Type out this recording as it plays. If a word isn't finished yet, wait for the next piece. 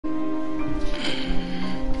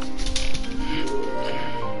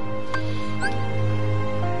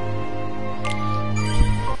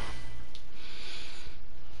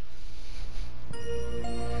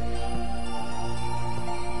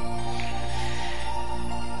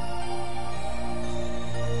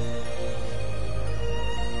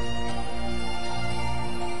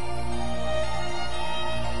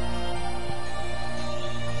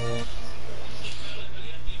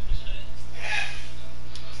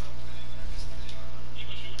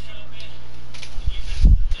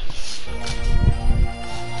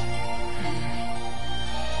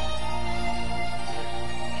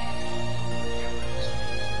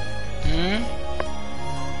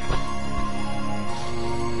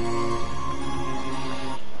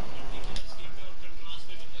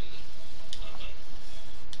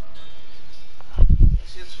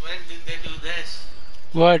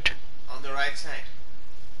What? On the right side.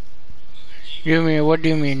 You mean, what do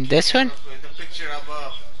you mean? This one? The picture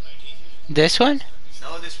above. This one?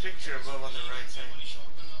 No, this picture above on the right side.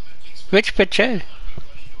 Which picture?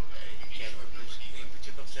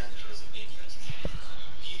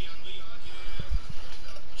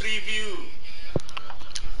 Preview.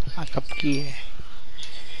 हाँ, कब की है?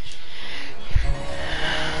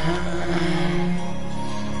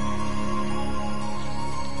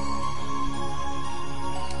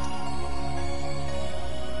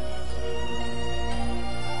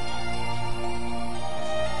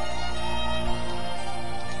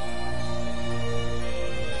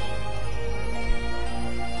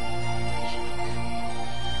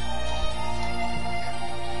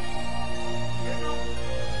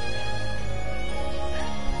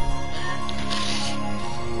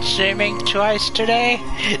 Streaming twice today?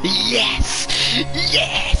 Yes!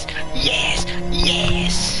 Yes! Yes!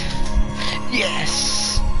 Yes!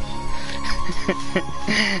 Yes!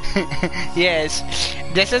 Yes.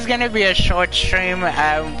 This is gonna be a short stream,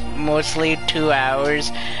 mostly 2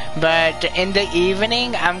 hours. But in the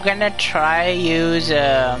evening, I'm gonna try use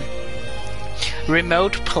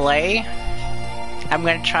remote play. I'm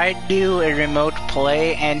gonna try to do a remote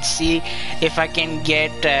play and see if I can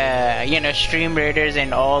get, Stream Raiders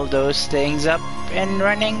and all those things up and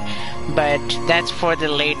running, but that's for the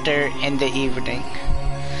later in the evening.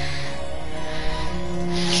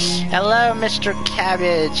 Hello, Mr.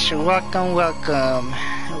 Cabbage. Welcome, welcome.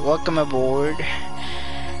 Welcome aboard.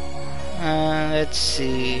 Let's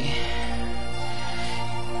see.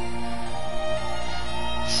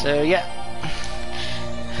 So, yeah.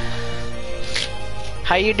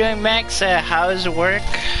 How you doing, Max? How's work?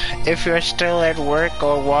 If you're still at work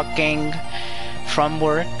or walking from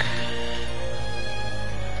work.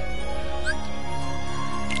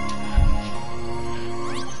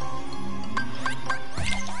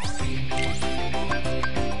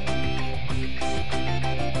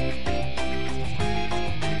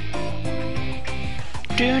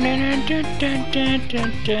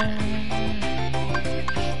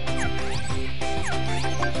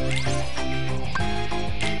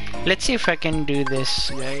 Let's see if I can do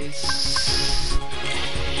this, guys.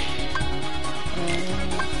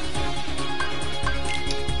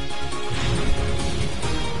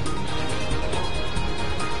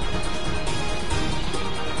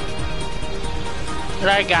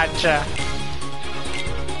 I gotcha.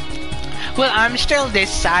 Well, I'm still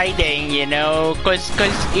deciding, cause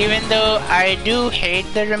even though I do hate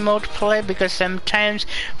the remote play, because sometimes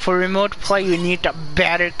for remote play you need a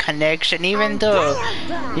better connection, even though,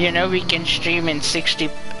 we can stream in 60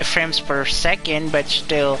 frames per second, but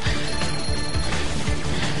still,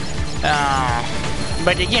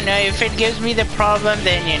 but if it gives me the problem,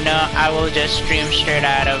 then, I will just stream straight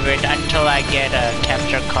out of it until I get a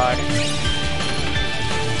capture card.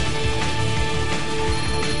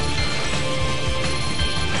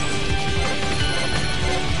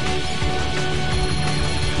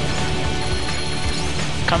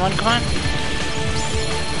 Come on, come on.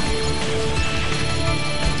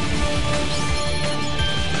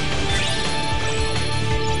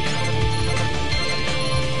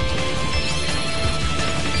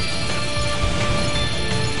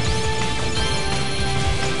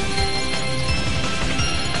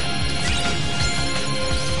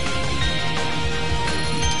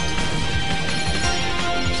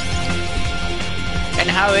 And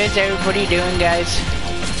how is everybody doing, guys?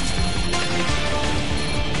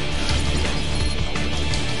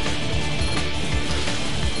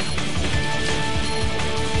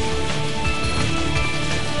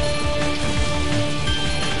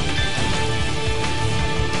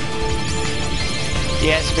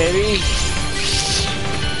 Yes, baby.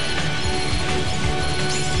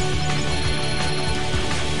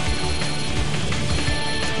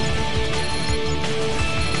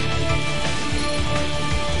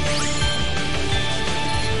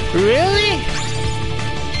 Really?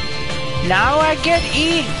 Now I get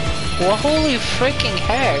E? Well, holy freaking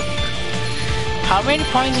heck. How many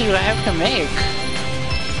points do I have to make?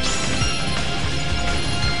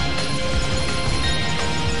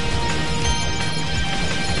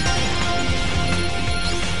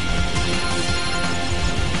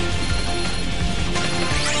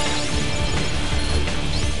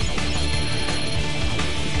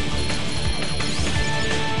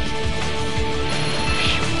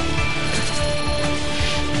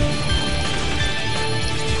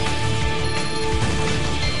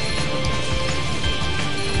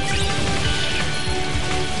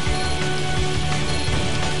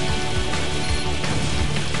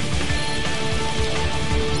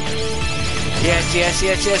 Yes.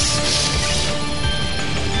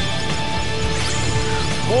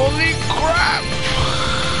 Holy crap!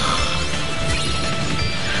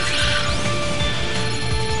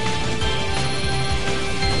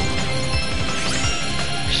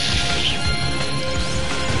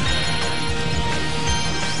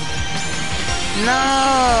 No!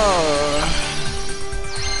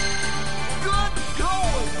 Good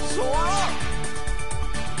going, Sora!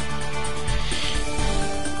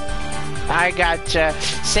 I gotcha.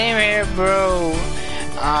 Same here, bro.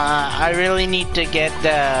 I really need to get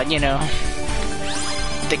the,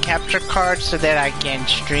 the capture card so that I can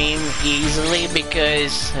stream easily,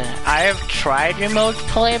 because I have tried remote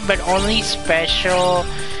play, but only special,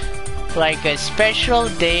 special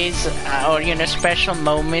days or special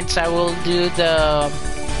moments I will do the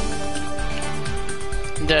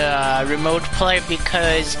remote play,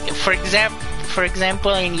 because for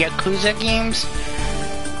example in Yakuza games,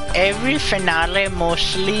 every finale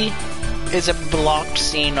mostly is a blocked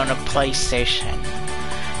scene on a PlayStation.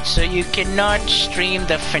 So you cannot stream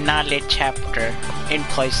the finale chapter in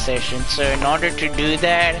PlayStation. So in order to do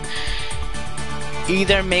that,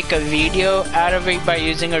 either make a video out of it by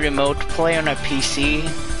using a remote play on a PC,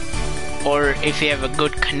 or if you have a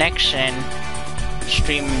good connection,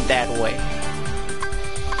 stream that way.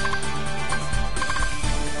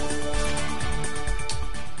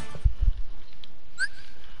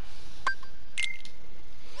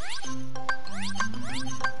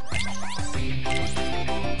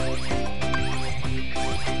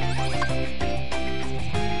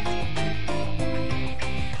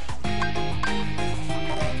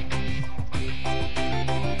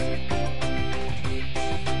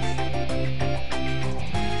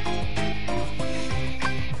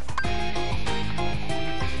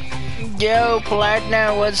 Yo,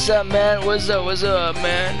 Platinum, what's up, man? What's up,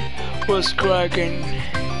 man? What's cracking?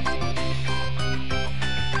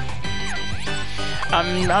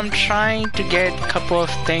 I'm trying to get a couple of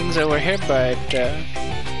things over here, but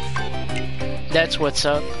that's what's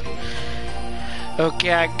up.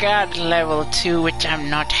 Okay, I got level 2, which I'm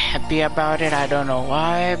not happy about it. I don't know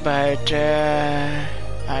why, but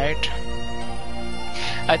alright.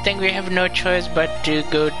 I think we have no choice but to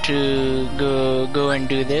go and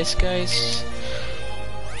do this, guys.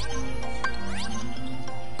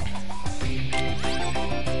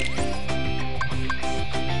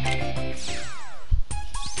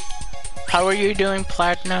 How are you doing,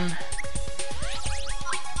 Platinum?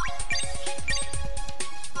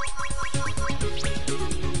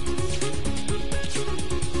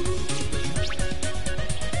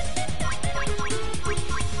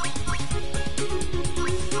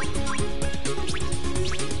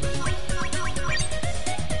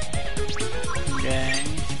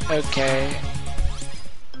 Okay.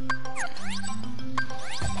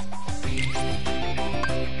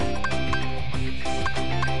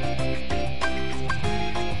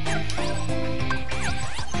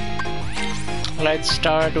 Let's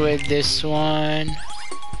start with this one.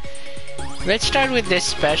 Let's start with this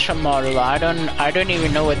special model. I don't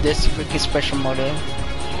even know what this freaking special model is.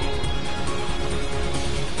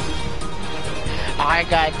 I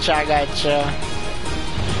gotcha.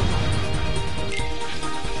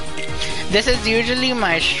 This is usually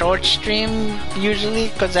my short stream,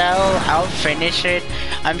 because I'll finish it.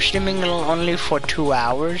 I'm streaming only for 2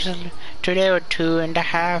 hours today, or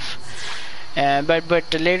 2.5.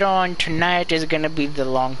 But later on tonight is gonna be the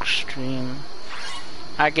long stream.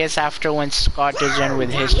 I guess after when Scott is done with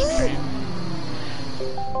his stream.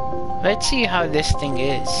 Let's see how this thing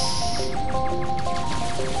is.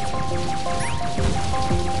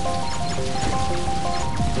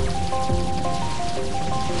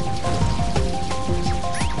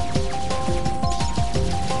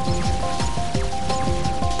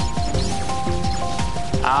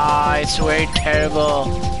 Ah, it's very terrible.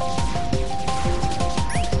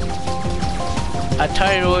 I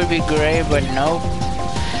thought it would be great, but nope.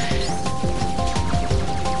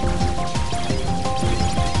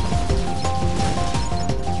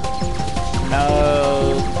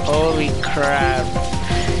 No, holy crap.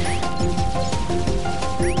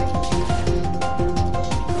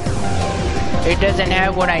 It doesn't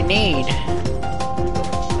have what I need.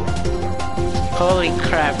 Holy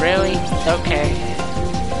crap, really? Okay.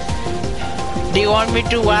 Do you want me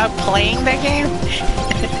to while playing the game?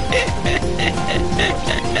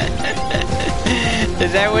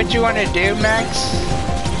 Is that what you want to do, Max?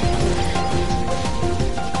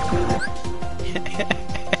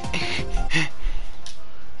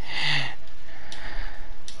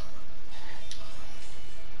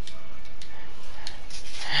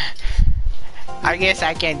 I guess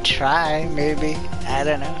I can try, maybe. I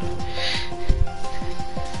don't know.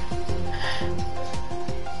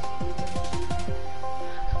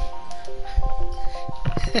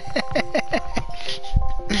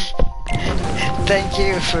 Thank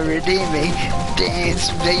you for redeeming.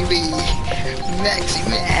 Dance, baby. Maxi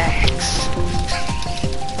Max.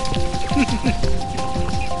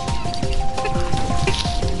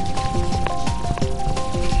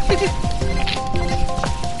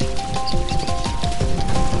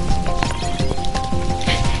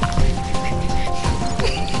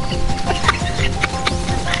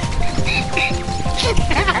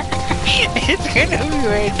 It's gonna be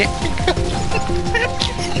very difficult.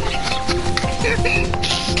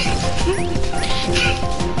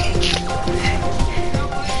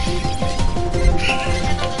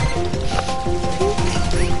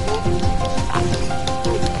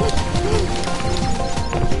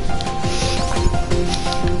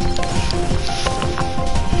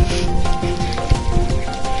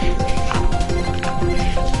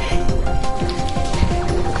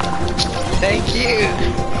 Thank you.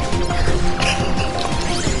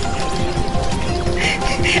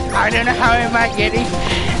 I don't know how am I getting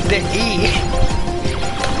the E.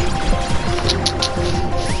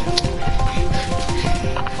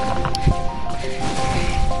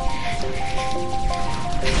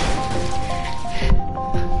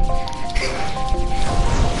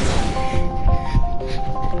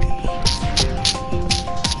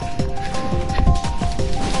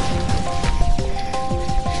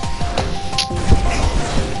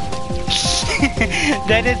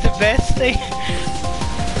 That is the best thing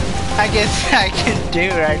I guess I can do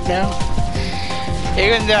right now.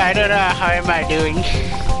 Even though I don't know how am I doing.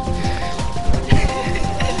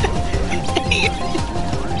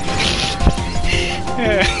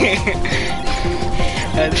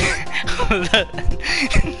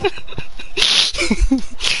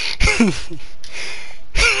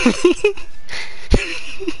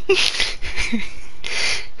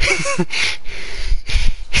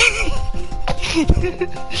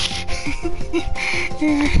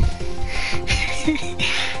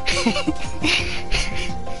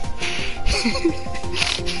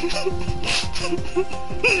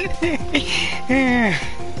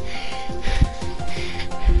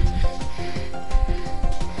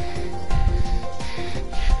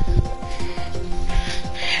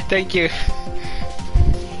 Thank you.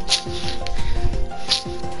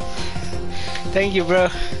 Thank you, bro.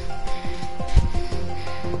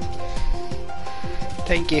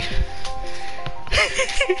 Thank you.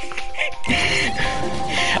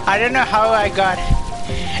 I don't know how I got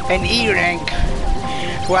an E rank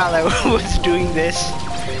while I was doing this.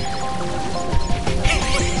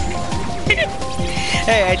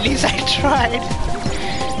 Hey, at least I tried.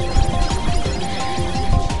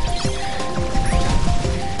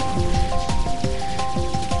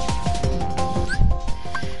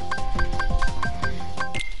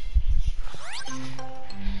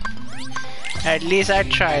 At least I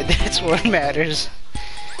tried, that's what matters.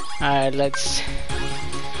 Alright, let's...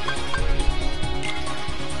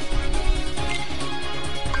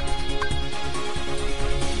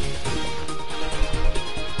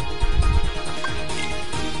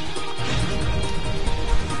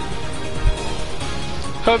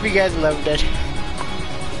 Hope you guys loved it.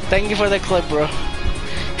 Thank you for the clip, bro.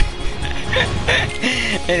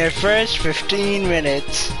 In the first 15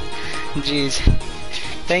 minutes. Jeez.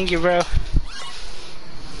 Thank you, bro.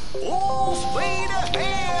 Full speed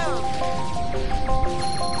ahead!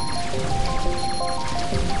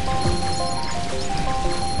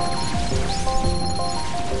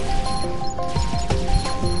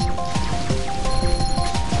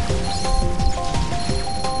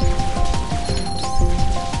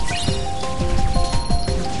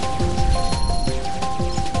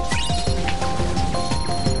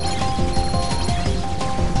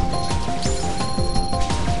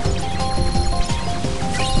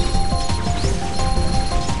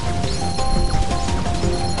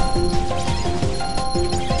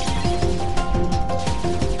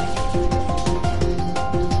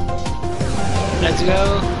 Let's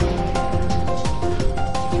go.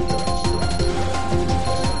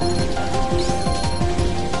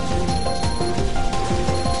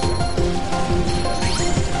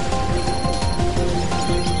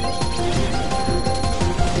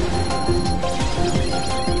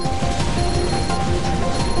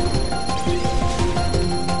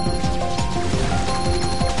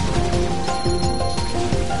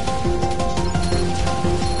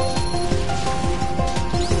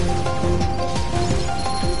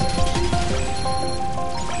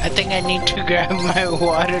 I think I need to grab my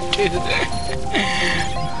water too.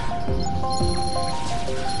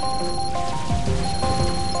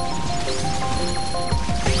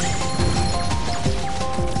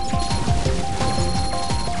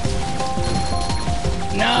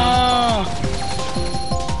 No!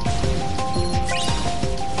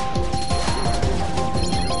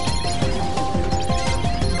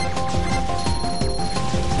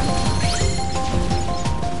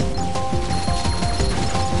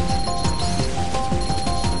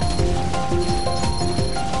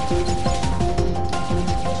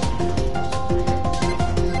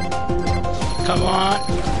 on.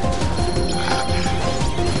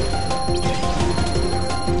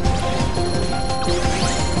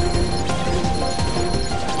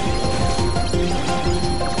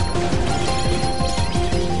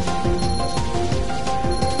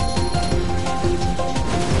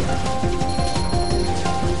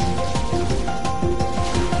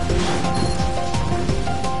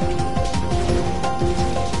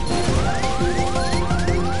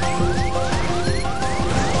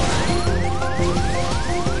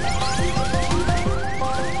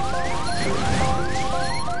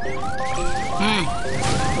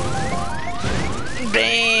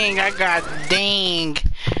 Dang, I got dang.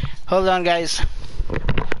 Hold on, guys.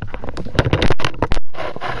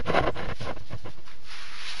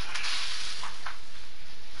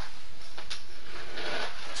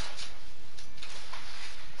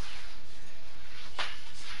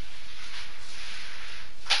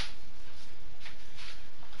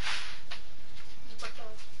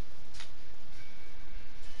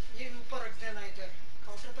 ये ऊपर रख देना इधर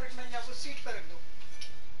counter पर रखना या वो seat पर रख दो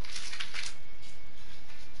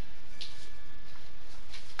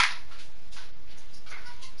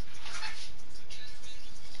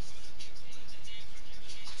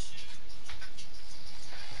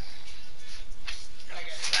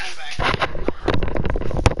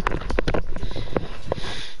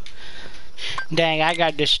Dang, I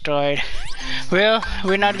got destroyed. Well,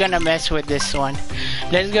 we're not gonna mess with this one.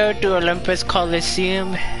 Let's go to Olympus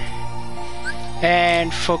Coliseum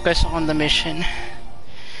and focus on the mission.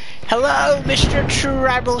 Hello, Mr.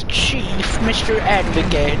 Tribal Chief, Mr.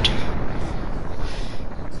 Advocate.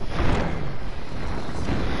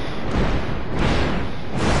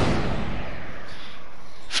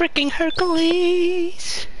 Freaking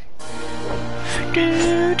Hercules.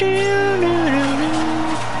 Do, do, do, do, do.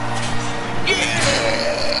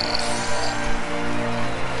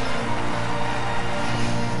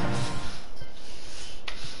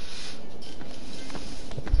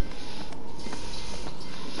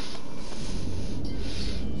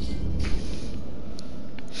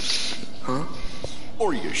 Huh?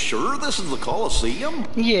 Are you sure this is the Coliseum?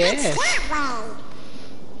 Yes.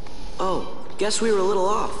 Oh, guess we were a little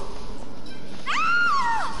off.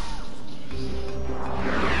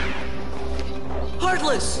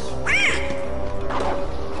 Heartless!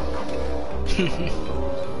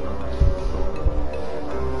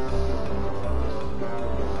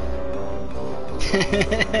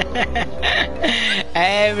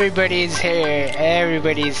 Everybody's here.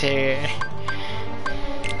 Everybody's here.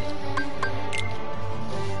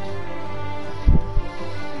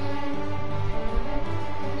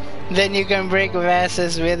 Then you can break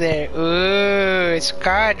vases with it. Ooh,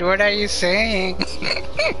 Scott, what are you saying?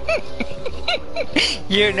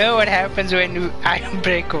 You know what happens when I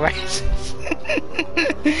break vases.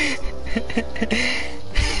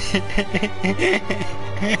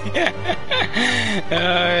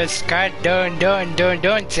 Oh, Scott,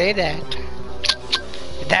 don't say that.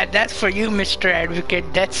 That's for you, Mr.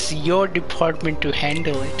 Advocate. That's your department to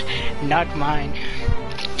handle it, not mine.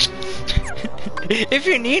 If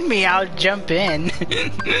you need me, I'll jump in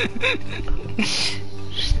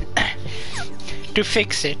to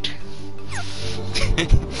fix it.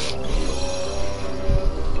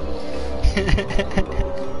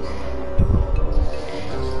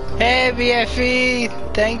 Hey,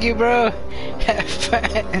 BFE! Thank you, bro. Have fun.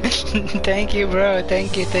 Thank you, bro.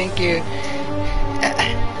 Thank you.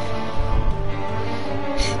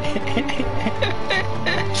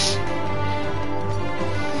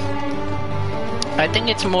 I think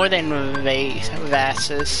it's more than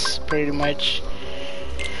vases, pretty much.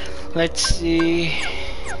 Let's see.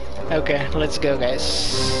 Okay, let's go,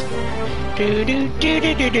 guys.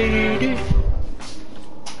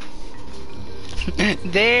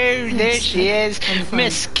 There she is,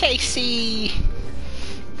 Miss Casey.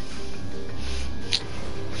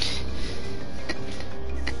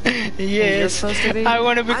 Yes, I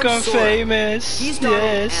want to become famous. He's Donald,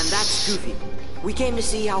 yes. and that's Goofy. We came to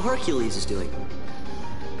see how Hercules is doing.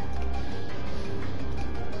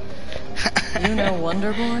 You know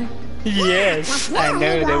Wonder Boy? Yes, I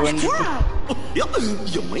know the one.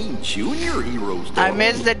 You mean Junior Heroes? I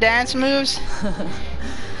missed the dance moves.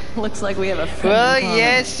 Looks like we have a friend Well, in common.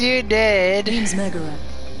 yes, you did. Name's Megara.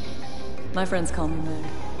 My friends call me Meg.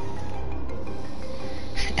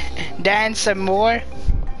 Dance some more.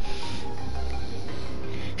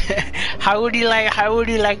 How would you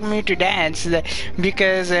like me to dance?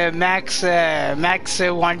 Because Max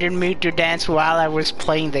wanted me to dance while I was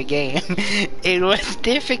playing the game. It was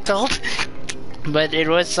difficult, but it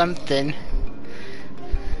was something.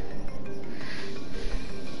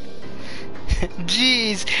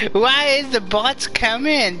 Jeez, why is the bots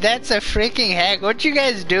coming? That's a freaking hack. What you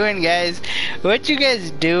guys doing, guys? What you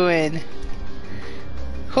guys doing?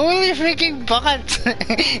 Holy freaking bots!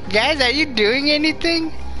 Guys, are you doing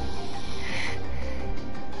anything?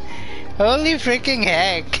 Holy freaking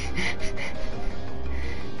heck.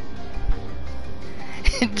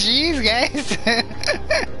 Jeez, guys.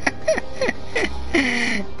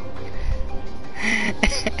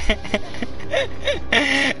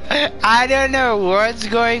 I don't know what's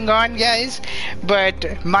going on, guys,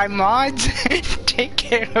 but my mods take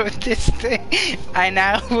care of this thing and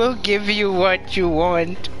I will give you what you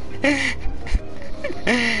want.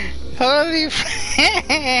 Holy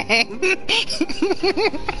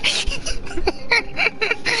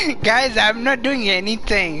guys, I'm not doing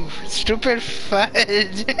anything. Stupid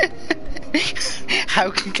fudge. How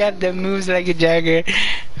can the moves like a Jagger?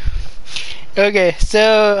 Okay,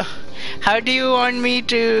 so how do you want me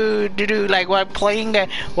to do, like, while playing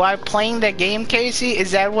the game, Casey?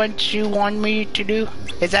 Is that what you want me to do?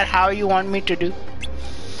 Is that how you want me to do?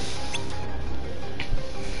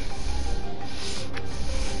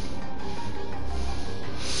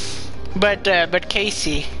 But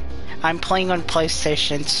Casey, I'm playing on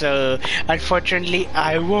PlayStation, so unfortunately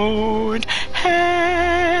I won't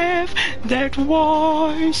have that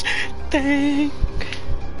voice thing.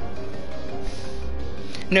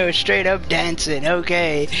 No, straight up dancing.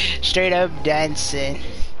 Okay, straight up dancing.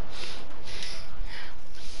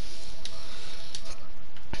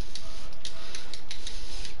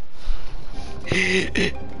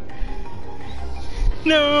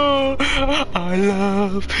 No, I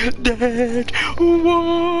love that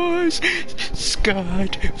voice.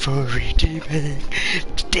 Scott for redeeming.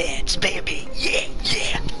 Dance, baby. Yeah,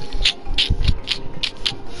 yeah.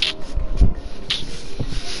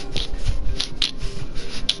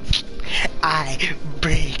 I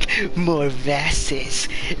break more vases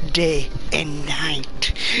day and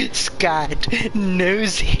night. Scott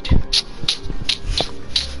knows it.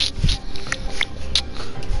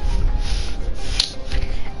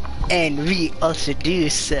 And we also do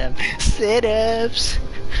some sit-ups.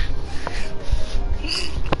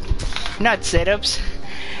 Not sit-ups,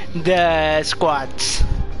 the squats.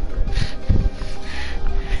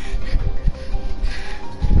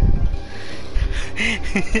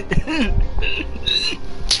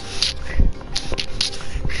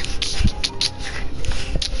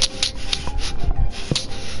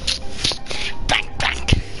 Bang, bang.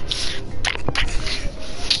 Bang, bang.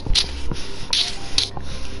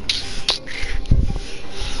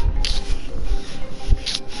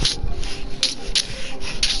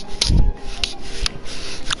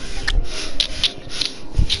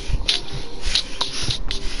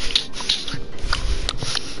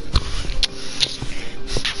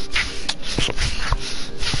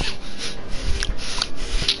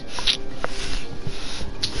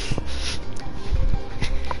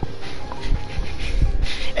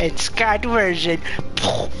 It's Scott version.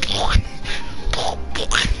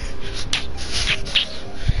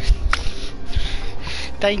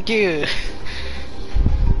 Thank you.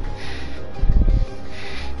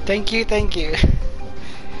 Thank you, thank you.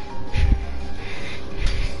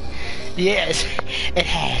 Yes, it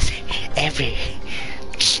has every...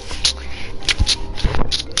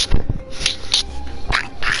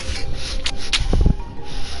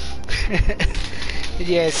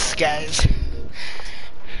 Yes, guys.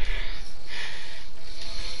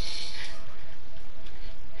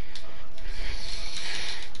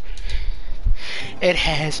 It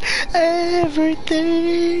has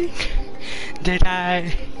everything that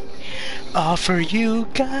I offer you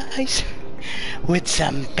guys with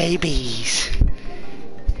some babies.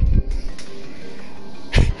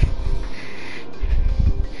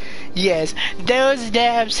 Yes, those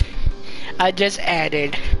dabs I just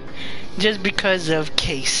added just because of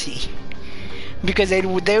Casey. Because they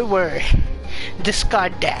were the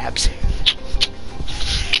Scott dabs.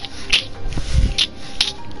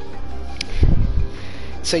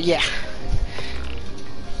 So yeah,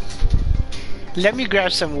 let me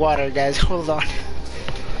grab some water, guys. Hold on.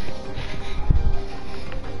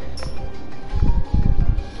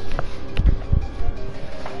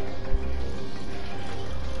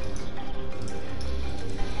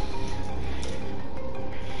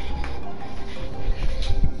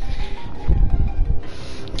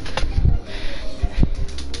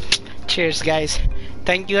 Cheers, guys.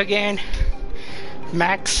 Thank you again,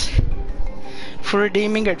 Max, for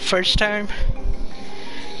redeeming it first time,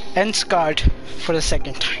 and Scott for the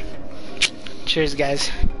second time. Cheers,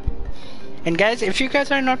 guys. And guys, if you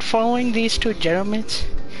guys are not following these two gentlemen,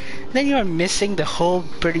 then you are missing the whole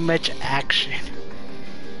pretty much action.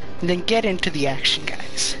 then get into the action,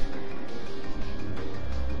 guys.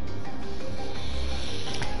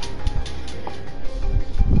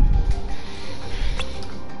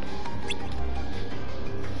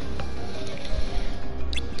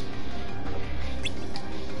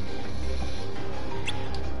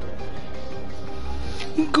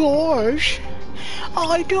 Gosh,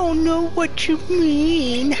 I don't know what you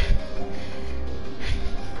mean.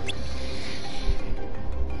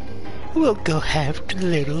 We'll go have a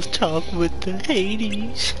little talk with the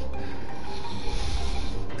Hades.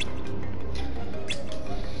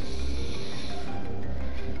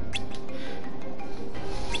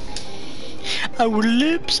 Our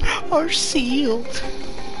lips are sealed.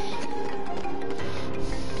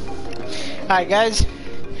 Alright guys,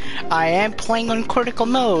 I am playing on critical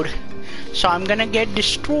mode, so I'm gonna get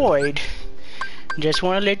destroyed. Just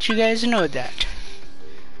wanna let you guys know that.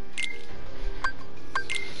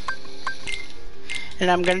 And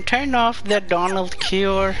I'm gonna turn off the Donald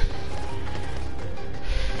cure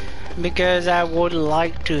because I would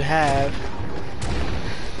like to have.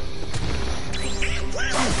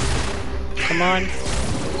 Come on.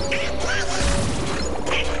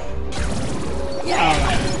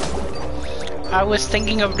 I was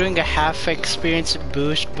thinking of doing a half experience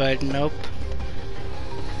boost, but nope.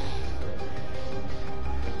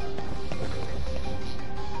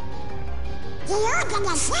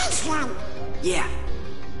 Yeah.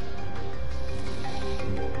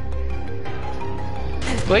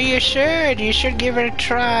 Well, you should give it a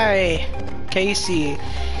try, Casey.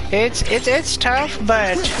 It's tough,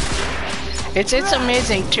 but it's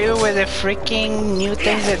amazing too with the freaking new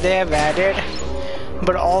things that they have added.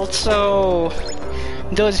 But also,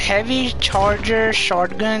 those heavy charger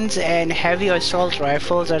shotguns and heavy assault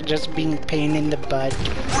rifles are just being pain in the butt.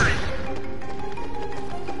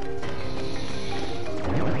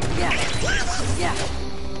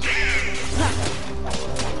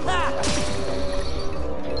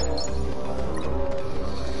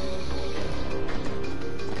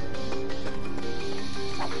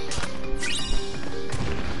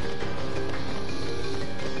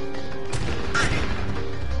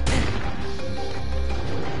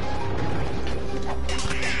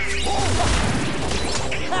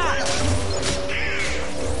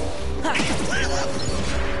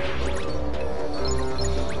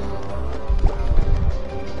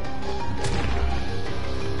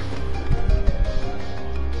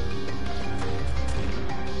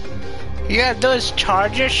 Yeah, those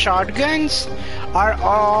charger shotguns are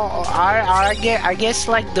all I guess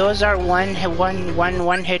like those are one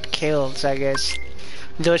hit kills, I guess.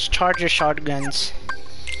 Those charger shotguns.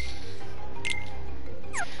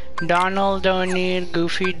 Donald don't need,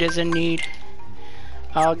 Goofy doesn't need.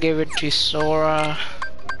 I'll give it to Sora.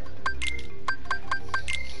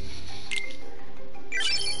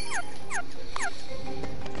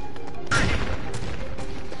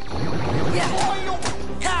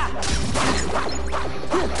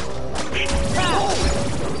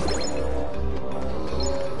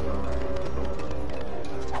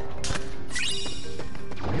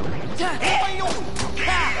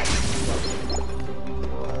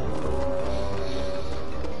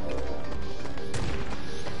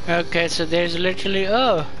 Okay, so there's literally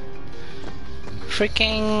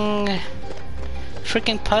freaking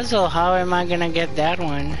puzzle. How am I gonna get that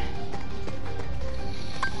one?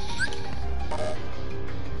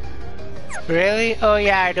 Really? Oh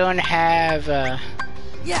yeah, I don't have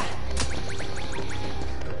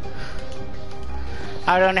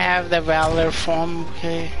I don't have the Valor form.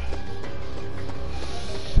 Okay.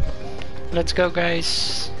 Let's go,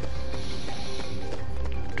 guys.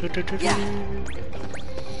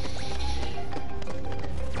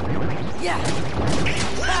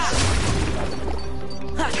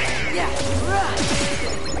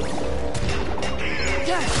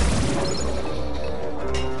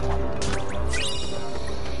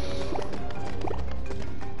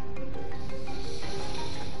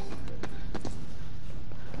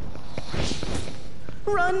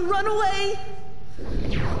 Run away!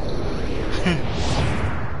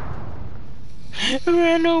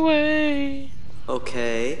 Run away!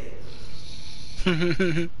 Okay.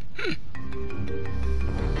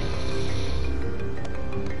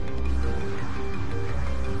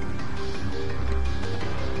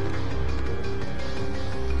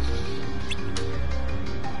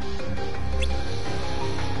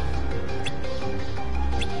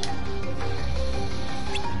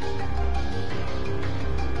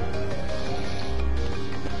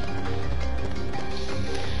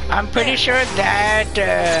 I'm pretty sure that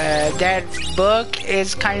that book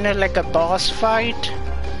is kind of like a boss fight.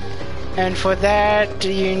 And for that,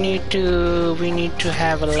 we need to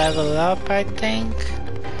have a level up, I think.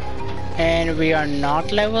 And we are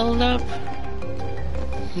not leveled up.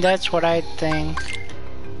 That's what I think.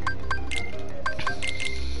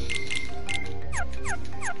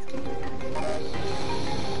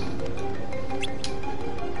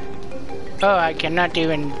 Oh, I cannot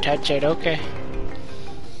even touch it, okay.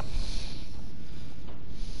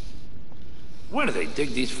 Where do they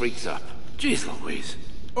dig these freaks up? Jeez Louise.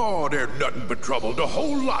 Oh, they're nothing but trouble, the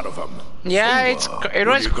whole lot of them. Yeah, it was what are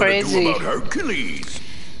you gonna crazy. do about Hercules?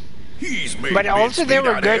 He's made But also they mincemeat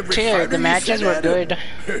were out of good every too. fighter The you matches sent were at him.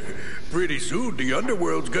 good. Pretty soon the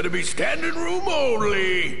underworld's gonna be standing room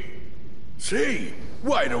only. Say,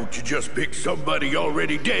 why don't you just pick somebody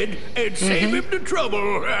already dead and save him the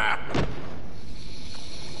trouble?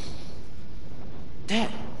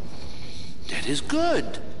 Dead. Dead is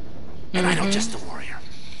good. And I know just the warrior.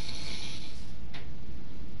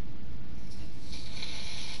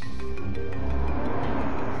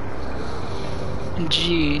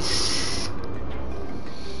 Jeez.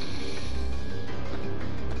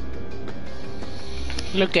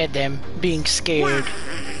 Look at them being scared.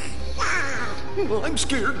 I'm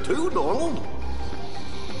scared too, Donald.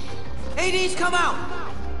 Hades, come out!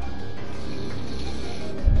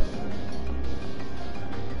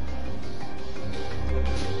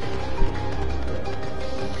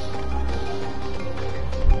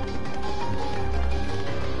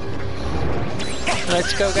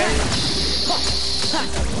 Let's go, guys.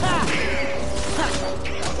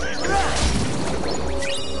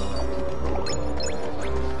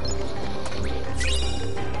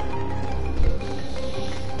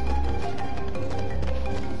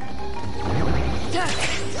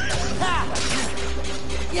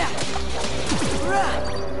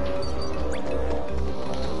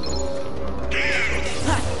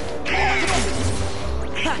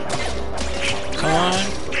 Come on,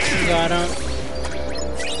 got him.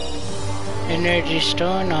 Energy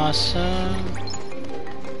stone, awesome.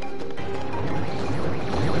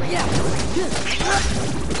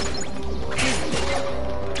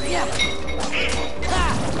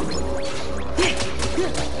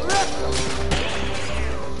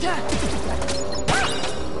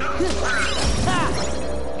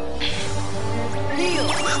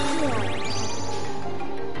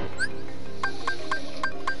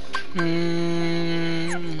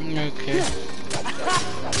 Okay.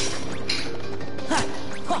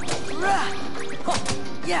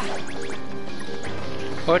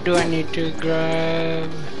 What do I need to grab?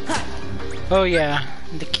 Oh yeah,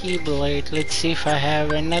 the Keyblade. Let's see if I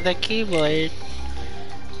have another Keyblade.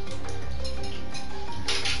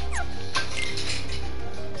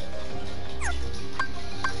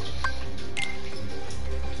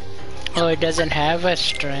 Oh, it doesn't have a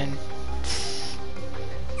strength.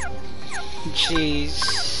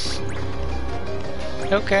 Jeez.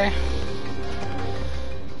 Okay.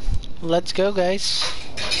 Let's go, guys.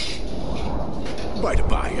 By the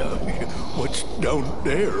by, what's down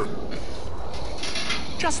there?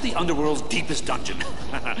 Just the underworld's deepest dungeon.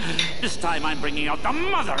 This time I'm bringing out the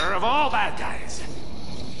mother of all bad guys.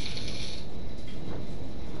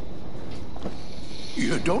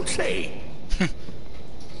 You don't say.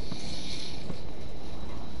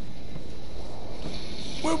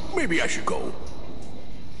 Well, maybe I should go.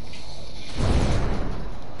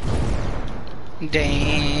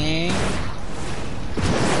 Dang.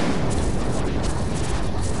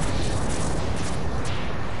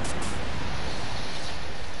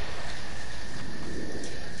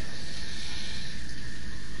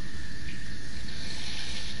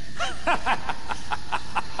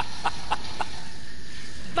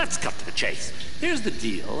 Let's cut to the chase. Here's the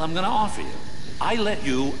deal I'm gonna offer you. I let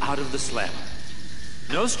you out of the slammer.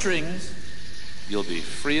 No strings. You'll be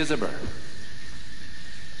free as a bird.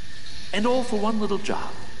 And all for one little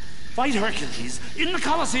job. Fight Hercules in the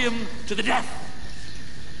Colosseum to the death.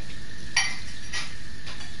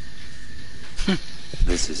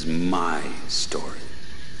 This is my story,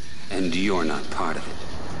 and you're not part of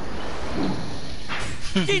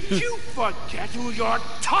it. Did you forget who you're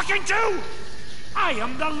talking to? I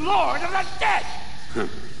am the Lord of the Dead.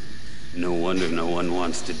 No wonder no one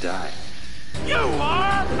wants to die. You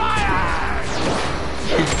are fired!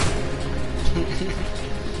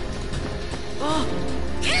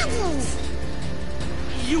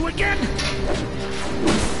 You again?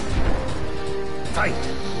 Fight.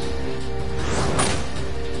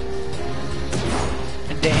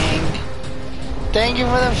 Dang. Thank you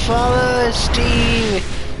for the follow, Steve.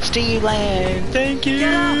 Steve Land. Thank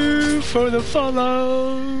you for the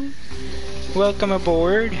follow. Welcome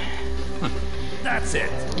aboard. That's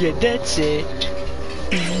it. Yeah, that's it.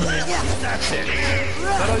 That's it. Is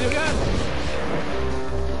that all you got?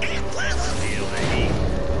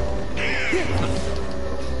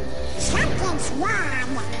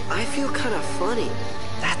 I feel kind of funny.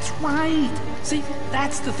 That's right. See,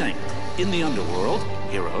 that's the thing. In the underworld,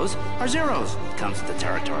 heroes are zeros. It comes to the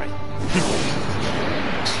territory.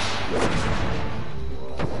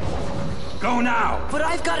 Go now. But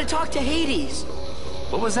I've got to talk to Hades.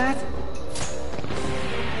 What was that?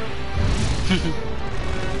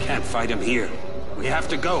 Can't fight him here. We have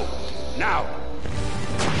to go. Now.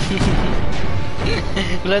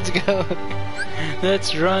 Let's go.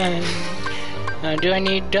 Let's run. Do I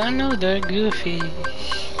need Donald or Goofy?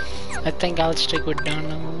 I think I'll stick with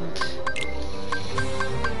Donald.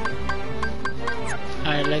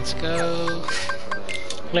 Alright, let's go.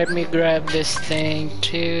 Let me grab this thing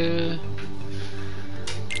too.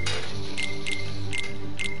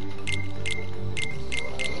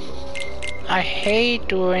 I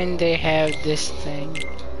hate when they have this thing.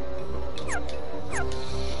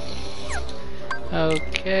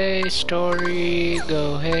 Okay, story,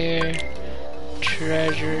 go here,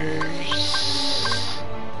 treasures.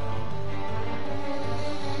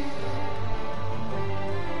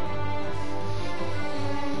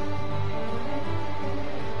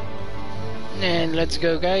 And let's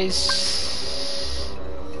go, guys.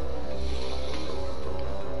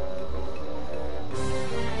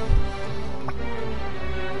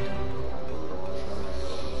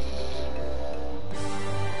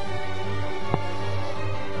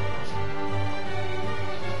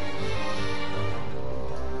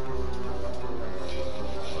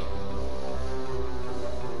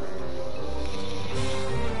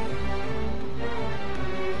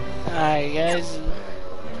 Alright, guys.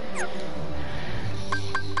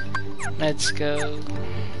 Let's go.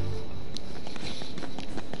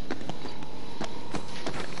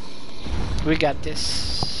 We got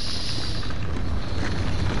this.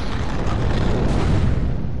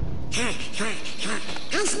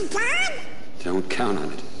 Don't count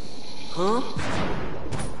on it. Huh?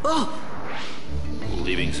 Oh!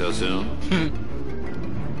 Leaving so soon?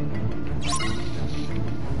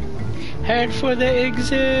 Head for the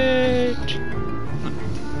exit!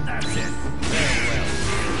 That's it.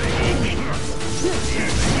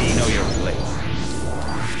 Know your place.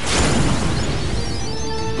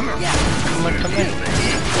 Come on, come on.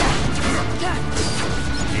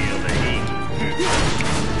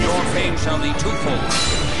 Your fame shall be twofold.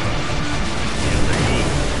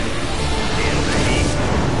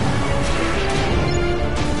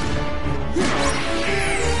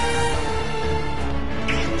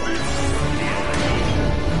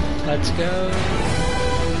 Let's go.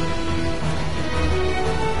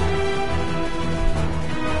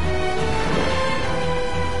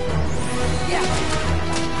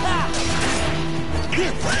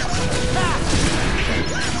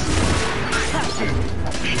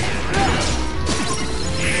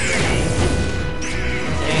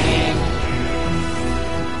 Dang.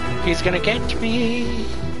 He's gonna catch me.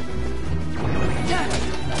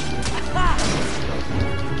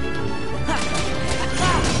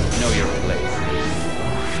 Know your place.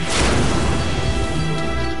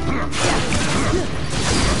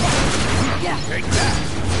 Take that.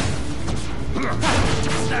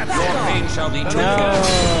 Your fame shall be twofold. No.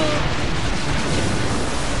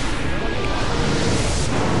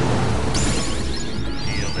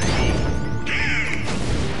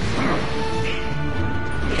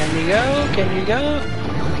 Can we go? Can we go?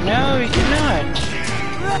 No, we cannot.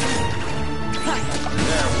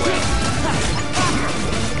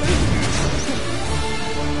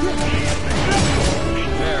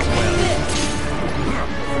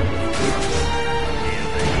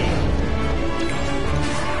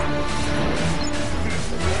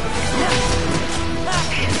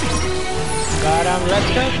 Got him,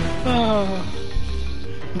 let's go. Oh,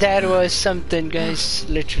 that was something, guys,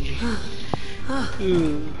 literally.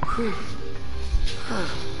 Ooh.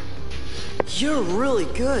 You're really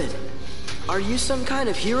good. Are you some kind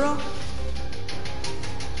of hero?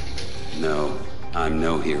 No, I'm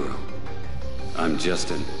no hero. I'm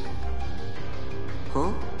just an...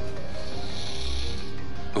 Huh?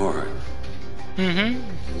 Or...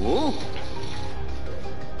 Whoa.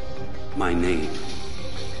 my name.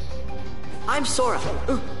 I'm Sora.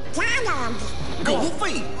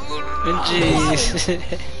 Goofy! Jeez.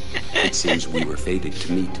 It seems we were fated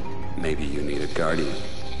to meet. Maybe you need a guardian.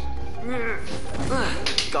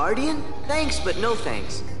 Guardian? Thanks, but no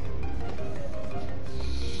thanks.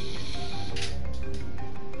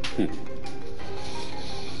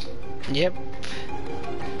 Yep.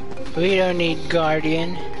 We don't need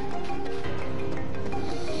Guardian.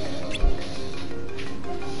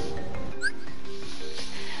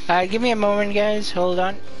 Give me a moment, guys. Hold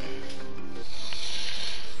on.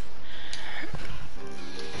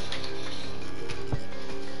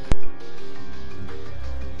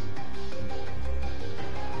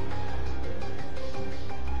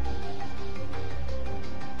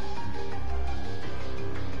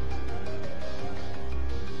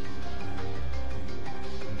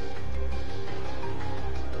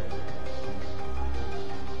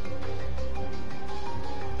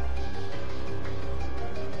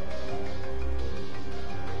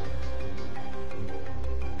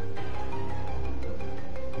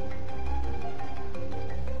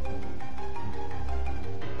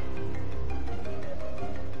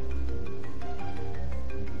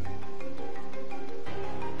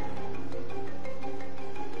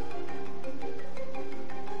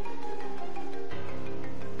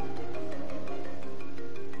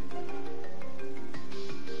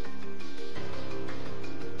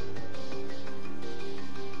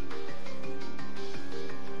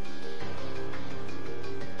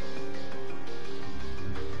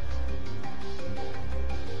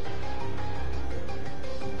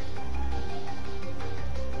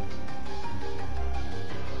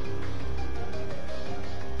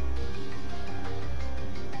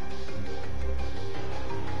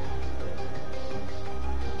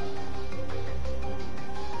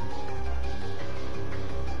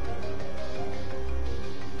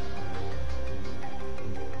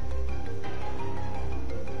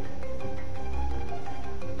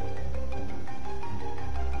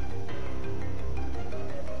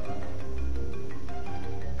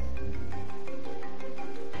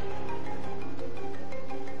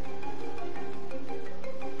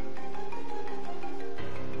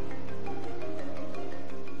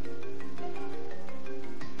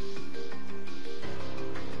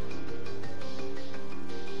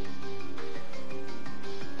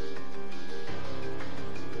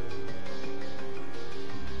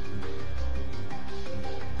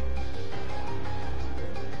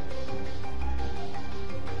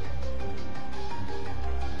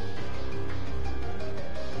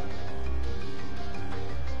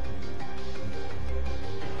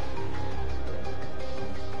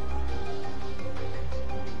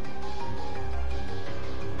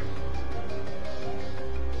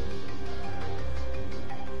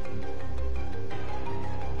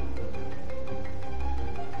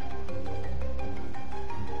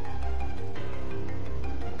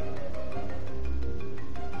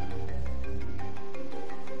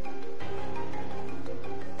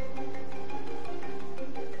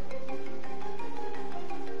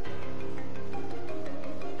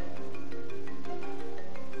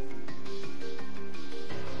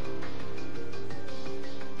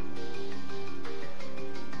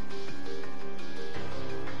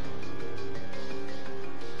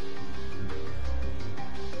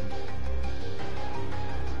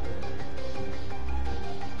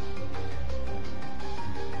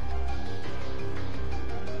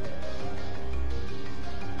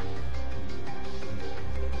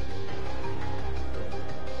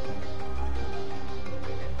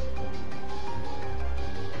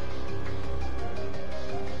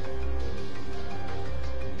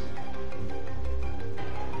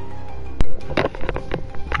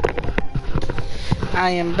 I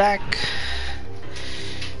am back.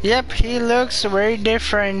 Yep, he looks very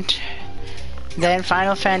different than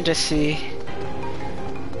Final Fantasy.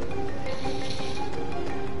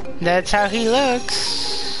 That's how he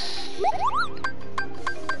looks.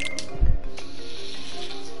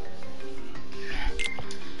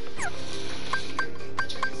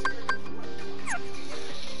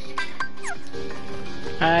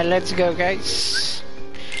 Alright, let's go, guys.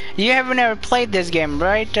 You haven't ever played this game,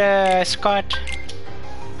 right, Scott?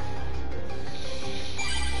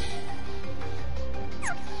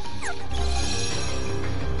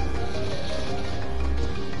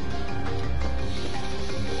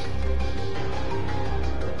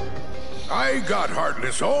 I got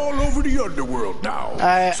Heartless all over the underworld now.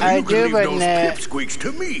 So I you can do, leave but those pipsqueaks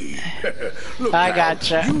to me. Look, I now,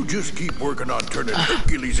 gotcha. You just keep working on turning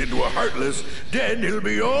Hercules into a Heartless, then he'll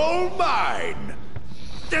be all mine.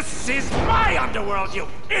 This is my underworld, you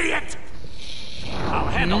idiot! I'll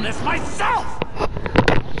handle this myself!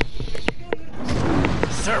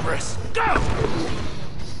 Cerberus, go!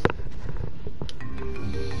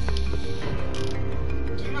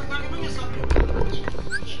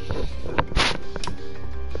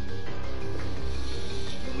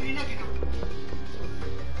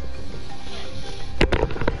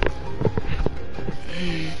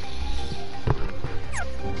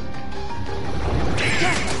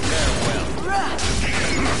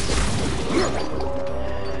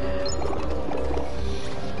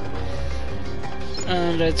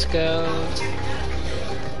 Let's go.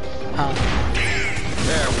 Huh.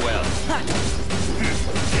 Farewell.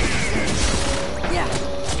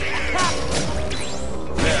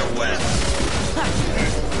 Farewell.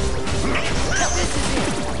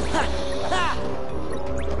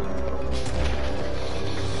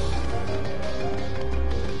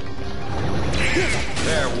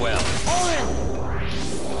 Farewell.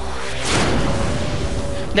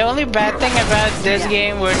 The only bad thing about this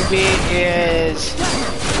game would be is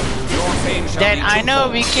that I know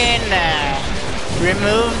we can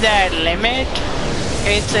remove that limit.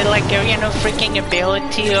 It's like a, you know, freaking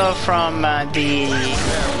ability from the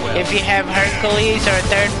if you have Hercules or a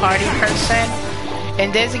third party person.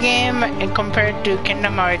 In this game, and compared to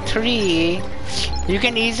Kingdom Hearts 3, you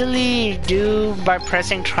can easily do by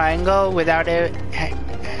pressing triangle without it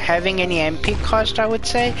having any MP cost, I would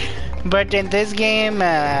say. But in this game,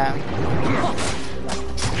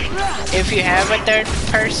 if you have a third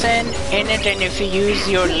person in it and if you use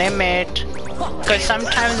your limit, because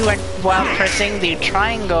sometimes while pressing the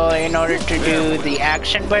triangle in order to do the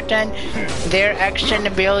action button, their action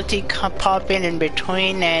ability can pop in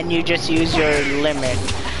between and you just use your limit.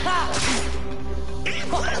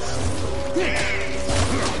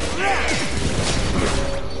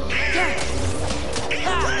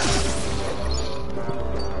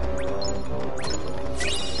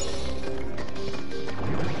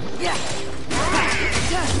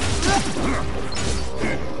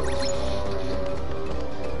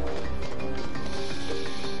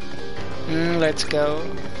 Let's go.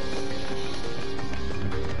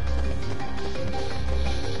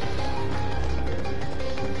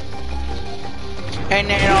 And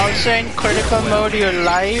then also in critical mode, your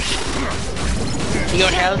life, your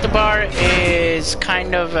health bar is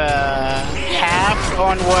kind of half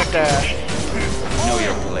on what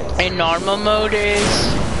in normal mode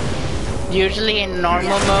is. Usually in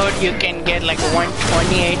normal mode you can get like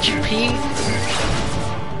 120 HP,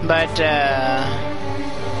 but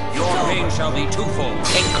your pain shall be twofold.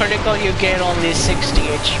 In critical you get only 60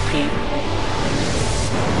 HP.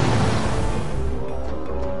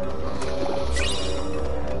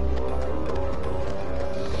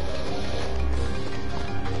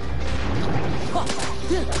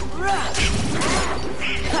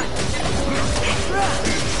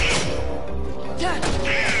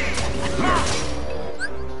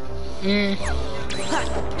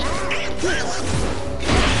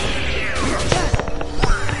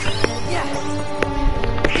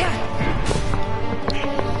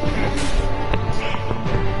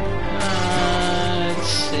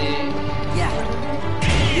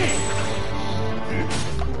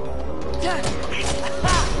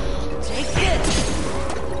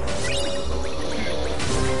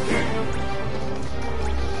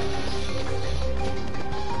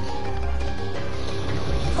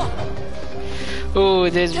 Ooh,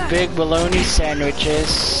 there's big bologna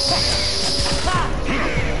sandwiches.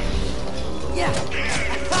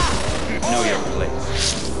 Know your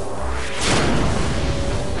place.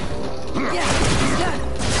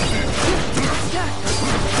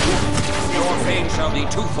 Your pain shall be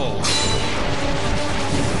twofold.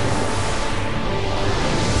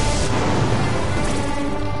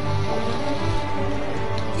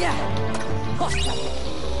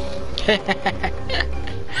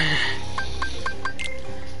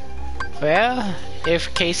 Well,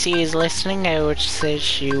 if Casey is listening, I would say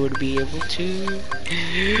she would be able to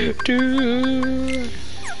do.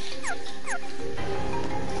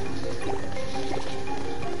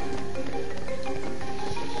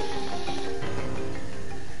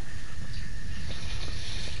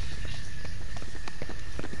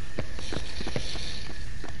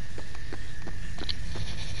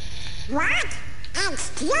 What?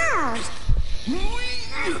 Explode!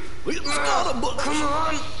 It's got a book. Come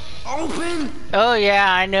on, open. Oh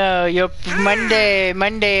yeah, I know. Your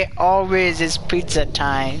Monday always is pizza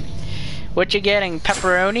time. What you getting?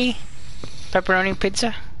 Pepperoni? Pepperoni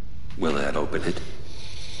pizza? Will that open it?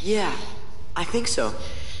 Yeah, I think so.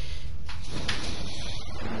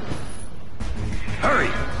 Hurry!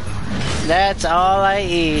 That's all I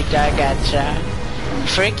eat. I gotcha.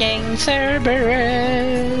 Freaking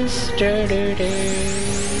Cerberus. Do do do.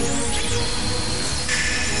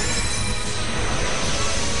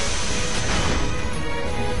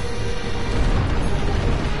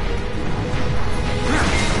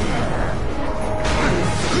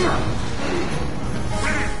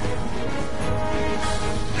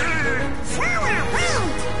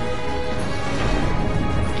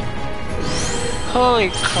 Holy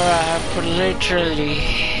crap, literally.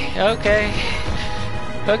 Okay.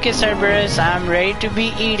 Okay, Cerberus, I'm ready to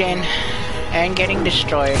be eaten and getting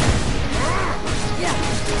destroyed.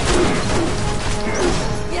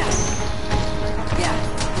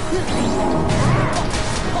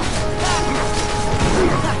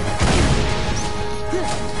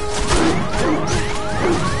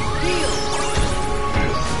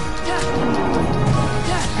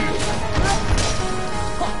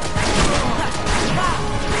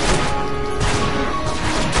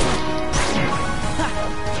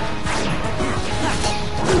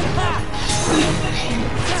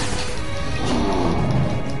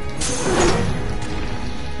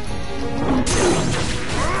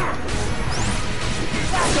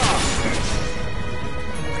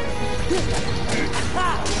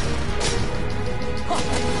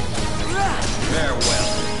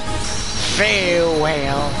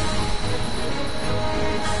 Farewell.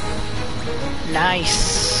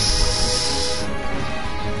 Nice.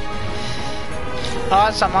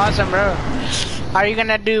 Awesome, awesome, bro. Are you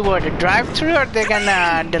gonna do what, a drive-through, or they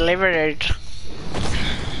gonna deliver it?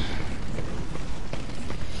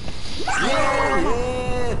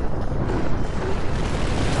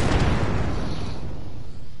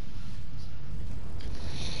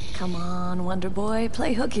 Come on, Wonder Boy,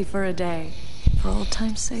 play hooky for a day. For old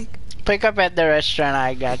time's sake. Pick up at the restaurant,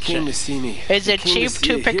 I got Came you. to see me. Is it Came cheap see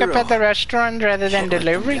to a pick up hero. at the restaurant rather than Can't let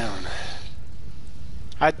them delivery? down.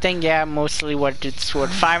 I think, yeah, mostly what it's what,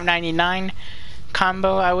 $5.99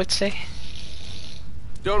 combo, I would say.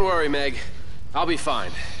 Don't worry, Meg. I'll be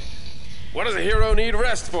fine. What does a hero need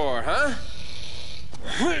rest for, huh?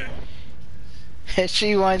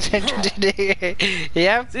 She wants him to do it.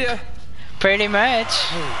 Yep, See ya. pretty much.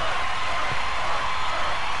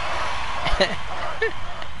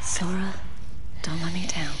 Sora, don't let me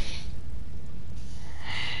down.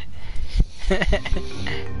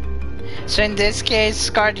 So in this case,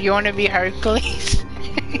 Scott, you want to be Hercules?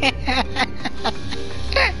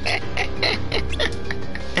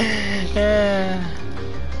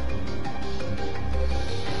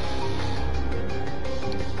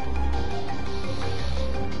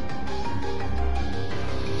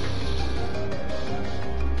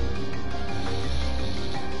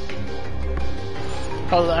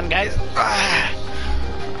 Hold on, guys.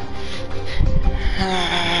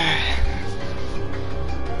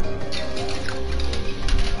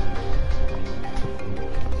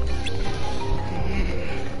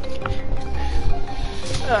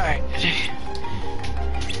 Alright.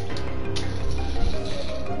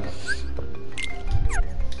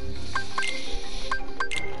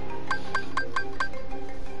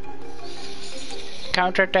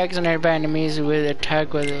 Counterattacks and nearby enemies with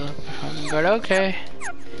attack with a good. Okay.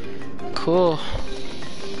 Cool.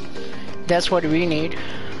 That's what we need.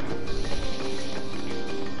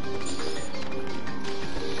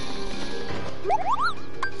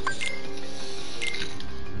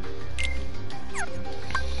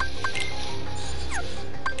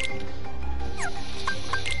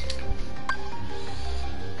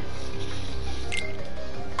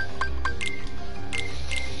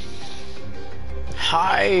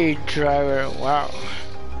 Hi, driver. Wow.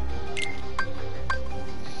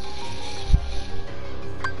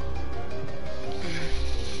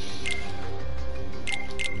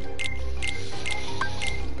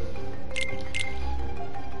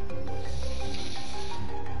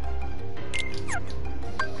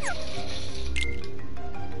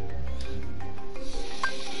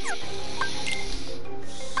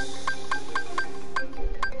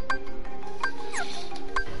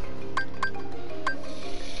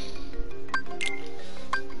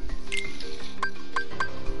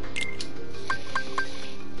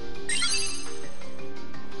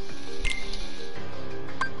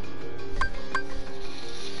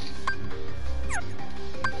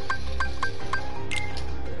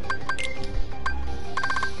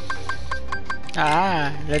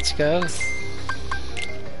 Ah, let's go.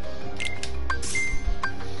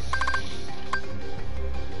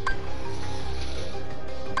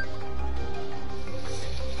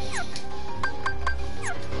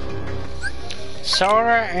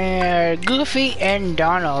 Sora and Goofy and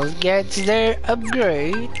Donald gets their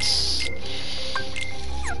upgrades.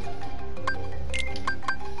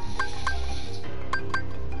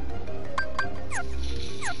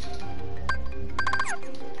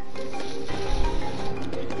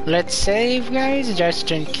 Let's save, guys,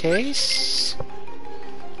 just in case.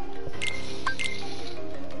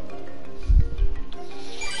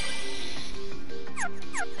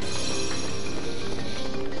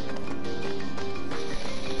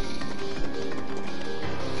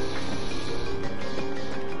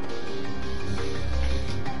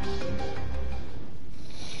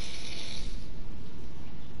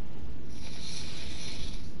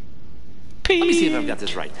 Let me see if I've got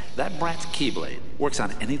this right. That brat's keyblade works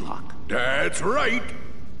on any lock. That's right.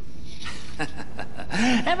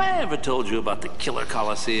 Have I ever told you about the killer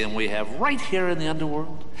coliseum we have right here in the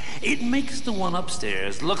underworld? It makes the one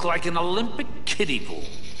upstairs look like an Olympic kiddie pool.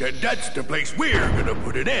 And that's the place we're gonna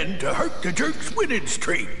put an end to Herc the Jerk's winning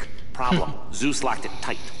streak. Problem. Zeus locked it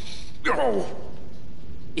tight. Oh.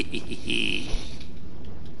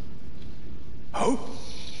 Oh?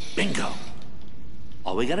 Bingo.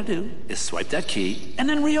 All we gotta do is swipe that key and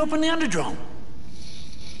then reopen the Underdrome.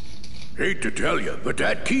 Hate to tell you, but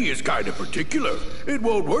that key is kind of particular. It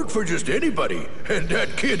won't work for just anybody, and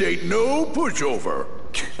that kid ain't no pushover.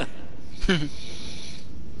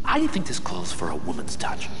 I think this calls for a woman's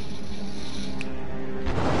touch.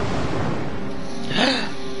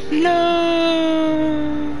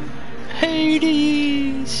 No!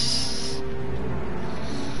 Hades!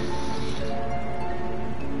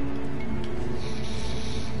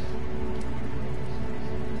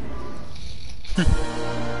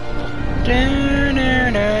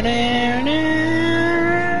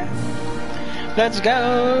 Let's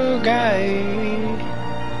go, guy.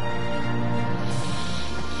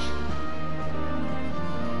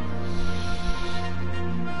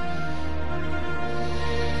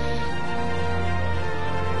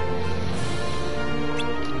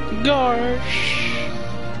 Gosh,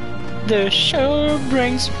 the show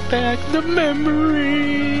brings back the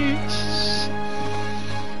memories.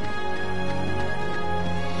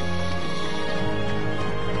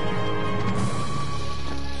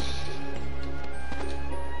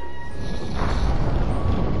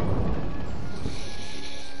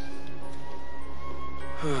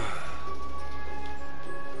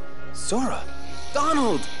 Sora!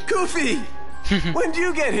 Donald! Goofy! When'd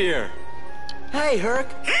you get here? Hey, Herc.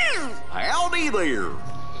 Howdy there.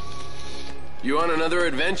 You on another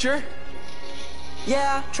adventure?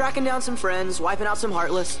 Yeah, tracking down some friends, wiping out some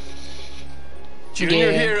Heartless.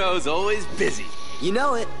 Junior Hero's always busy. You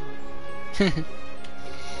know it.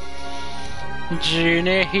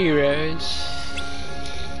 Junior Heroes.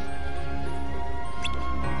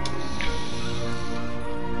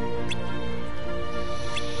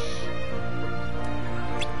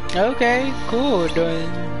 Okay, cool,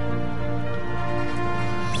 then.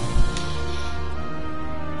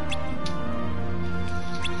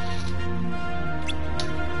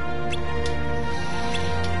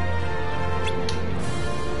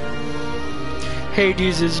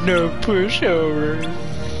 Hades is no pushover.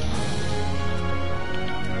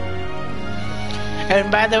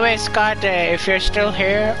 And by the way, Scott, if you're still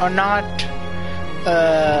here or not,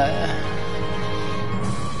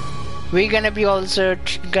 we're gonna be also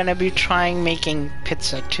gonna be trying making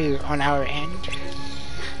pizza too on our end.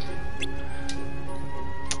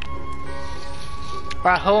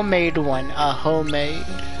 A homemade one, a homemade.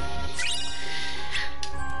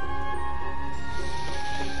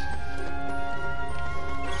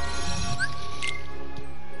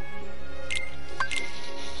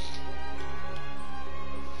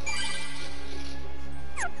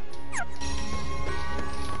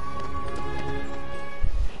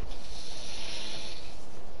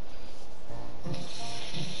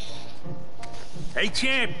 Hey,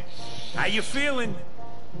 champ, how you feeling?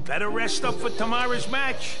 Better rest up for tomorrow's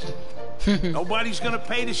match. Nobody's gonna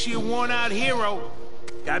pay to see a worn-out hero.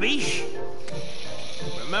 Gabish?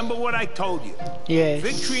 Remember what I told you. Yes.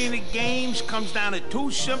 Victory in the games comes down to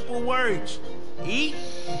two simple words. Eat,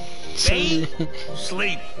 bathe,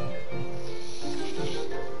 sleep.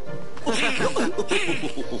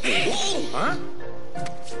 Huh?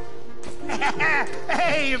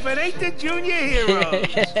 Hey, if it ain't the Junior Heroes.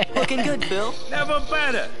 Looking good, Phil. Never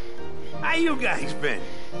better. How you guys been?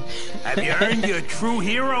 Have you earned your true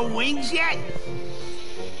hero wings yet?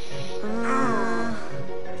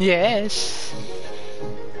 Yes.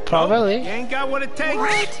 Probably. You ain't got what it takes.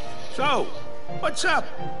 What? So, what's up?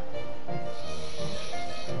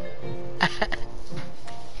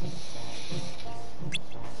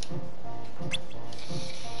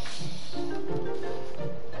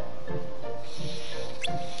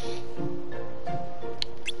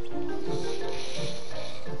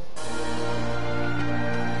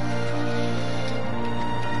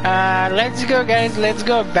 Let's go, guys. Let's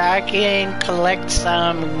go back and collect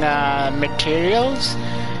some materials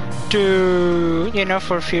to, you know,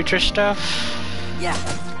 for future stuff. Yeah.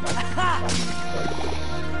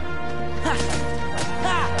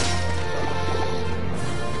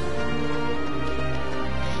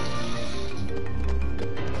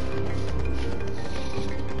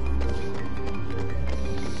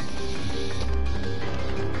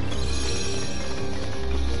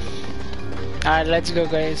 Alright, let's go,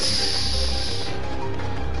 guys.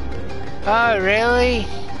 Oh, really?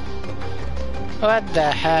 What the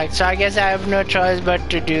heck? So I guess I have no choice but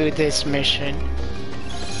to do this mission.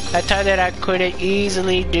 I thought that I could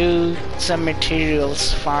easily do some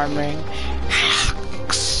materials farming.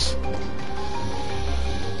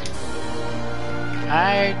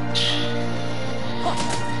 Alright.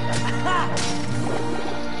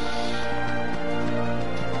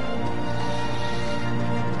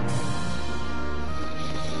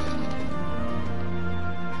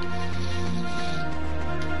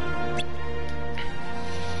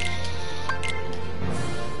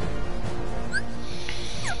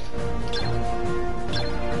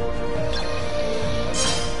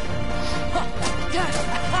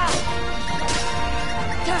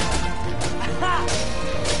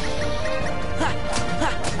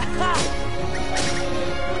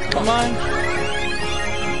 Come on.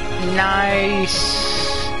 Nice.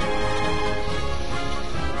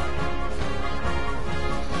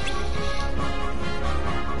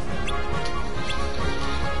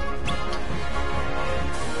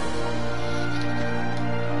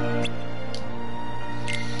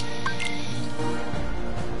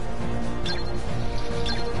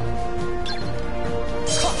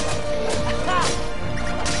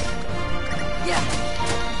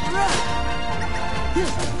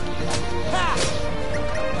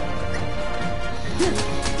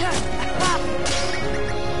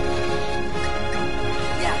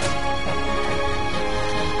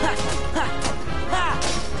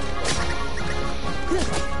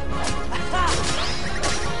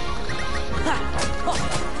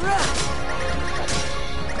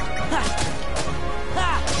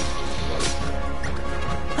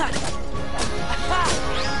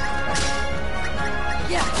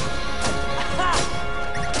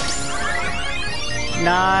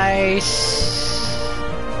 Nice.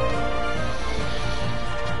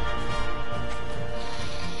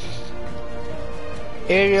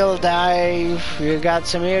 Aerial dive. We got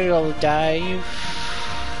some aerial dive.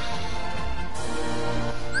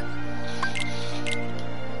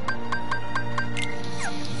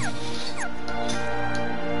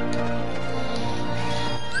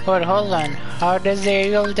 But hold on. How does the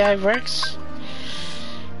aerial dive works?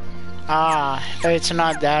 Ah, it's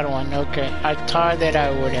not that one. Okay, I thought that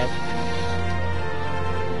I would have.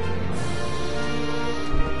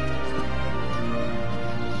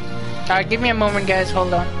 Give me a moment, guys.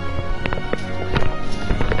 Hold on.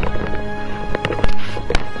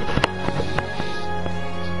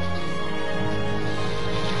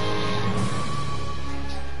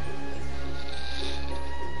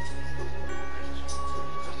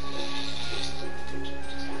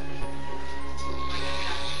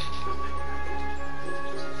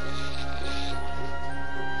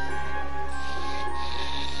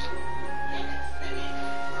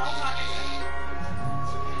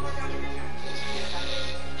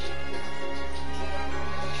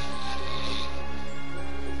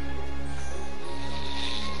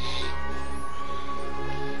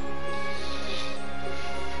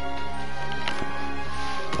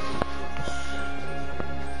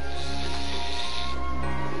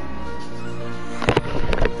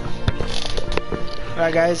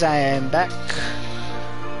 Alright guys, I am back.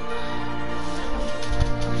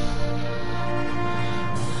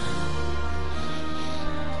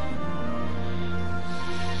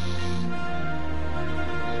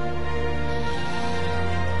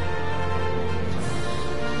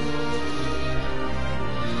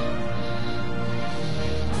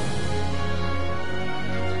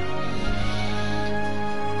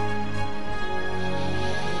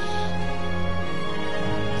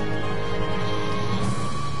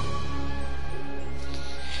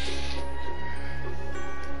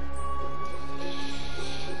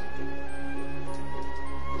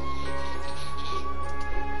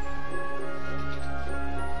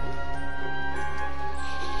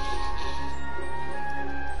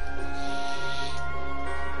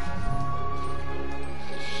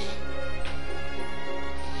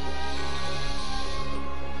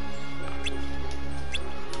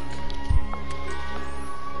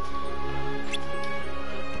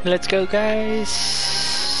 Let's go, guys.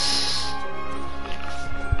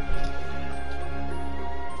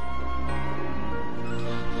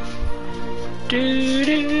 Doo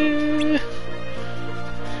doo.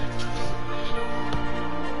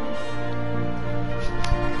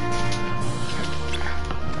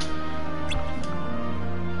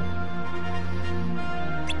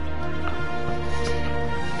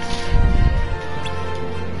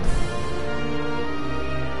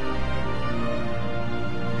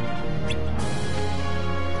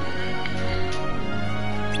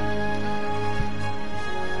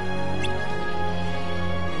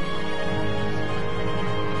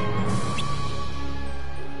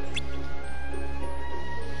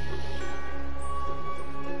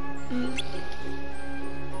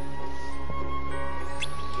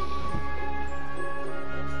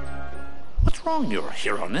 What's wrong, your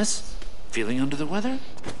hero-ness? Feeling under the weather?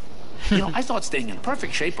 You know, I thought staying in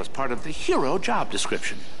perfect shape was part of the hero job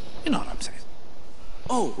description. You know what I'm saying.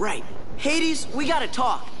 Oh, right. Hades, we gotta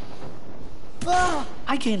talk.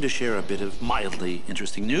 I came to share a bit of mildly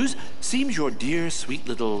interesting news. Seems your dear, sweet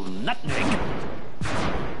little nutmeg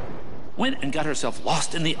went and got herself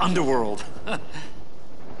lost in the underworld.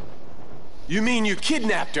 You mean you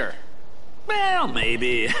kidnapped her? Well,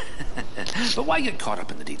 maybe. But why get caught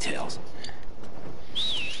up in the details?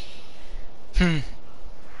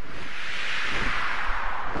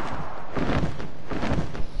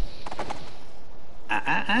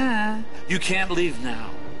 You can't leave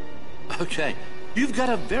now. Okay, you've got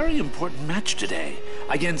a very important match today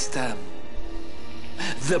against, the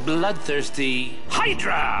bloodthirsty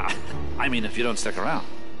Hydra! I mean, if you don't stick around,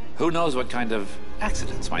 who knows what kind of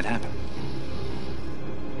accidents might happen.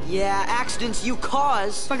 Yeah, accidents you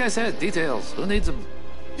cause. Like I said, details. Who needs them?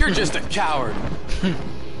 You're just a coward.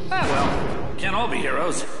 Well, can't all be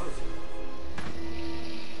heroes.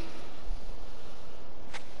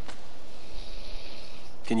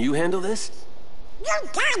 Can you handle this? You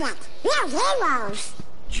got it. We're heroes.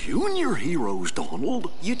 Junior heroes,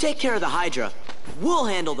 Donald. You take care of the Hydra. We'll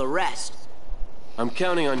handle the rest. I'm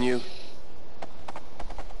counting on you.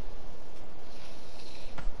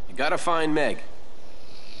 You gotta find Meg.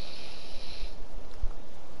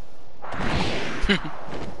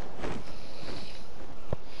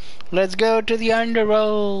 Let's go to the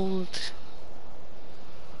underworld.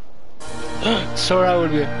 Sora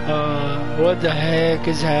would be, what the heck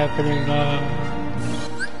is happening?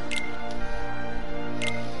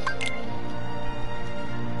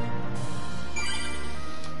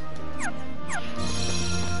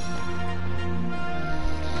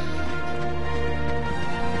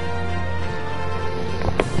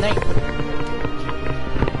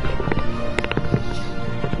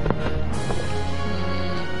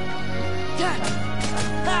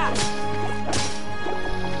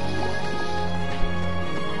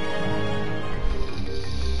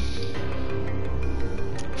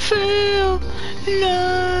 Feel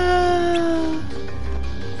love.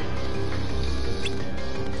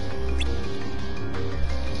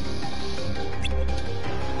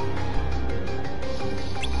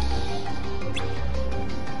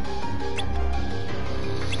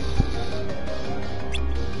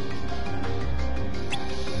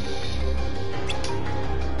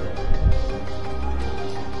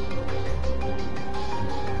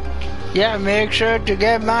 Yeah, make sure to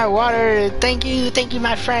get my water. Thank you,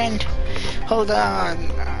 my friend. Hold on.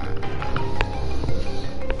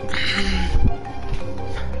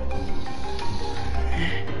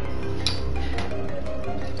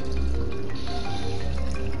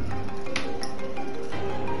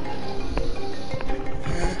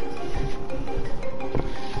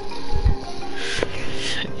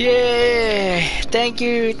 Yeah, thank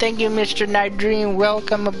you, Mr. Night Dream.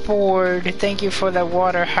 Welcome aboard. Thank you for the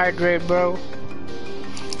water hydrate, bro.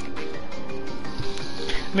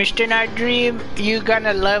 Mr. Night Dream, you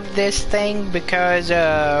gonna love this thing because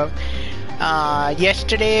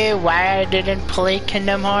yesterday why I didn't play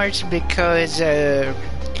Kingdom Hearts because in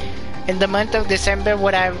the month of December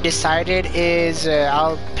what I've decided is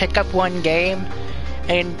I'll pick up one game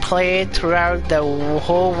and play it throughout the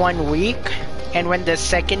whole 1 week. And when the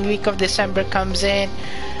second week of December comes in,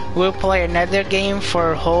 we'll play another game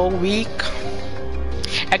for a whole week.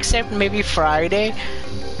 Except maybe Friday.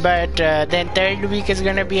 But then third week is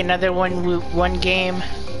gonna be another one game.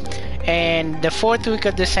 And the fourth week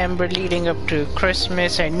of December leading up to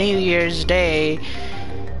Christmas and New Year's Day,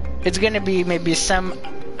 it's gonna be maybe some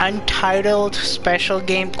untitled special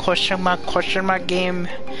game, question mark game,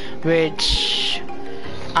 which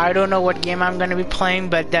I don't know what game I'm gonna be playing,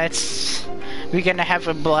 but we're gonna have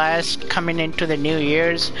a blast coming into the New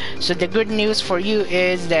Year's. So the good news for you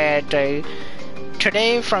is that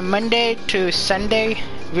today, from Monday to Sunday,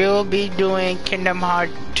 we will be doing Kingdom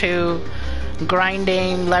Hearts 2,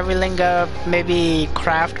 grinding, leveling up, maybe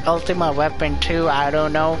craft Ultimate Weapon 2. I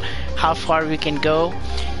don't know how far we can go.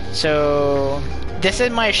 So this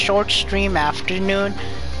is my short stream afternoon,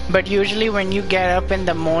 but usually when you get up in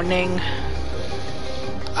the morning,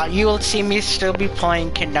 you will see me still be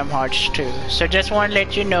playing Kingdom Hearts 2. So just want to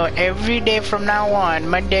let you know, every day from now on,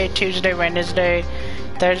 Monday, Tuesday, Wednesday,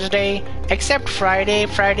 Thursday, except Friday.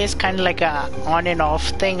 Friday is kind of like a on and off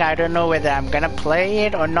thing. I don't know whether I'm gonna play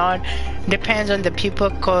it or not. Depends on the people,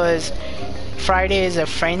 cause Friday is a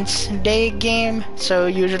Friends Day game. So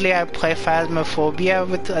usually I play Phasmophobia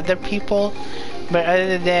with other people. But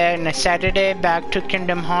other than Saturday, back to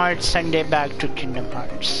Kingdom Hearts. Sunday, back to Kingdom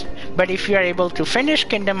Hearts. But if you are able to finish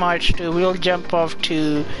Kingdom Hearts 2, we'll jump off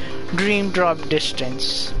to Dream Drop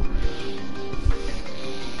Distance.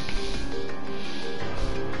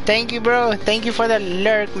 Thank you, bro. Thank you for the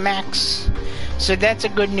lurk, Max. So that's a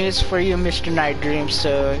good news for you, Mr. Night Dream.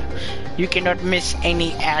 So you cannot miss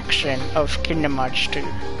any action of Kingdom Hearts 2.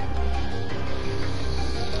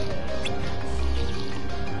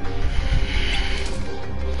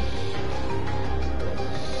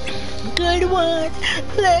 Good one.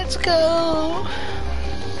 Let's go.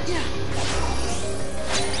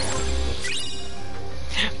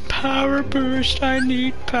 Power boost. I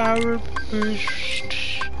need power boost.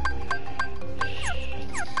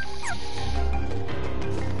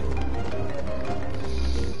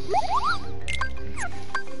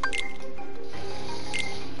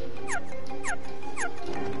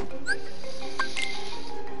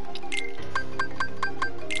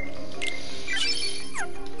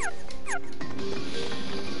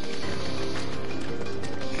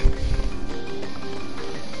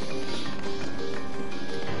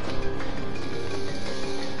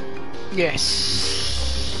 Yes.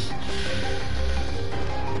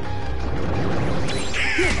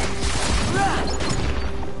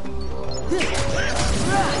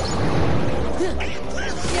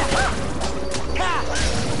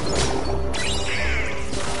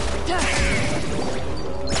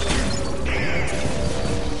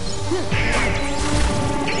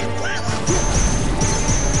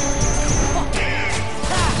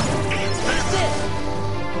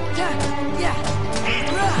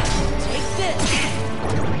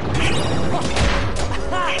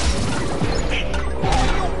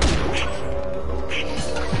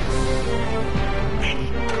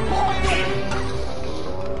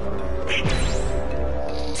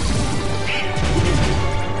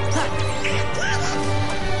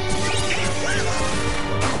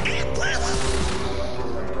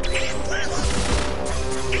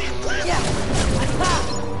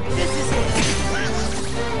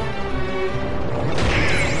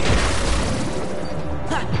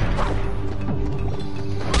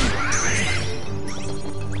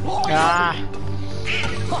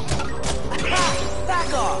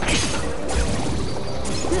 Back off!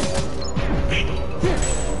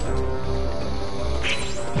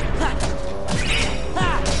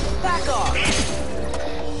 Back off!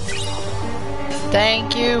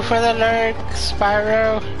 Thank you for the lurk,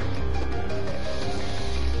 Spyro.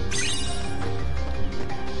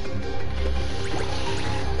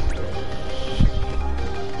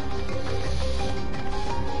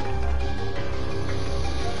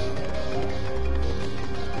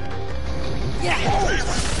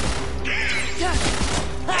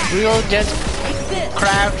 We'll just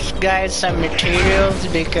craft, guys, some materials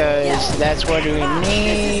because that's what we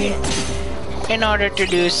need in order to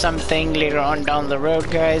do something later on down the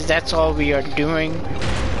road, guys. That's all we are doing.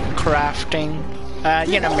 Crafting,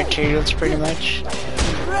 you know, materials pretty much.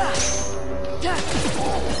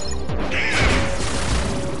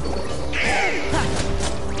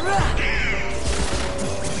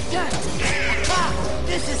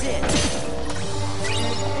 This is it.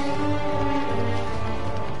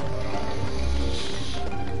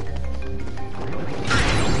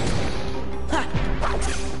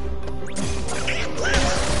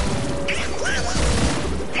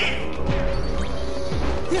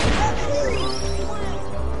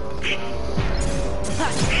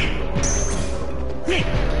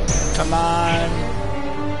 Come on.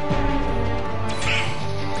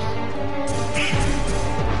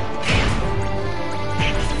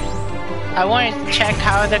 I want to check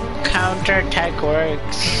how the counterattack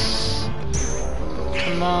works.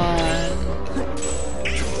 Come on.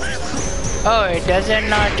 Oh, it doesn't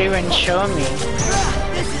not even show me.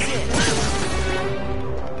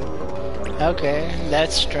 Okay,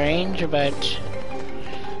 that's strange, but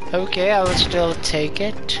okay, I will still take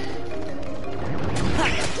it.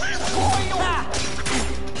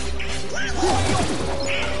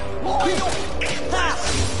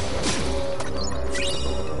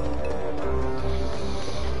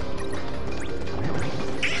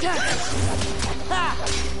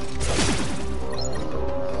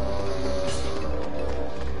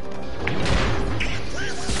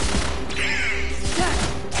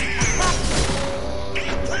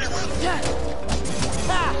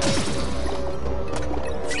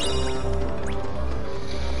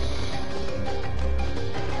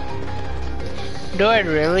 Do I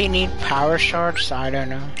really need power shards? I don't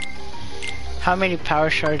know. How many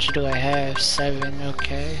power shards do I have? 7,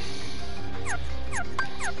 okay.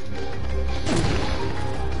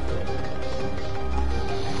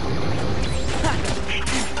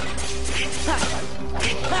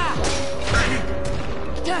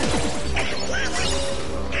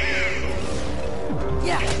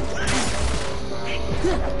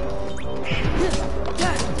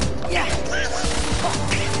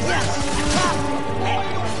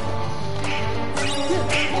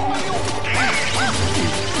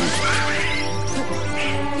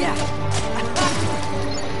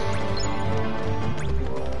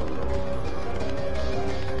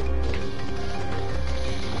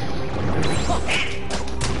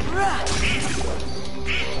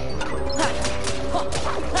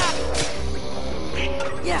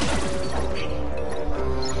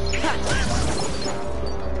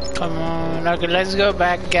 Come on. Okay, let's go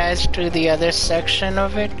back, guys, to the other section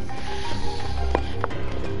of it.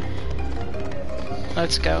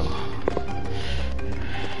 Let's go.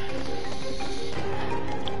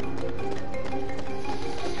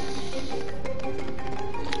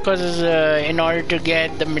 Because in order to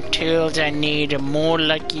get the materials, I need more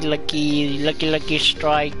lucky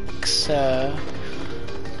strikes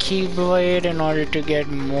keyblade in order to get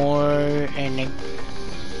more and a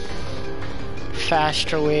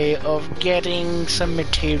faster way of getting some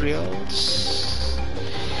materials.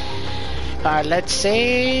 Let's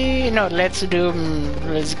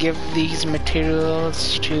give these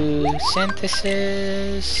materials to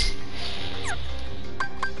synthesis.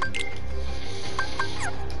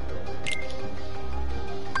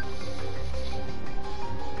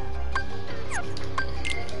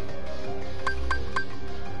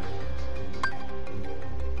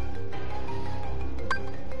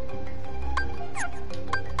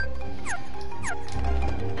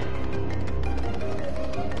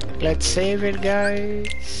 Let's save it,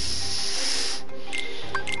 guys.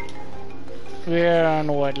 We're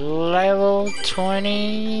on what, level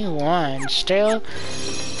 21. Still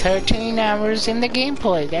 13 hours in the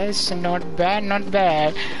gameplay. That's not bad, not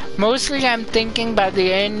bad. Mostly I'm thinking by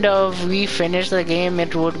the end of we finish the game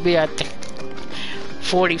it would be at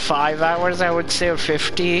 45 hours, I would say, or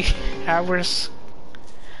 50 hours.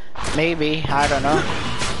 Maybe, I don't know.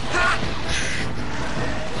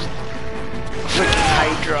 Freaking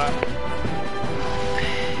Hydra.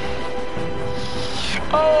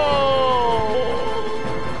 Oh!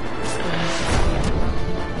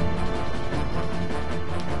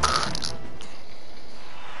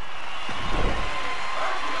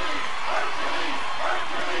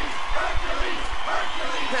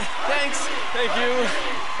 Thanks. Thank you.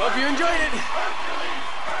 Hope you enjoyed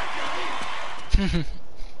it.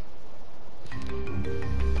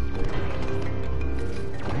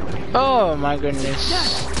 Oh my goodness.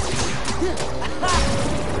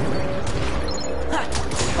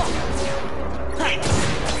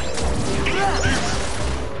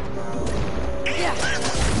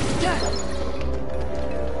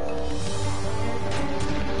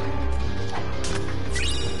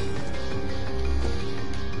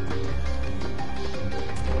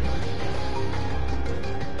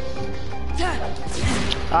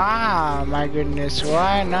 Ah, my goodness,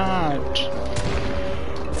 why not?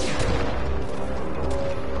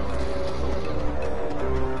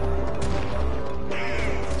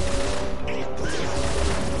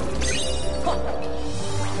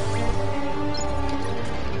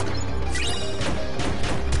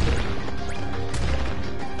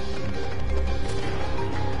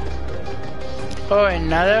 Oh,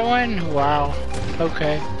 another one? Wow.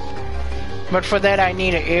 Okay. But for that I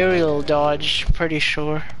need an aerial dodge, pretty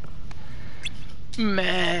sure.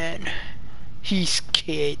 Man, he's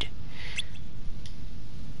scared.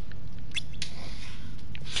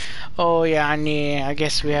 Oh yeah, I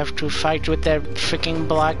guess we have to fight with that freaking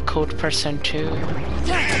black coat person too.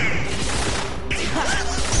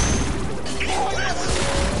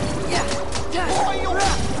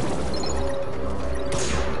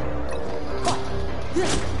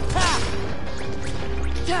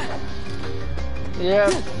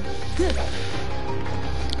 Yep.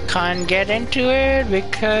 Can't get into it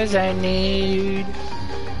because I need...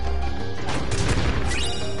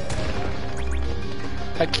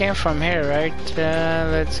 I came from here, right?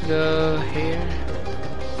 Let's go here.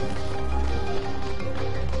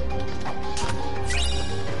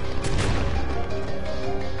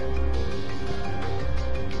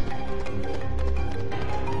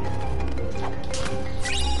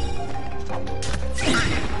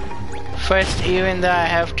 First, even though I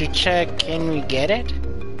have to check, can we get it?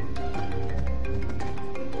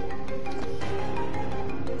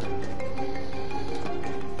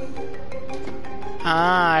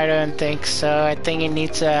 I don't think so. I think it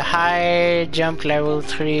needs a high jump level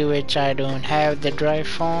 3, which I don't have the drive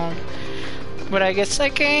form. But I guess I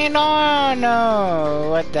can. Oh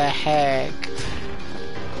no! What the heck?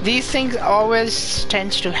 These things always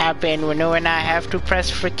tends to happen when I have to press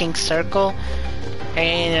freaking circle,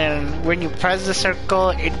 and when you press the circle,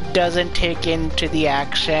 it doesn't take into the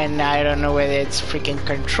action. I don't know whether it's freaking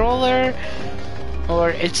controller or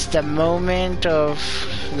it's the moment of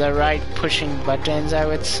the right pushing buttons, I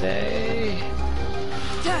would say.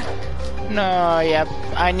 No, yep,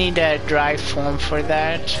 I need a drive form for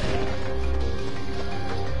that.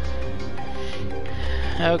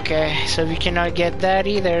 Okay, so we cannot get that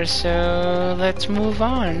either, so let's move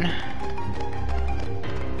on.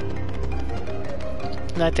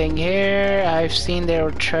 Nothing here. I've seen there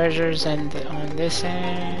were treasures and on this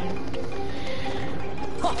end.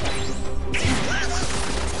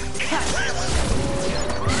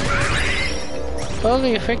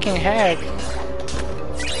 Holy freaking heck.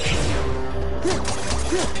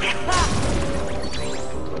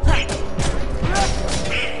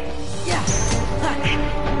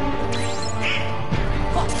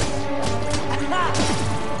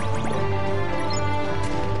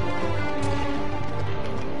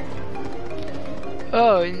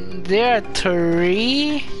 Oh, there are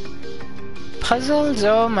 3 puzzles?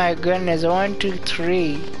 Oh my goodness, 1, 2,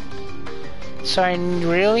 3. So I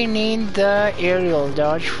really need the aerial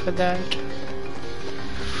dodge for that.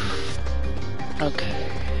 Okay.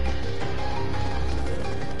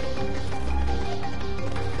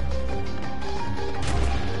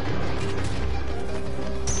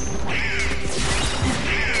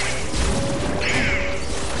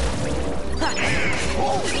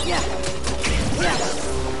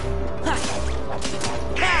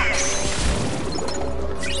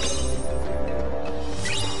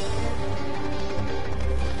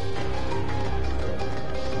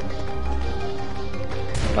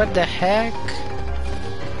 What the heck?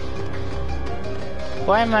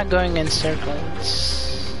 Why am I going in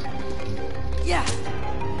circles? Yeah.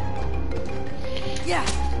 Yeah.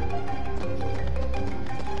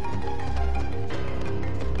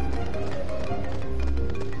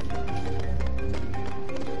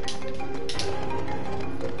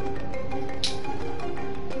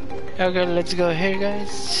 Okay, let's go here,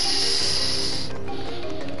 guys.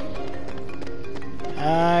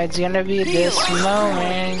 It's gonna be this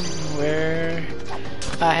moment where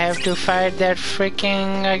I have to fight that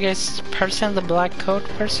freaking, I guess, person, the black coat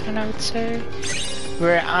person, I would say.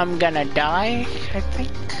 Where I'm gonna die, I think.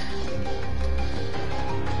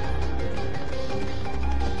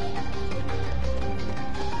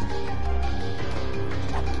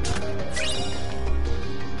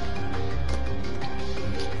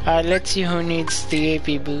 Let's see who needs the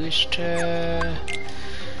AP boost.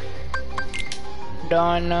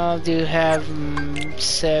 Donald, you have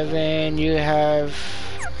 7, you have...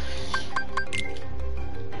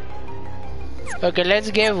 Okay, let's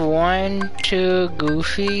give 1 to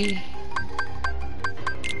Goofy.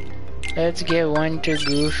 Let's give 1 to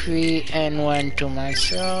Goofy and 1 to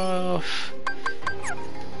myself.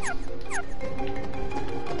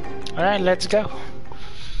 Alright, let's go.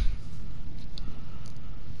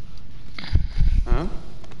 Huh?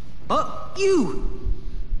 Oh, you!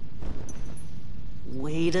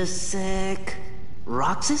 Wait a sec.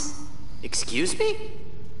 Roxas? Excuse me?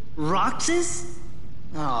 Roxas?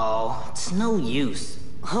 Oh, it's no use.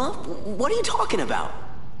 Huh? What are you talking about?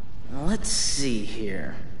 Let's see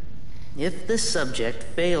here. If the subject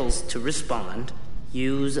fails to respond,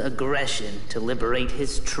 use aggression to liberate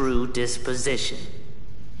his true disposition.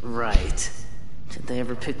 Right. Did they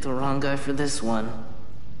ever pick the wrong guy for this one?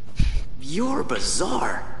 You're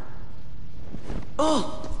bizarre.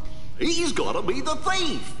 Oh! He's gotta be the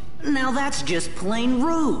thief! Now that's just plain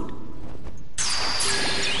rude.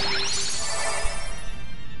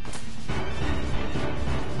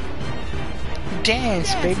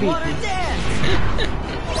 Dance, baby. Oh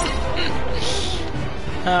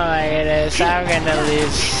my goodness, I'm gonna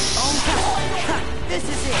lose. This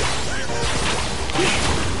is it.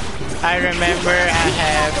 I remember I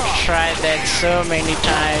have tried that so many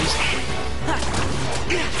times.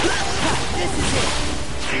 This is it.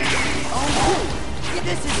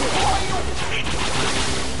 This is it.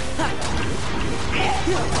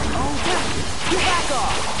 Back off.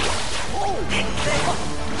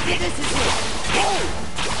 This is it.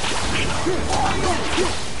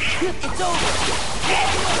 It's over.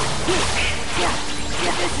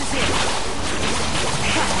 Yeah, this is it.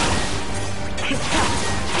 It's over.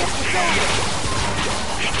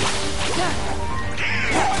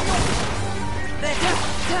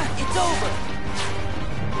 It's over.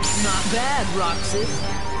 Not bad, Roxas.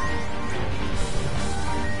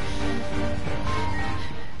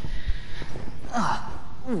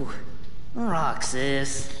 Ooh.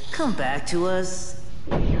 Roxas, come back to us.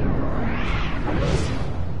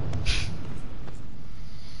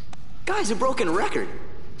 guy's a broken record.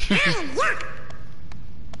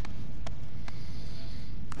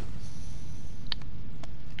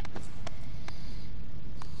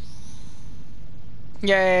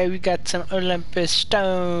 Yeah, we got some Olympus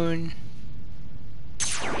Stone.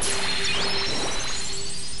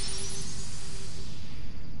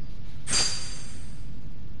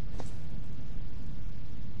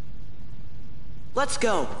 Let's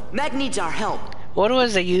go. Meg needs our help. What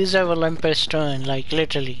was the use of Olympus Stone? Like,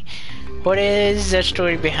 literally. What is the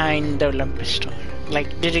story behind the Olympus Stone?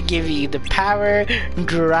 Like, did it give you the power,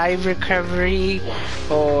 drive recovery,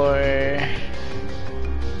 or...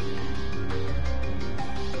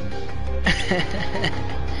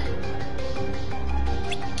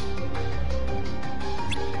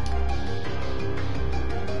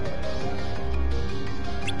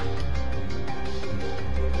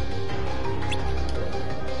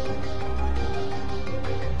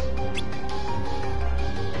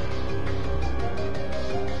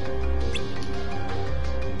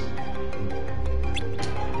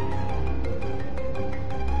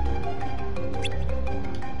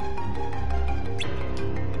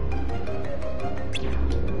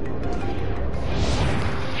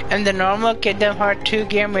 In the normal Kingdom Hearts 2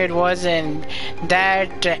 game, it wasn't.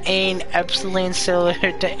 That ain't Epsilon Silver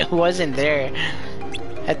it wasn't there.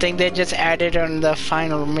 I think they just added on the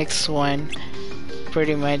final mix one,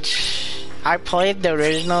 pretty much. I played the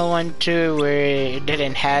original one too, where it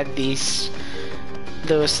didn't have those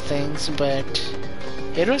things, but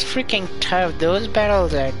it was freaking tough. Those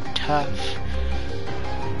battles are tough,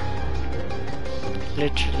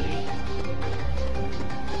 literally.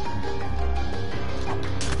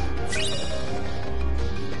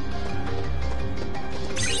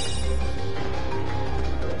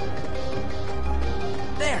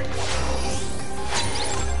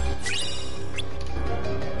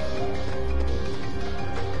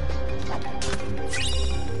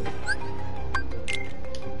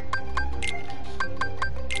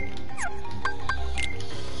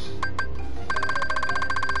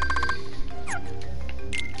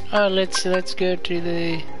 Oh, let's go to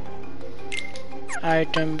the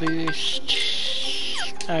item boost.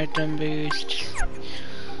 Item boost.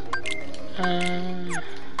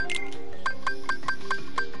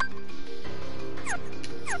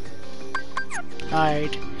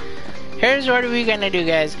 Alright. Here's what we're gonna do,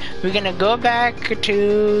 guys. We're gonna go back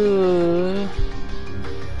to...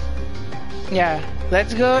 Yeah,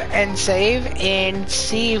 let's go and save and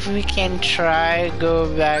see if we can try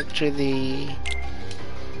go back to the...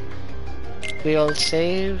 We'll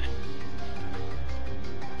save.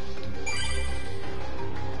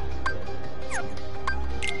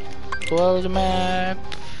 World map.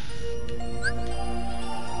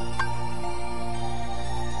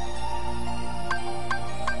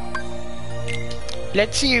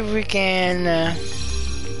 Let's see if we can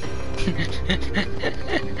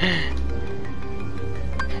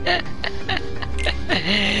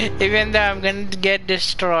even though I'm gonna get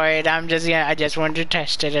destroyed, I just want to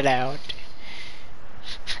test it out.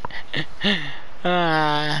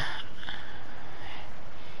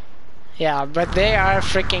 Yeah, but they are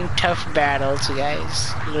freaking tough battles,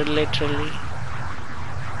 guys. Literally.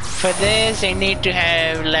 For this, I need to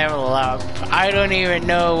have level up. I don't even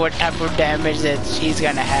know what type of damage that she's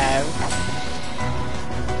gonna have.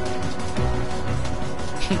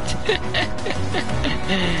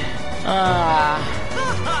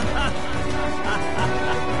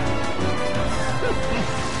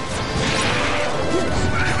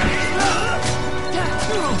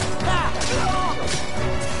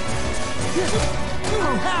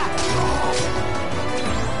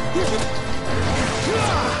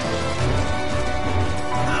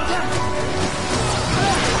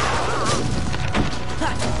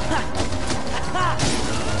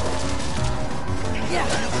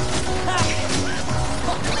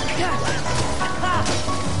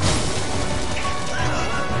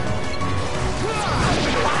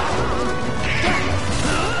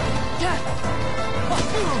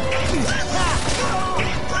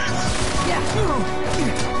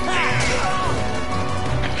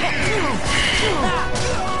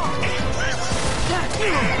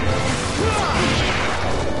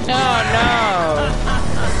 Oh no!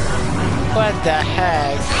 What the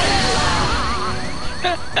heck?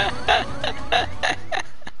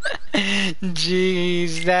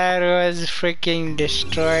 Jeez, that was freaking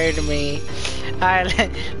destroyed me.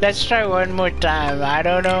 Alright, let's try one more time. I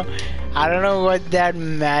don't know what that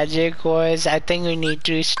magic was. I think we need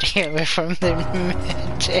to stay away from the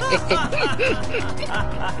magic.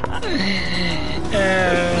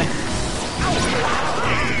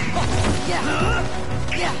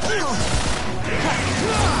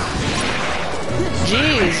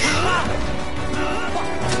 Jeez.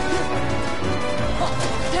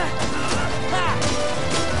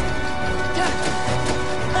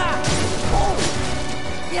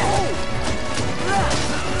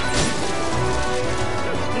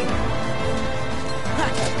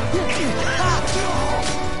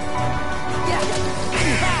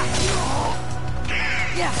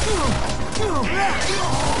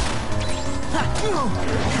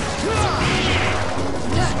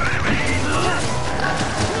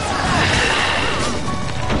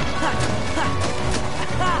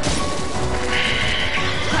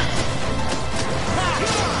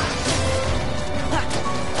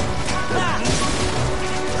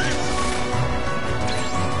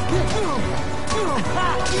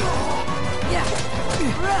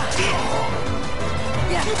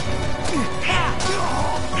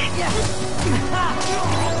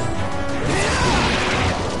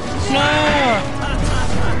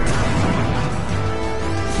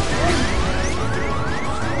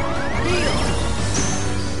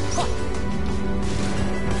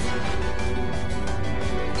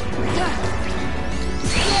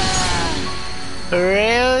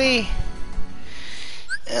 Really?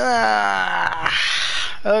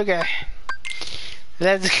 Okay.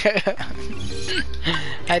 Let's go.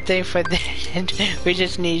 I think for that, we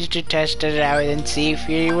just need to test it out and see if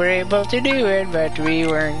we were able to do it, but we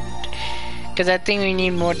weren't. Because I think we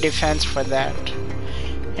need more defense for that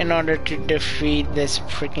in order to defeat this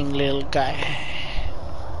freaking little guy.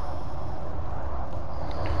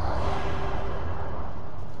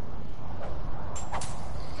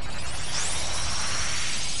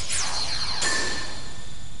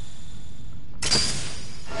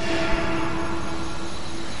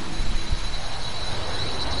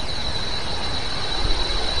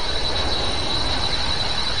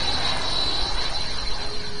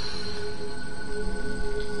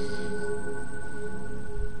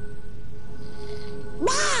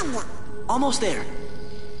 Almost there.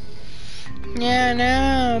 Yeah,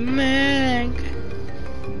 no, Meg.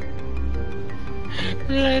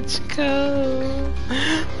 Let's go.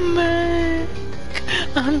 Meg.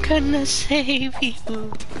 I'm gonna save you.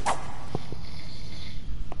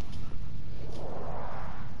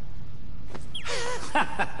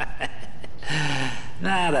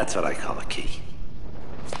 Nah, that's what I call a key.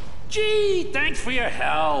 Gee, thanks for your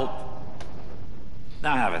help.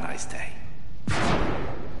 Now have a nice day.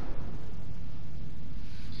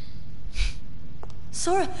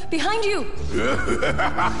 Sora, behind you!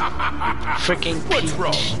 Freaking What's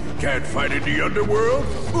wrong? Can't fight in the underworld?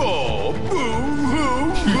 Oh, boo,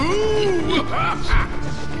 boo, boo!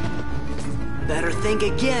 Better think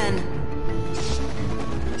again.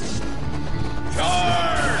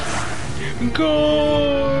 Charge!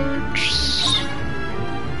 Gorge.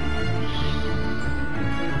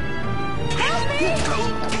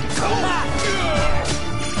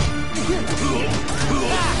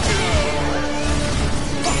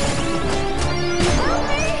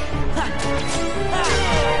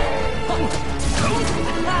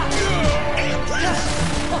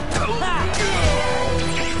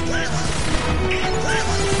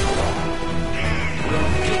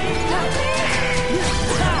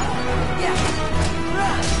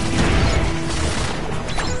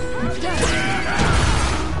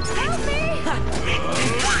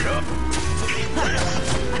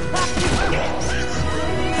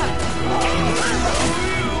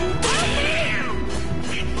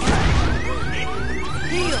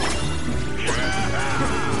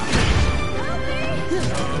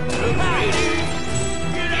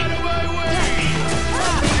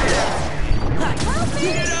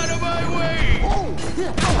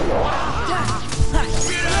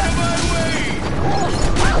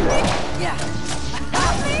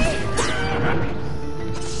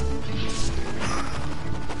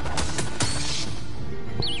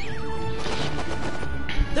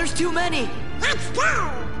 There's too many. Let's go!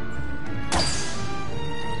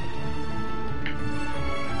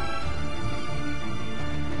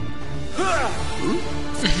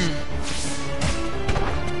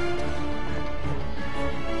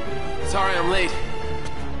 Sorry I'm late.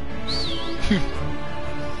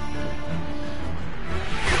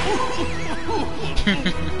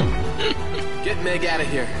 Get Meg out of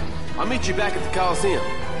here. I'll meet you back at the Coliseum.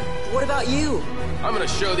 What about you? I'm gonna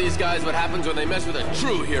show these guys what happens when they mess with a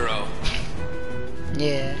true hero.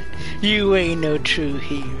 Yeah, you ain't no true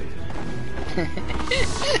hero.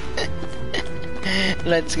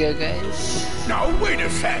 Let's go, guys. Now wait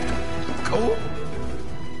a sec. Cool.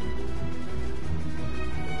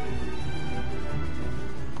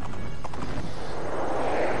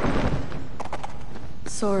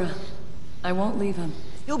 Sora, I won't leave him.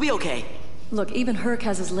 You'll be okay. Look, even Herc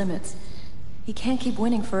has his limits. He can't keep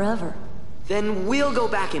winning forever. Then we'll go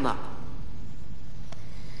back him up.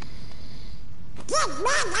 Get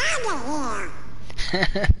Meg out of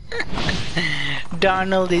here!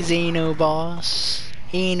 Donald is Eno boss.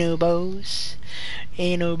 Eno boss.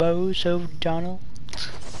 Eno boss of Donald.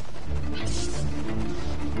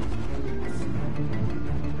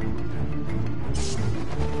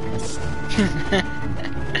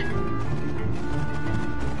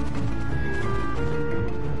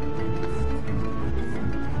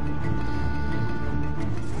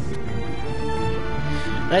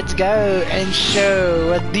 Let's go and show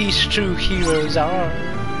what these true heroes are.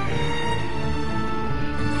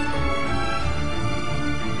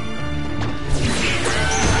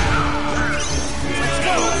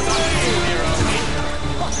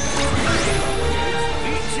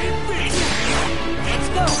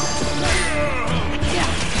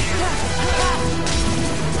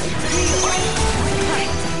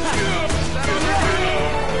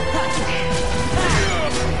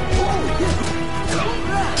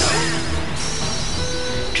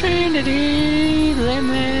 Trinity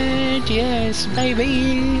limit, yes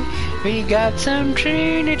baby, we got some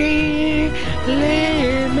Trinity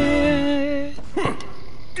limit.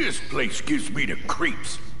 This place gives me the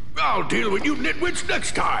creeps. I'll deal with you nitwits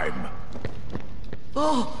next time.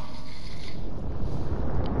 Oh.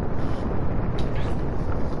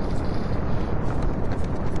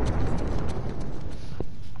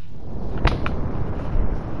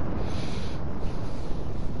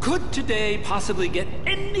 Could today possibly get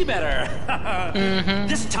any better?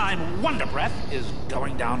 This time, Wonder Breath is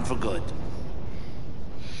going down for good.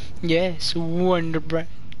 Yes, Wonder Breath.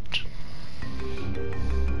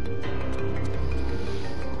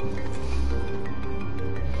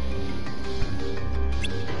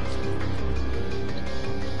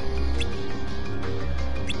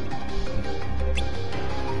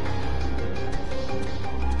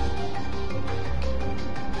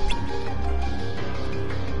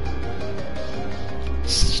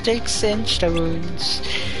 Sticks and stones.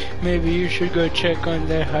 Maybe you should go check on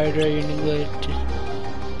the Hydra unit.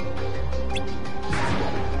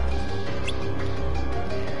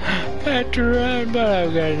 I had to run, but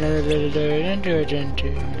I've got another little door into.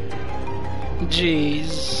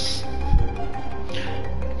 Jeez.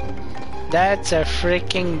 That's a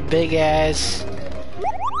freaking big ass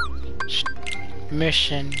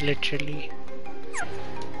mission, literally.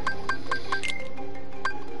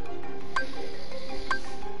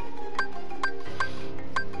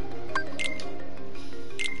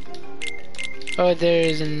 Oh,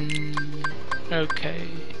 there's an... okay.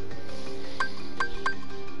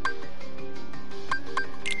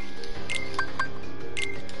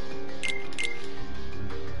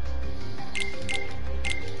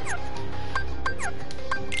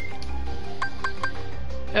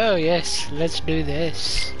 Oh yes, let's do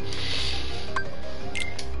this.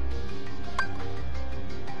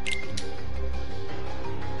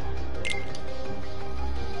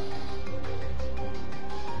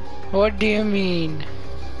 What do you mean?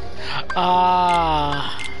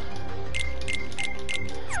 Ah.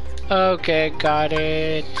 Okay, got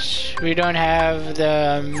it. We don't have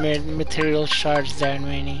the material shards that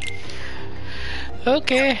many.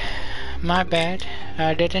 Okay, my bad.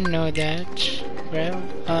 I didn't know that. Well,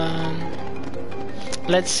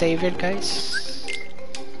 let's save it, guys.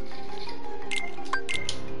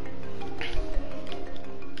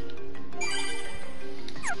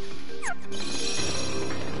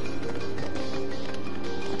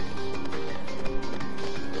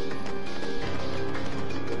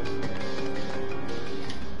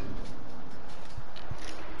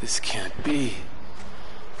 This can't be.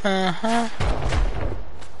 Uh-huh.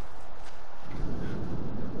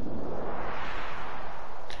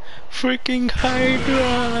 Freaking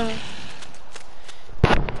Hydra!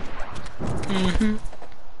 Mm-hmm.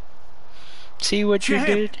 See what you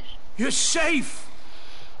did? You're safe!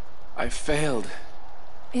 I failed.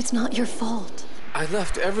 It's not your fault. I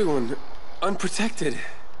left everyone unprotected.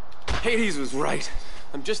 Hades was right.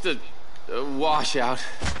 I'm just a washout.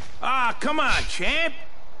 Ah, come on, champ.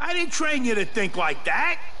 I didn't train you to think like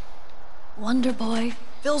that. Wonder Boy.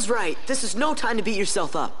 Phil's right. This is no time to beat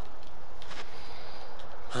yourself up.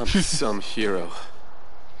 I'm some hero.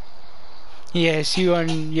 Yes, you are.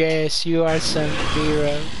 Yes, you are some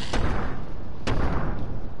hero.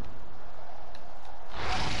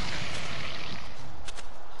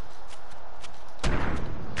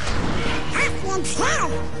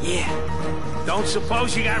 Yeah. Don't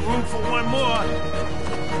suppose you got room for one more?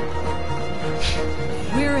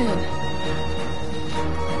 We're in.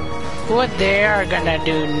 What they are gonna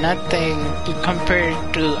do nothing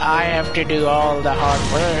compared to I have to do all the hard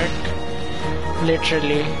work.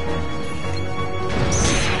 Literally.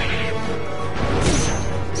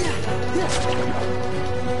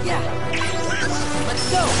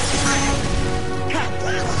 Let's go!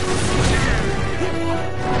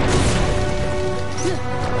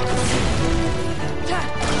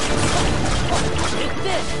 Take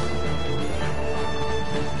this!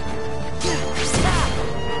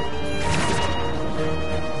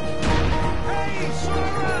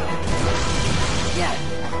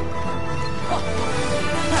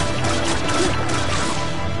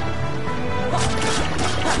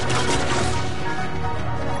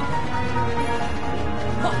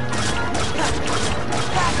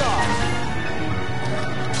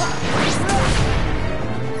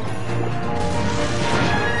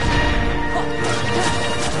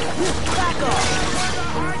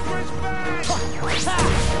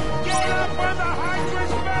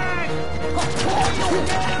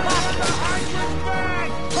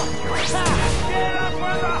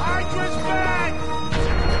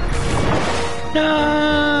 No!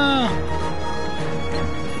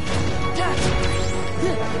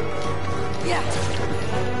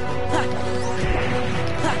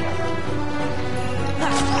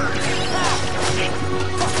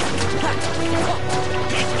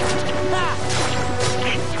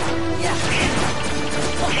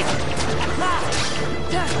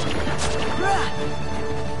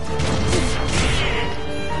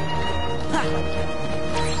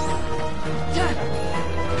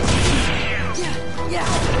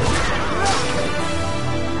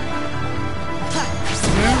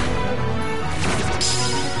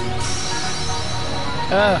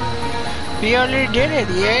 We already did it.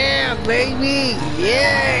 Yeah, baby.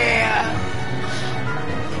 Yeah.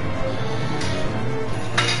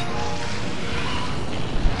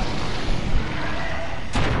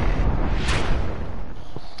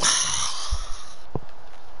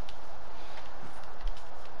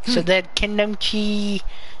 So that Kingdom Key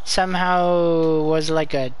somehow was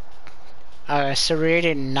like a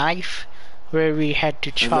serrated knife where we had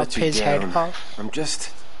to chop his head off. I'm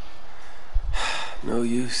just no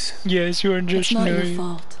use. Yes, you are just It's not your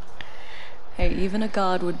fault. Hey, even a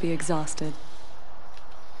god would be exhausted.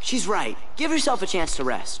 She's right. Give yourself a chance to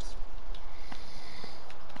rest.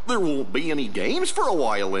 There won't be any games for a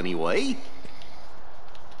while anyway.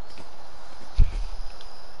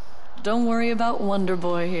 Don't worry about Wonder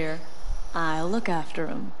Boy here. I'll look after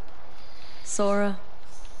him. Sora,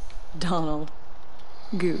 Donald,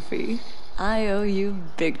 Goofy, I owe you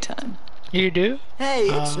big time. You do? Hey,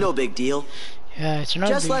 it's no big deal. Yeah, it's no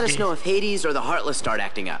Just big let us deal. know if Hades or the Heartless start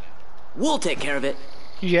acting up. We'll take care of it.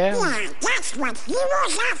 Yeah. Yeah, that's what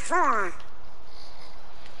heroes are for.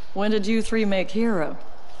 When did you three make Hero?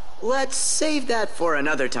 Let's save that for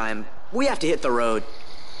another time. We have to hit the road.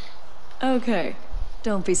 Okay.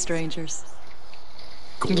 Don't be strangers.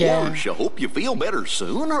 Gosh, I hope you feel better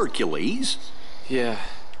soon, Hercules. Yeah.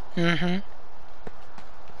 Mm-hmm.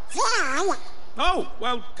 Yeah. Oh,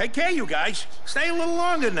 well, take care, you guys. Stay a little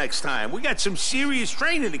longer next time. We got some serious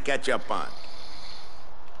training to catch up on.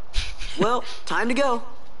 Well, time to go.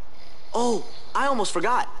 Oh, I almost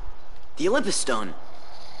forgot. The Olympus Stone.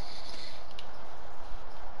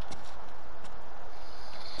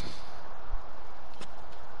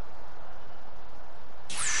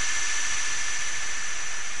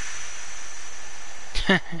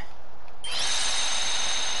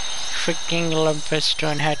 Freaking Olympus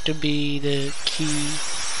Stone had to be the key.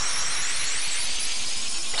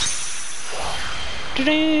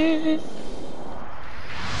 Ta-da!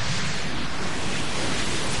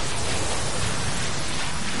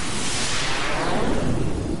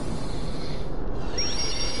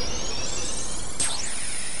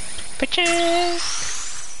 Bitches!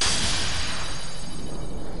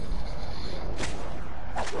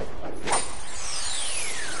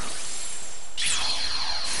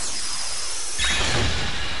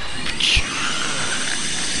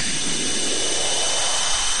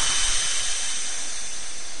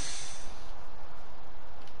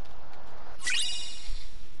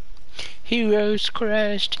 Heroes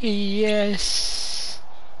crashed, yes.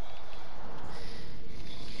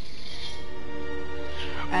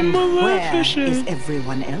 And where is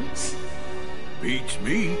everyone else? Beats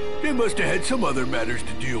me. They must have had some other matters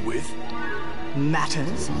to deal with.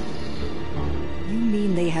 Matters? You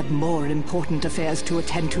mean they have more important affairs to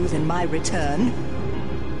attend to than my return?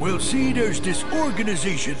 Well, see, there's this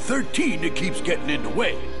Organization 13 that keeps getting in the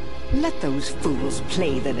way. Let those fools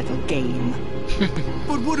play their little game.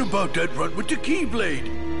 But what about that runt with the Keyblade?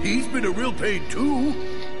 He's been a real pain, too.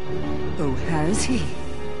 Oh, has he?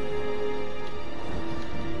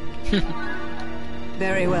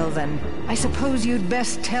 Very well then. I suppose you'd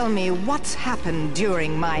best tell me what's happened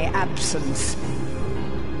during my absence.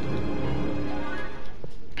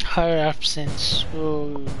 Her absence.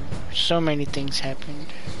 Oh, so many things happened.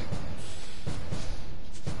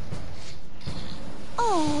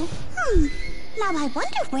 Oh, Now I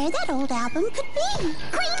wonder where that old album could be.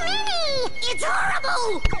 Queen Minnie! It's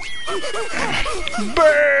horrible!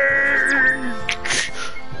 Birch!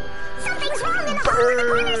 Something's wrong in the hole in the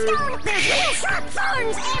cornerstone! There's little sharp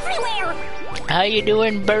thorns everywhere! How you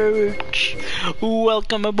doing, Birch?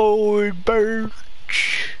 Welcome aboard,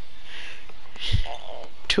 Birch.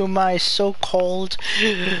 To my so-called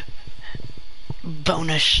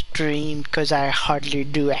bonus stream, because I hardly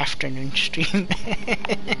do afternoon stream.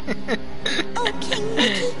 Oh, King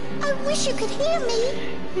Mickey, I wish you could hear me.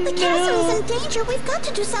 The castle is in danger. We've got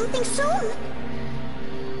to do something soon.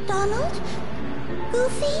 Donald?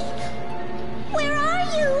 Goofy? Where are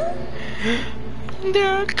you?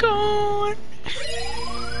 They're gone.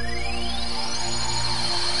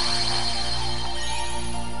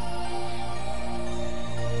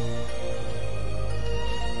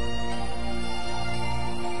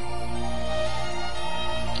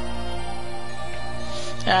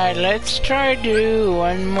 Alright, let's try to do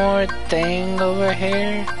one more thing over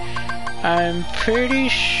here. I'm pretty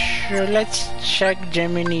sure. Let's check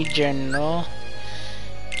Gemini General.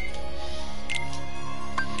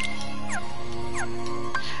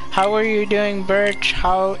 How are you doing, Birch?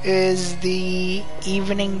 How is the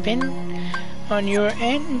evening been on your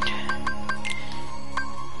end?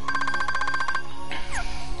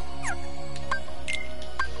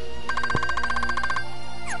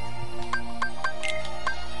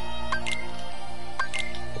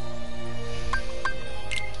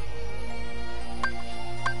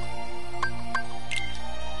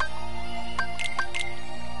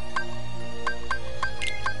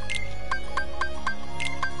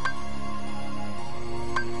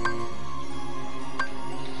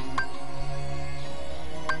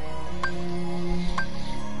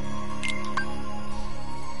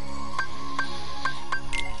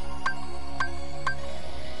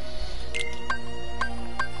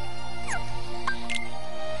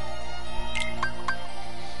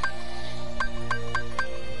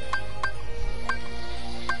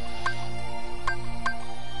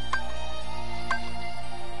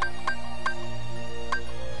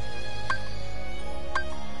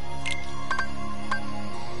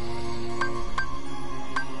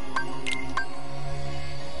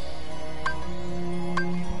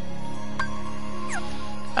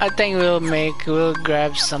 I think we'll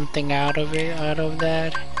grab something out of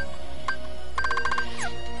that.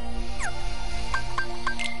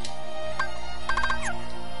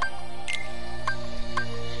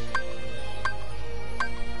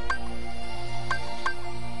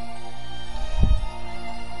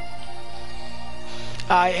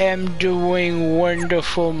 I am doing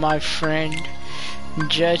wonderful, my friend.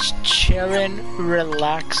 Just chilling,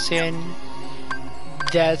 relaxing.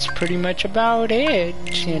 That's pretty much about it,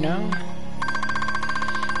 you know.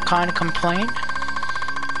 Can't complain.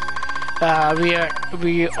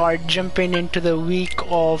 We are jumping into the week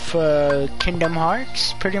of Kingdom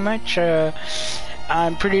Hearts, pretty much.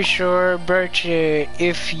 I'm pretty sure, Birch,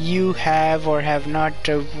 if you have or have not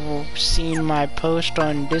seen my post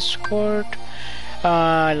on Discord,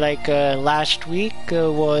 last week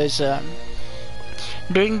was.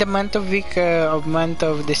 During the month of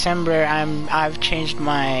December, I've changed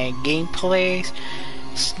my game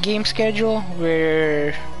schedule,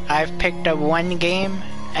 where I've picked up one game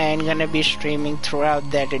and gonna be streaming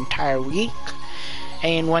throughout that entire week.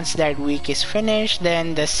 And once that week is finished,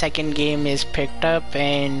 then the second game is picked up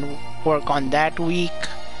and work on that week.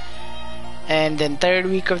 And then third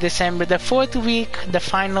week of December, the fourth week, the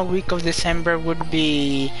final week of December would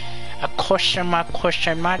be a question mark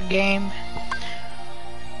game.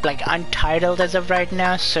 Like untitled as of right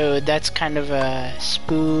now, so that's kind of a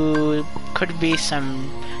could be some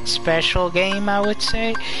special game, I would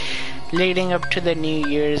say, leading up to the New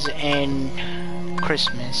Year's and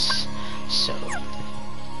Christmas. So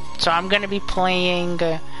I'm gonna be playing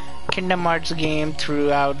Kingdom Hearts game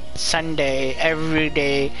throughout Sunday, every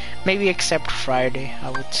day, maybe except Friday, I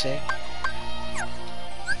would say.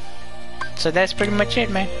 So that's pretty much it,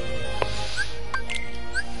 man.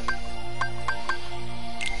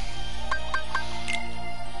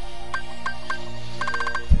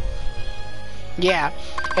 Yeah,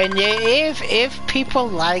 and if people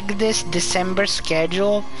like this December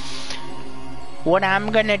schedule, what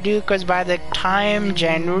I'm gonna do, because by the time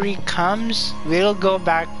January comes, we'll go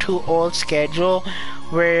back to old schedule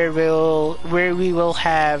where we will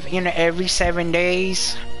have, you know, every 7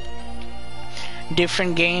 days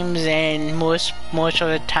different games, and most of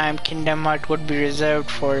the time Kingdom Hearts would be reserved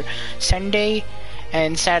for Sunday,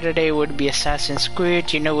 and Saturday would be Assassin's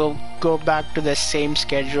Creed. You know, we'll go back to the same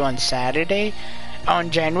schedule on Saturday, on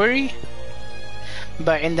January,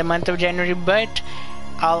 but in the month of January. But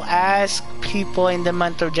I'll ask people in the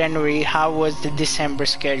month of January, how was the December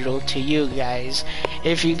schedule to you guys?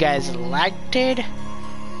 If you guys liked it,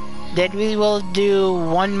 then we will do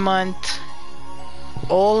 1 month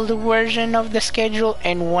old version of the schedule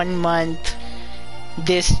and 1 month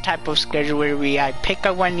this type of schedule where I pick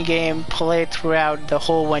up one game, play throughout the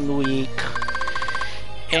whole 1 week,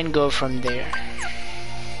 and go from there.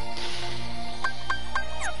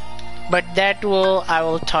 But that I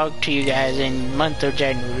will talk to you guys in month of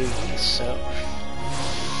January. So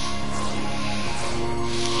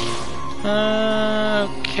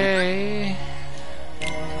okay.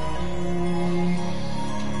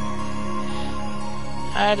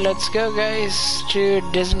 Alright, let's go guys to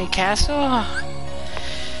Disney Castle.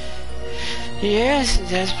 Yes,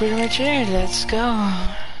 that's pretty much it. Let's go.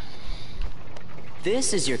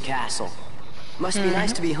 This is your castle. Must be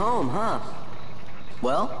nice to be home, huh?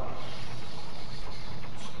 Well?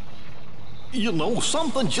 You know,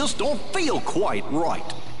 something just don't feel quite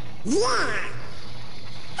right. Yeah!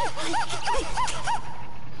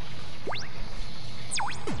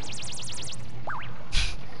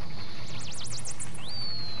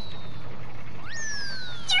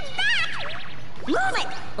 Move it!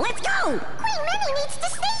 Let's go! Queen Minnie needs to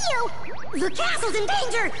see you! The castle's in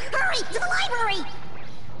danger! Hurry, to the library!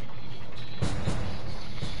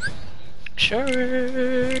 Sure.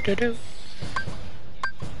 Do-do.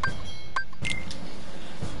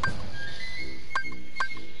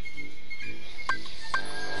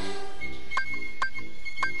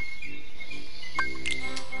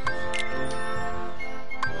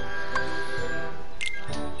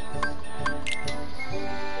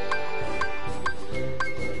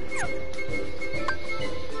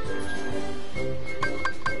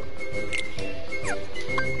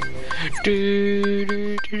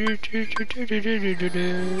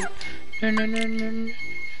 No.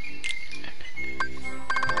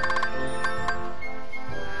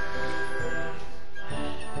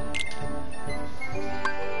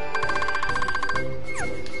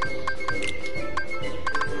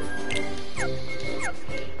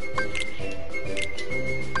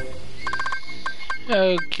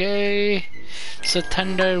 Okay, so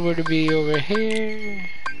thunder would be over here.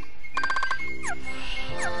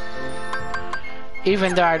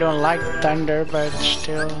 Even though I don't like thunder, but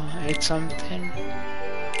still, it's something.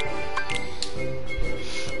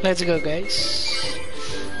 Let's go, guys.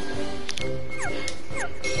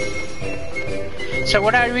 So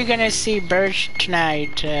what are we gonna see, Birch,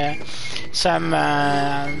 tonight? Some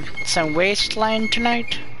wasteland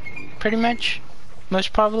tonight, pretty much,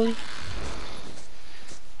 most probably.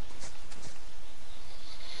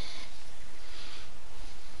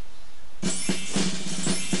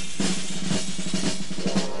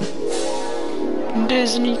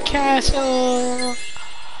 Disney Castle.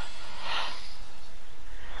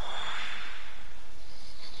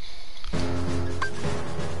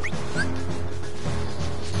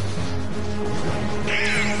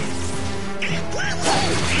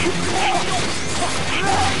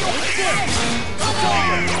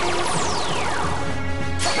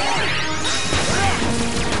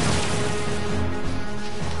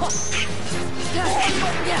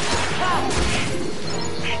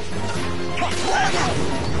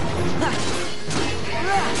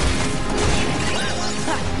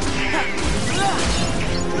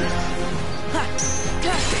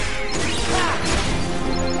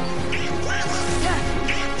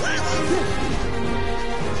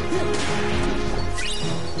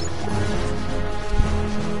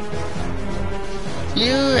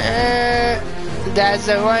 That's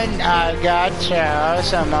the one. I gotcha.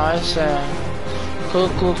 Awesome. Cool.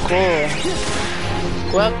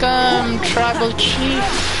 Welcome, Tribal Chief.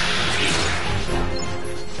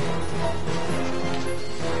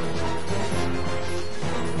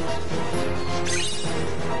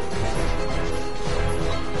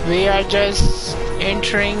 We are just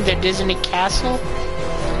entering the Disney Castle,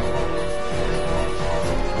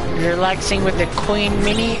 relaxing with the Queen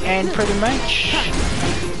Minnie, and pretty much.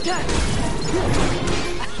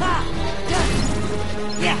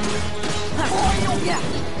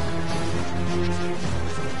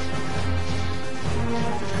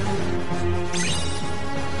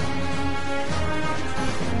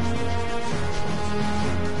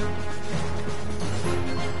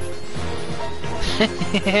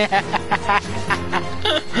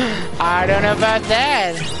 I don't know about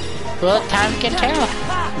that. Well, time can tell.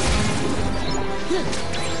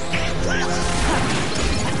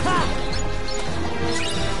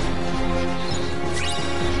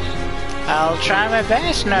 I'll try my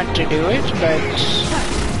best not to do it, but...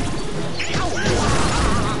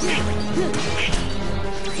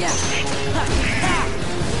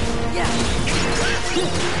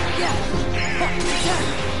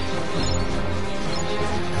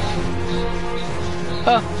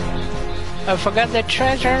 Oh, I forgot the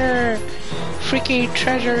treasure! Freaky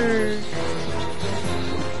treasure!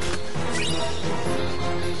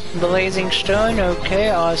 Blazing stone, okay,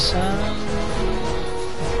 awesome.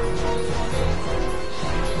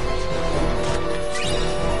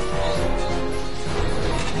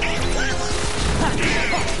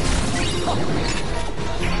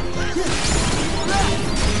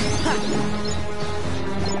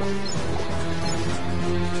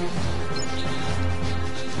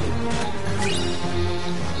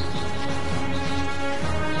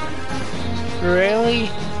 Really?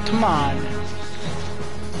 Come on.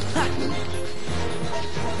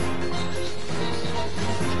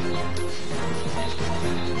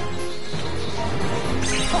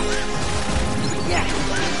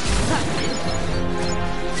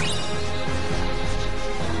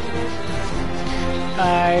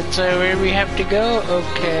 Alright, so where we have to go?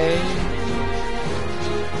 Okay.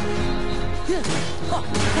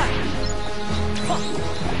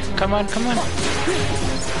 Come on, come on.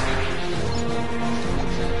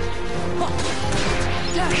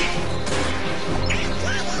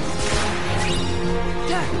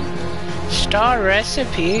 Star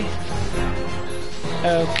recipe.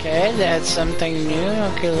 Okay, that's something new.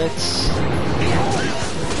 Okay, let's...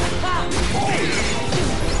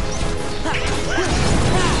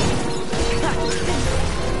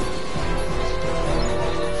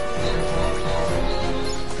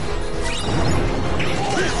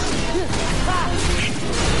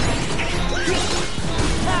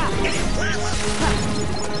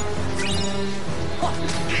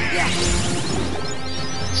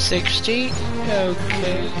 $60.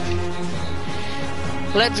 Okay.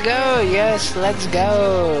 Let's go. Yes, let's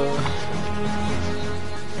go.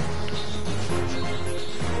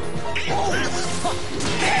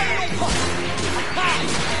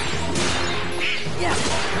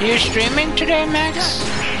 You streaming today, Max?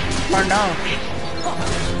 Or no?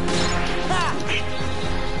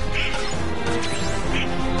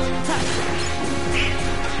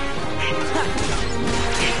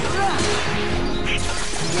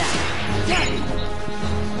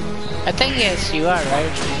 I think yes, you are,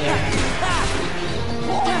 right? Yeah.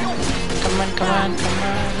 Come on, come on, come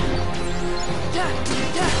on.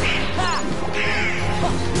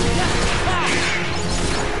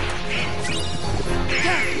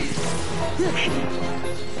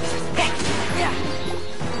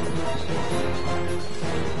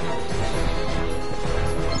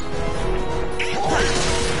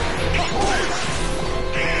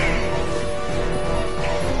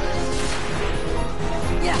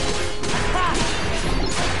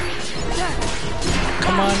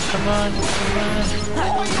 Come on, come on, come on.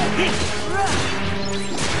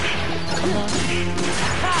 Come on.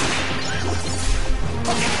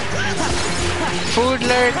 Food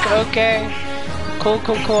lurk, okay. Cool,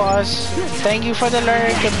 cool, cool. Awesome. Thank you for the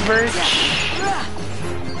lurk, Birch.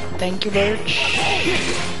 Thank you, Birch.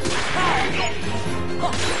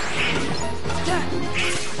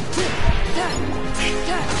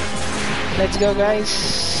 Let's go,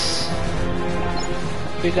 guys.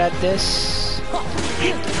 We got this.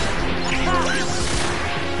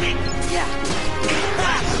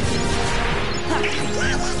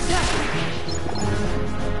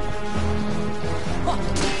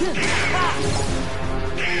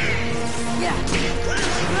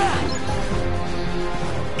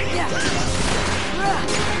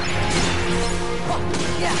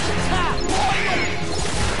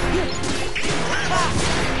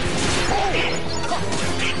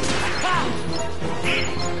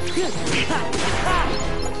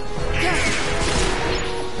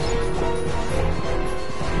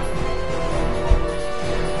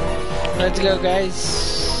 Let's go,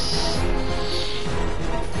 guys.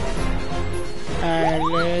 And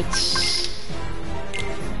let's...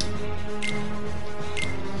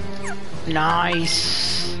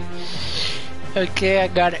 Nice. Okay, I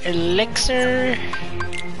got elixir.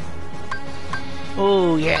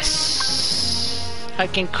 Oh, yes. I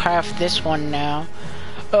can craft this one now.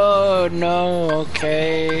 Oh, no,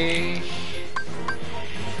 okay.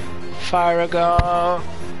 Farago.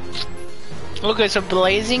 Okay, so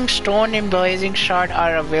Blazing Stone and Blazing Shard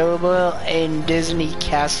are available in Disney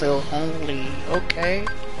Castle only. Okay.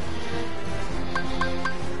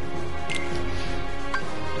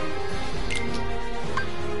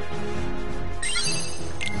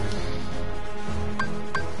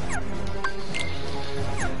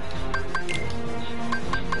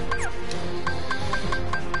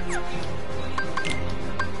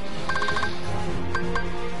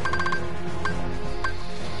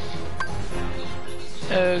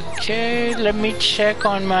 Okay, let me check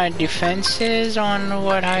on my defenses on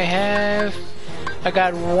what I have. I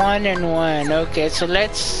got 1 and 1. Okay, so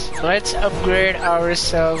let's upgrade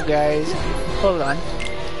ourselves, guys. Hold on.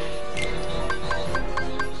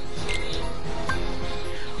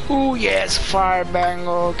 Ooh, yes, fire bang.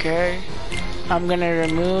 Okay, I'm gonna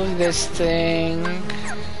remove this thing.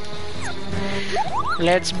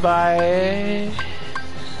 Let's buy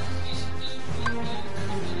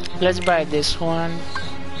this one.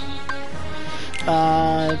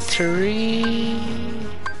 3.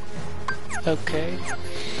 Okay.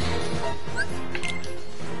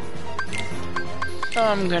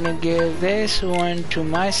 I'm gonna give this one to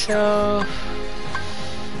myself.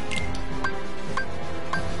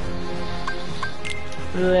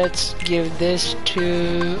 Let's give this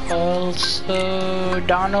to also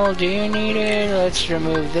Donald. Do you need it? Let's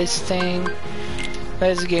remove this thing.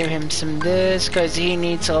 Let's give him some this because he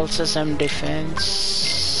needs also some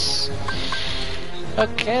defense.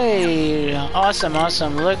 Okay, awesome,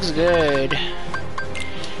 awesome. Looks good.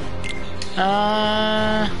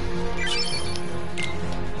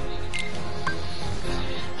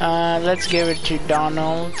 Let's give it to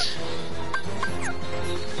Donald.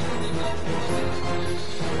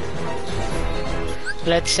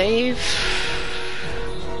 Let's save.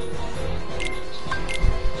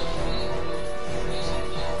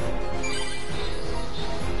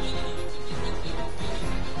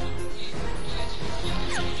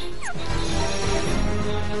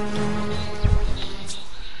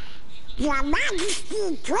 Your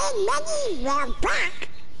Majesty, Twin Many, we're back.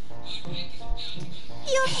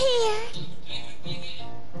 You're here.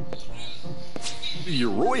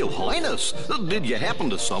 Your Royal Highness, did you happen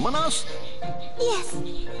to summon us? Yes.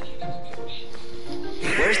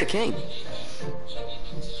 Where's the king?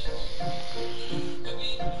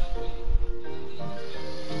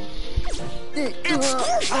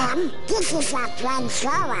 Excuse them, this is our friend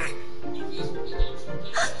Sora.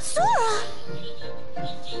 Sora!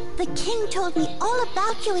 The king told me all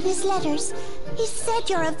about you in his letters. He said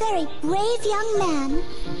you're a very brave young man.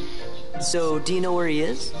 So, do you know where he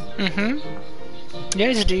is? Mm-hmm.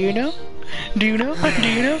 Yes, do you know? Do you know? Do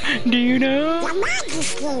you know? Do you know? Your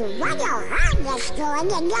Majesty, what your Highness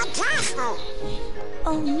doing in your castle?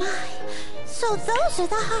 Oh my, so those are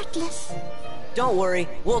the Heartless. Don't worry,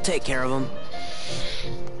 we'll take care of him.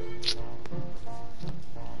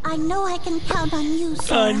 I know I can count on you,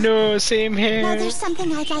 Sora. I know, same here. Now there's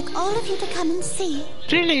something I'd like all of you to come and see.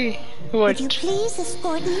 Really? What? Would you please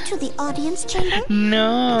escort me to the audience chamber?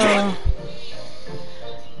 No.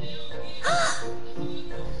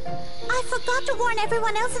 I forgot to warn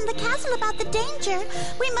everyone else in the castle about the danger.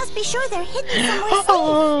 We must be sure they're hidden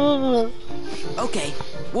somewhere safe. Okay,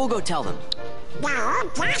 we'll go tell them. No,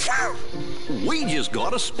 castle. We just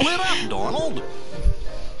gotta split up, Donald.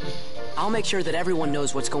 I'll make sure that everyone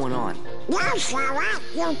knows what's going on. No, Sora,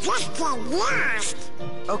 you just get lost.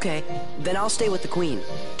 Okay, then I'll stay with the queen.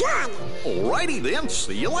 Good. Alrighty then,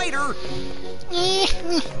 see you later.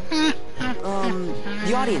 The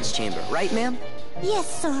audience chamber, right, ma'am?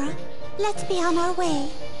 Yes, Sora. Let's be on our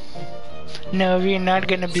way. No, we're not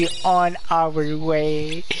gonna be on our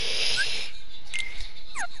way.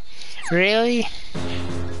 Really?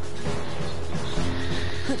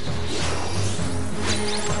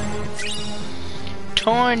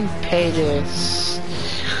 Torn pages.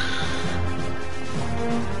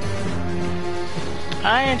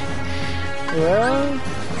 Well.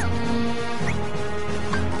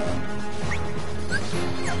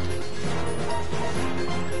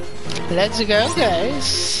 Let's go,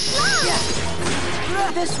 guys.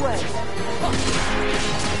 Yeah. This way.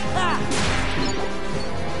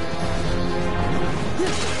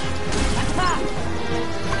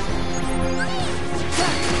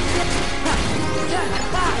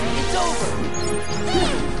 It's over.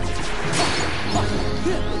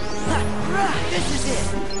 This is it.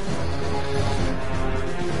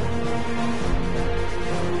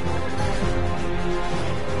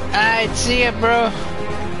 Alright, see ya, bro.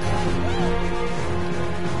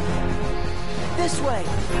 This way.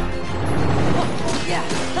 Yeah.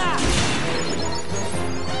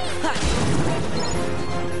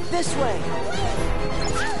 This way.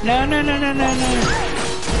 No, no, no, no, no, no.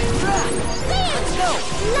 Let's go.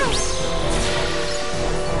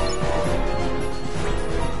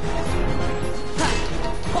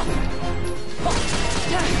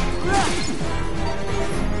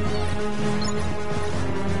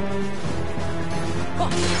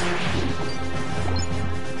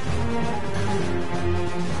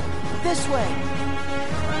 This way.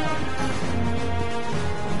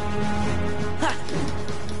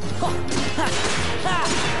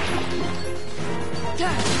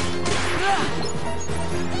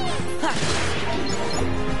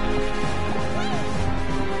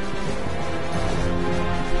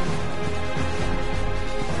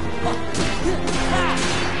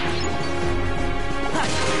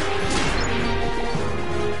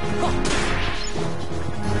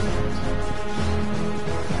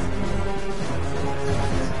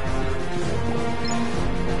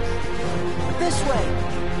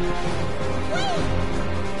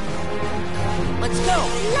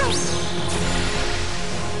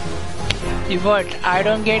 What? I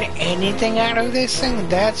don't get anything out of this thing?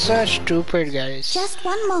 That's so stupid, guys. Just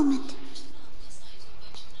one moment.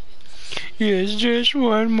 Yes, just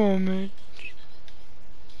one moment.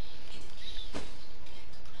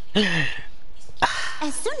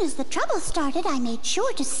 As soon as the trouble started, I made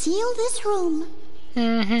sure to seal this room.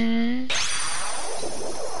 Mm-hmm.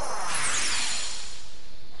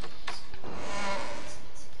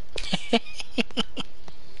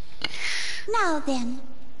 Now then,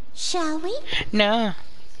 shall we? No.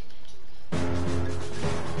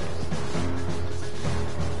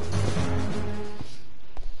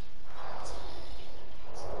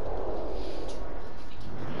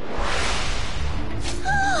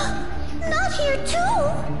 Not here too.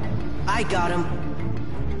 I got him.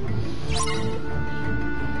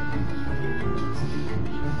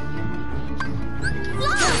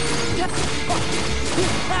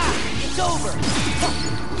 It's over.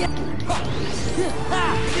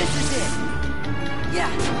 This is it.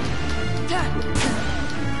 Yeah.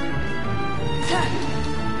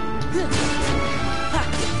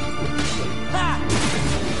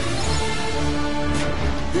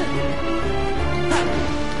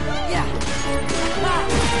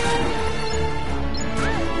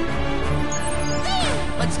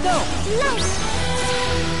 Let's go.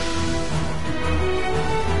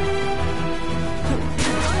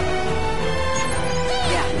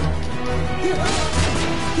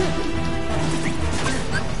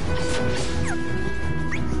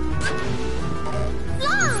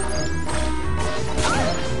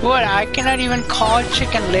 What? I cannot even call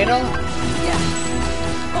Chicken Little? Yeah.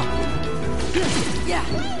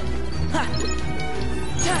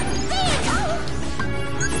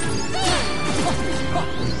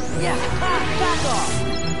 Yeah. Back off.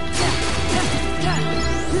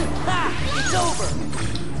 It's over.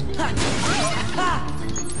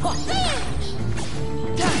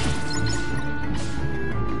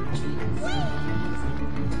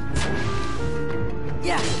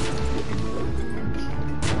 Yeah.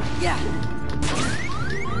 Yeah.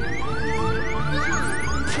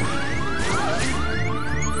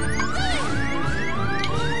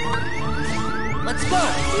 Let's go.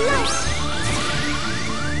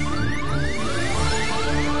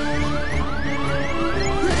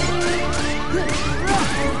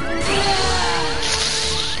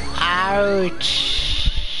 Ouch.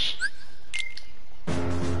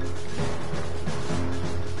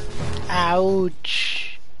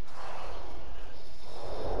 Ouch.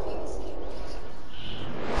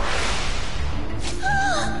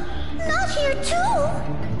 Not here too.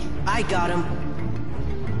 I got him.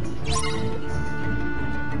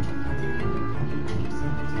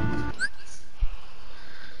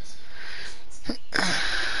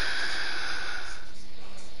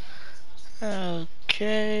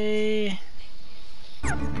 Okay.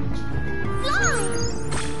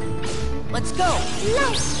 Let's go.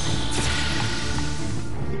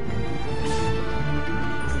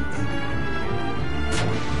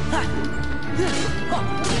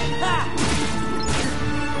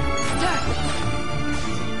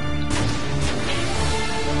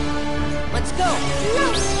 Let's go.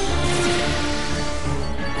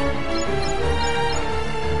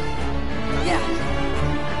 Yeah.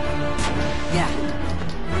 Yeah.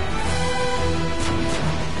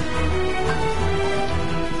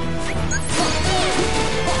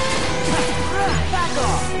 Back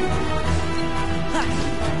off.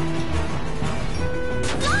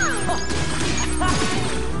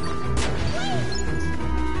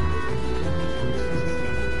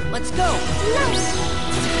 Let's go.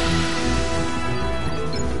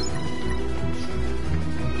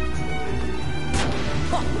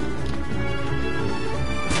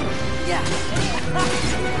 Yeah.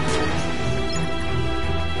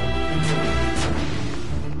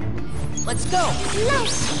 Let's go.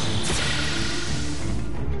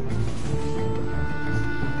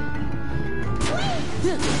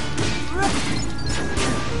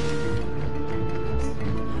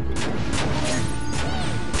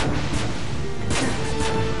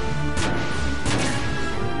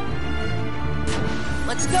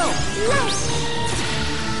 Let's go.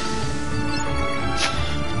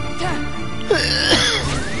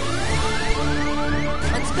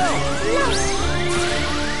 Let's go.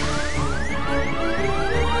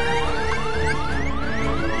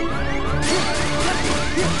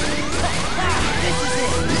 This is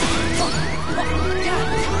it.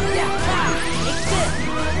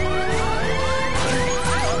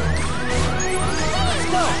 Let's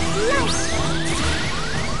go.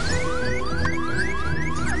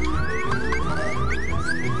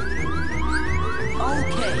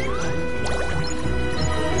 Okay.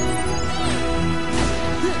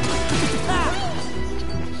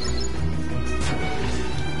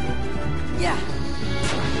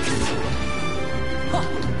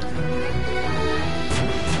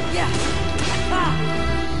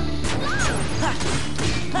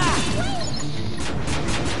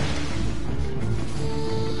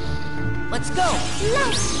 Let's go!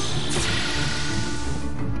 Loose!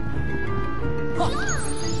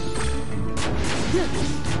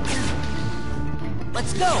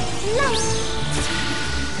 Let's go! Loose!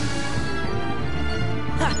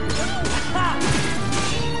 Ha!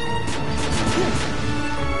 Ha!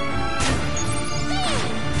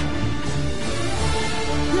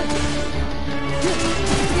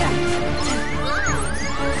 Yeah!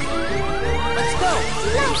 Let's go!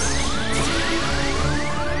 Loose!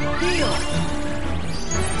 Heal!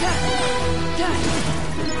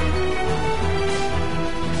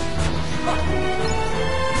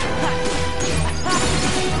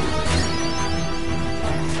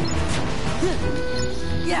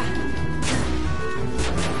 Yeah.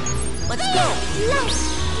 Let's go. Loose.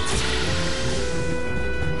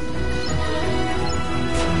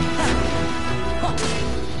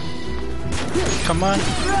 Come on.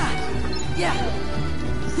 Yeah.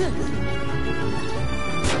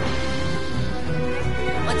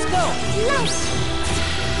 Let's go. Loose.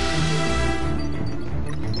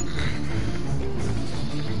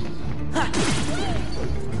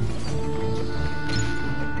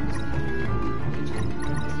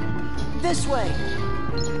 This way.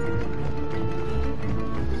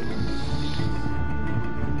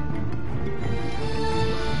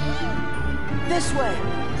 This way.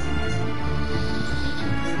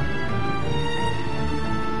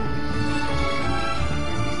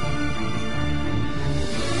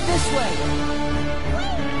 This way.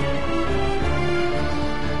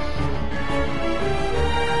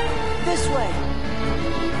 This way.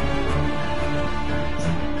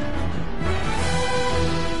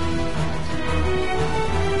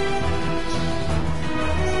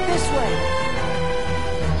 This way.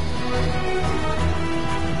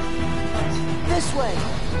 This way.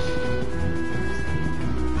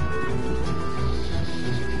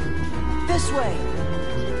 This way.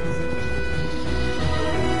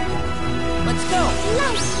 Let's go.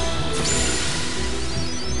 Loose.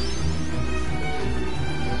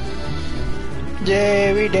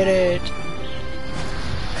 Yay, we did it.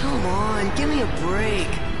 Come on, give me a break.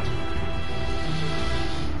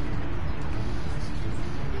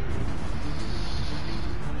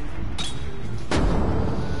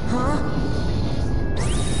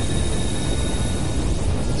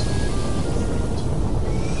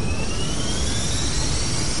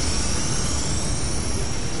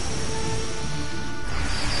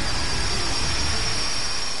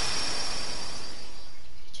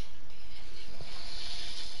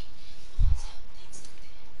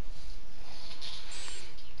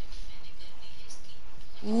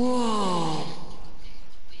 Whoa.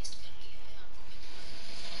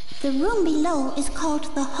 The room below is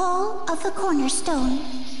called the Hall of the Cornerstone.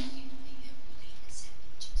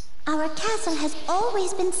 Our castle has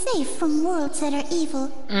always been safe from worlds that are evil.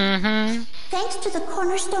 Thanks to the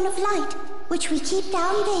Cornerstone of Light, which we keep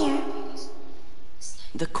down there.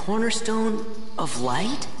 The Cornerstone of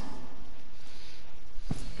Light?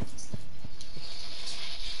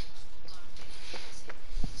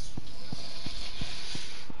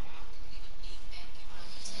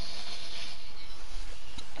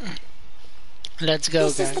 Let's go,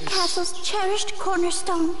 This guys. is the castle's cherished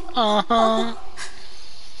cornerstone.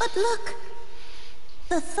 But look,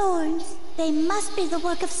 the thorns, they must be the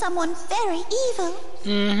work of someone very evil.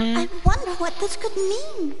 I wonder what this could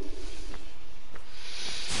mean.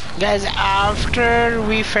 Guys, after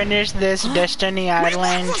we finish this Destiny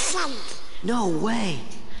Island, No way.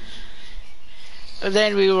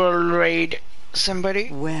 then we will raid somebody.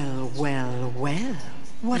 Well, well, well.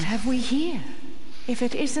 What have we here? If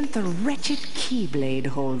it isn't the wretched Keyblade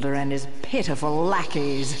holder and his pitiful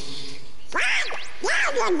lackeys.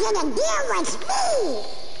 Now you're gonna deal with me!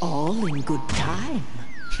 All in good time.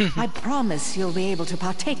 I promise you'll be able to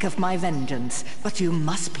partake of my vengeance, but you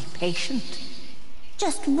must be patient.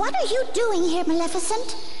 Just what are you doing here,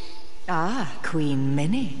 Maleficent? Ah, Queen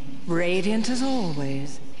Minnie. Radiant as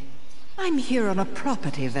always. I'm here on a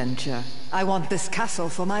property venture. I want this castle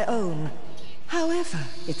for my own. However,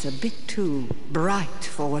 it's a bit too bright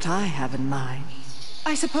for what I have in mind.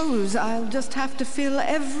 I suppose I'll just have to fill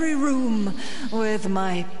every room with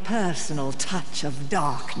my personal touch of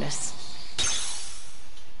darkness.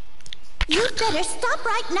 You'd better stop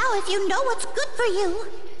right now if you know what's good for you.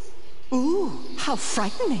 Ooh, how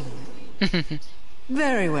frightening.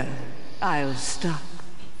 Very well, I'll stop.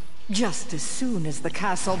 Just as soon as the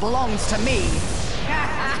castle belongs to me.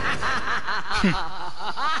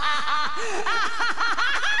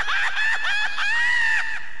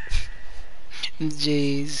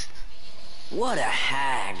 Jeez. What a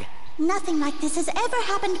hag. Nothing like this has ever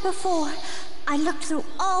happened before. I looked through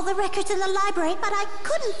all the records in the library, but I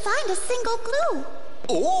couldn't find a single clue.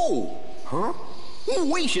 Oh, huh?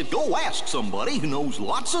 We should go ask somebody who knows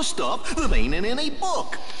lots of stuff that ain't in any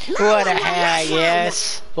book. What a hag,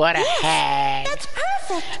 yes. What a hag. That's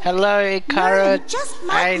perfect. Hello, Icaro.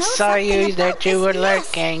 I know saw you something that about you this were mess.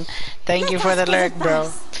 lurking. Thank you Let for us the get lurk, bro.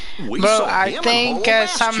 advice. We Bro, saw I him in think Hall of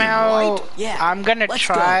somehow Bastion, right? Yeah, I'm gonna let's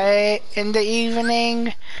try in the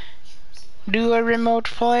evening do a remote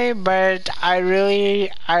play, but I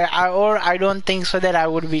don't think so that I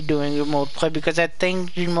would be doing remote play, because I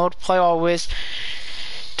think remote play always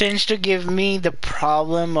tends to give me the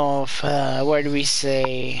problem of what do we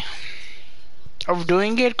say, of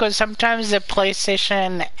doing it, because sometimes the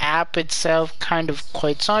PlayStation app itself kind of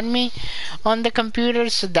quits on me on the computer.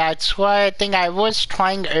 So that's why I think I was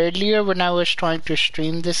trying earlier when I was trying to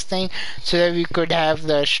stream this thing so that we could have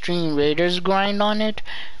the Stream Raiders grind on it.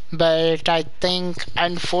 But I think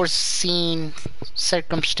unforeseen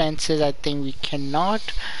circumstances, I think we cannot.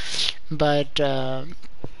 But you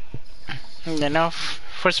know,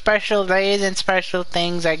 for special days and special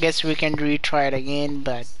things, I guess we can retry it again.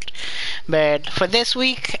 But for this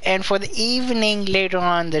week and for the evening later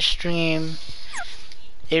on the stream,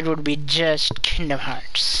 it would be just Kingdom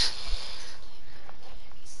Hearts.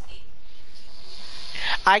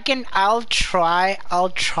 I'll try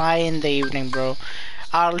in the evening, bro.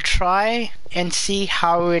 I'll try and see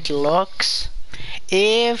how it looks.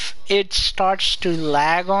 If it starts to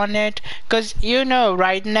lag on it, because you know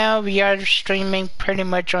right now we are streaming pretty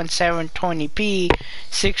much on 720p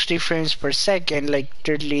 60 frames per second, like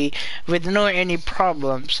literally with no any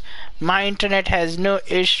problems. My internet has no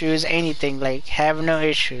issues, anything, like have no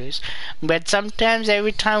issues. But sometimes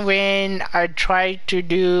every time when I try to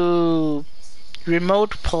do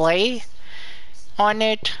remote play on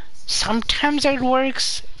it, sometimes it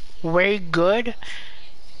works very good,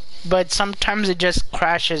 but sometimes it just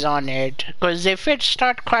crashes on it. Because if it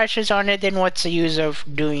crashes on it, then what's the use of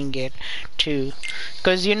doing it too?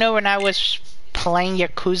 Because you know, when I was playing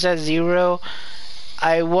Yakuza 0,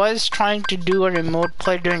 I was trying to do a remote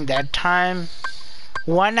play during that time.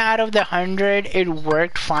 1 out of the 100 it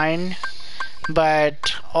worked fine,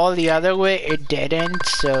 but all the other way it didn't.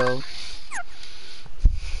 So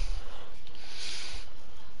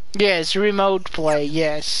yes, remote play,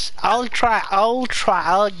 yes. I'll try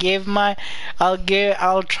my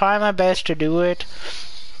best to do it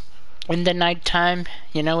in the night time,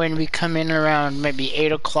 you know, when we come in around maybe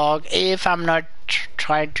 8 o'clock, if I'm not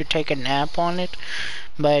trying to take a nap on it.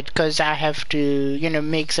 But because I have to, you know,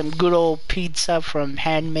 make some good old pizza from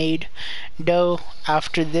Handmade Dough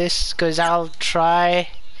after this, because I'll try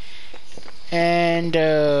and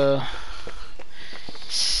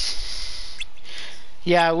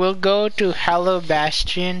yeah, we'll go to Hello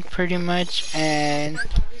Bastion pretty much, and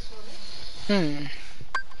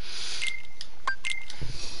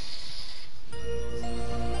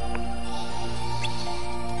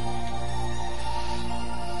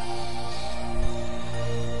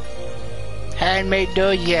Handmade Dough,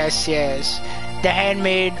 yes. The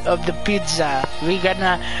handmade of the pizza.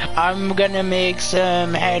 I'm gonna make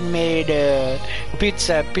some handmade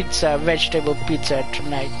pizza, vegetable pizza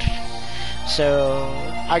tonight. So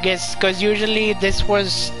I guess because usually this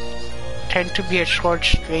tend to be a short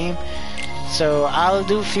stream, so I'll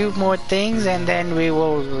do a few more things and then we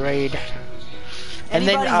will raid. And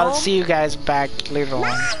then I'll see you guys back later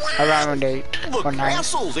on around 8 or 9. The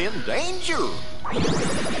castle's in danger.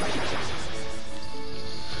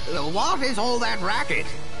 What is all that racket?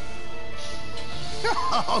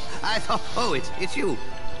 Oh, I thought, it's you.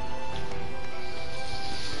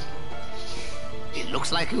 It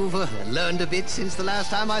looks like you've learned a bit since the last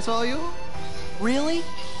time I saw you. Really?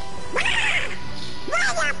 Wait a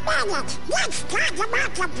minute! Let's talk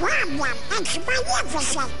about the problem! It's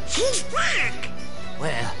Magnificent! She's back!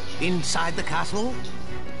 Where? Inside the castle?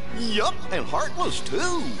 Yup, and Heartless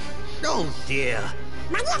too. Oh dear.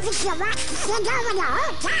 Magnificent wants to send over the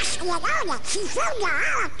whole castle and own it. She filled the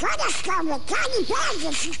whole of Cornerstone with tiny bags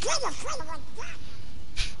and she's getting afraid of it.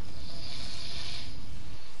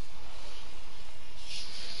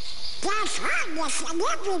 There's hardness in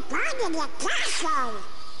every part of the castle.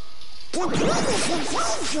 The queen is in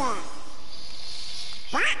danger.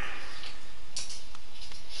 What?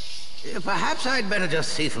 Perhaps I'd better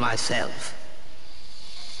just see for myself.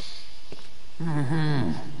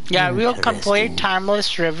 Yeah, we'll complete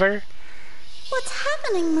Timeless River. What's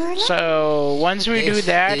happening, Merlin? So once we do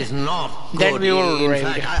that, is not then good. we will In raid.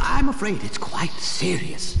 fact, I'm afraid it's quite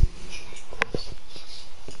serious.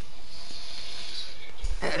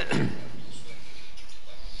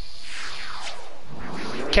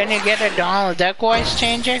 Can you get a Donald Duck voice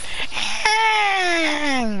changer?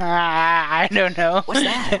 I don't know. What's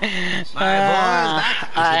that?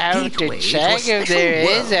 I have to check if there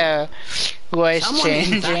is a voice Someone in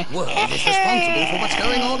changing. that world is responsible for what's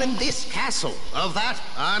going on in this castle. Of that,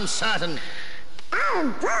 I'm certain.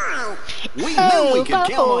 We knew we could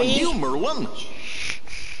count on you, Merlin.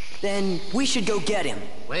 Then we should go get him.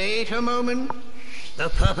 Wait a moment. The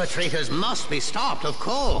perpetrators must be stopped, of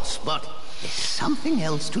course, but there's something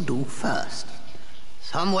else to do first.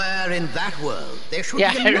 Somewhere in that world, there should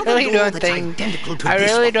Yeah, be I another really door don't that's think. identical to I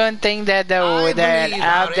this really one. don't think that that believe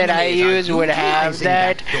app our that I enemies are use would have utilizing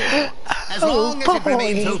that. door. As long as it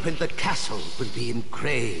remains open, the castle will be in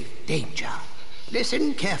grave danger.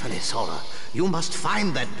 Listen carefully, Sora. You must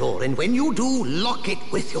find that door, and when you do, lock it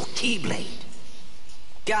with your keyblade.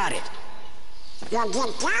 Got it.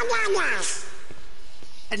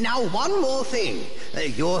 And now, one more thing.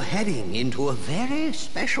 You're heading into a very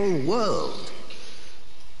special world.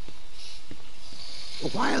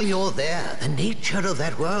 While you're there, the nature of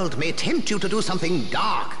that world may tempt you to do something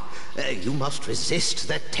dark. You must resist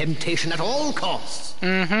that temptation at all costs.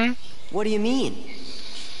 Mm-hmm. What do you mean?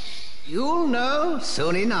 You'll know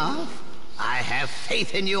soon enough. I have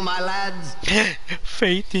faith in you, my lads.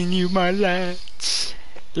 Faith in you, my lads.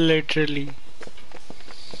 Literally.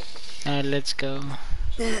 Alright, let's go.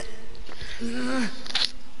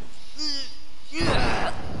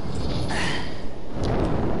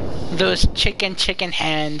 Those chicken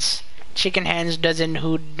hands. Chicken hands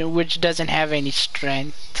which doesn't have any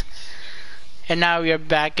strength. And now we're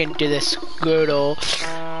back into this good old.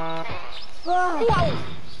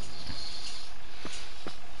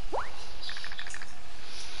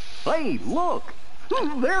 Hey, look!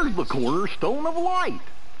 There's the cornerstone of light.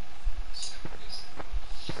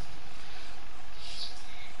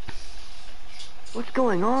 What's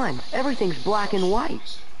going on? Everything's black and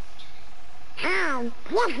white.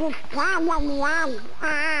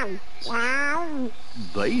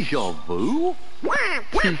 Deja vu?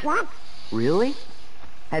 Really?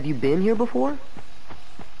 Have you been here before?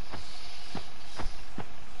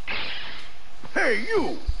 Hey,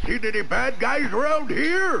 you! Seen any bad guys around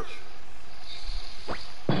here?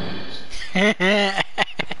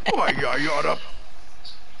 Why, you oughta...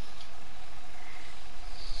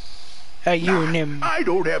 I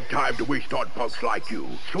don't have time to waste on punks like you,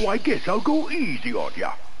 so I guess I'll go easy on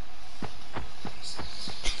ya.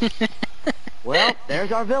 Well,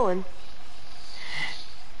 there's our villain.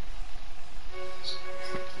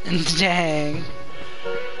 Dang.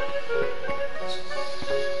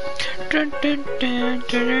 Dun, dun, dun,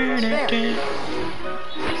 dun, dun, dun.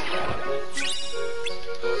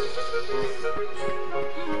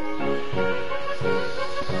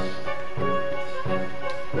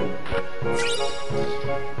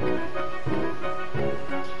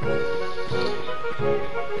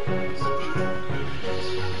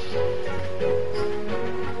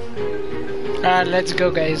 Let's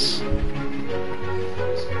go, guys.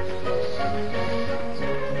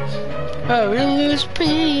 Oh, we lose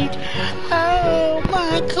speed. Oh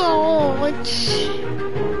my god.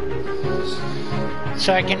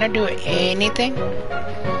 So I cannot do anything?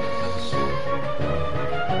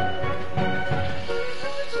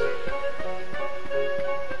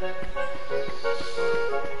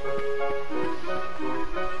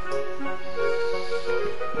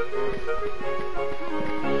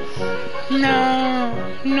 No,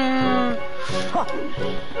 no.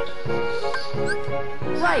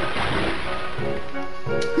 Right.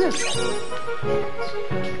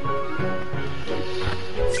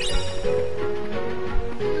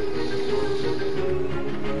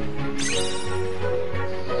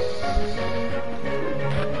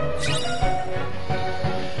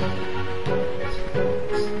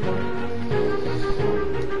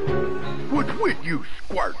 What's with you,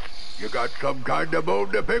 squirts? You got some kind of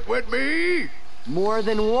bone to pick with me? More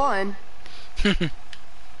than one.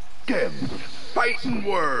 Them fighting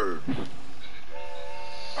words.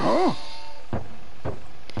 Huh?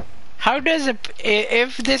 How does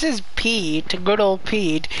if this is Pete, good old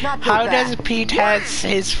Pete, Not how bad. does Pete has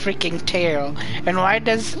his freaking tail? And why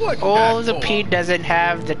does all the Pete doesn't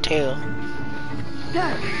have the tail?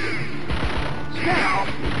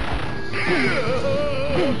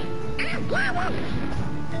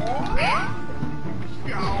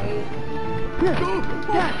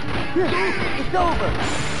 It's over.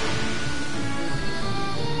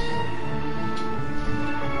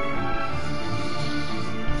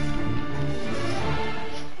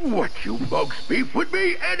 What you bugs beef with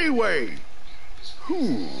me anyway?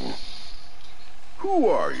 Who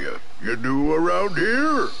are you? You new around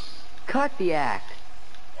here? Cut the act.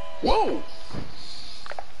 Whoa!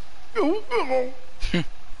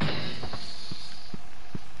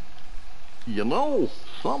 You know,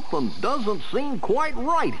 something doesn't seem quite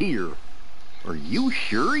right here. Are you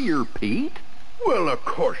sure you're Pete? Well, of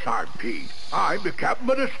course I'm Pete. I'm the captain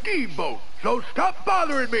of the steamboat, so stop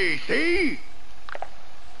bothering me, see?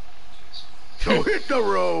 So hit the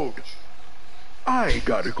road. I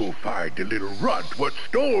gotta go find the little runt what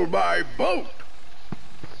stole my boat.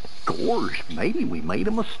 Gosh, maybe we made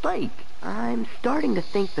a mistake. I'm starting to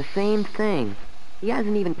think the same thing. He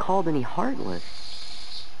hasn't even called any Heartless.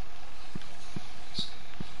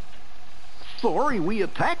 Sorry we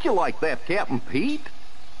attacked you like that, Captain Pete.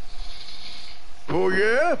 Oh,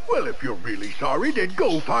 yeah? Well, if you're really sorry, then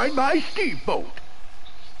go find my steamboat.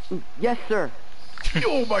 Yes, sir.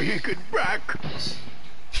 Oh, my hickin' back.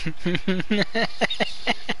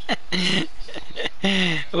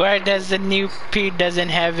 Why does the new Pete doesn't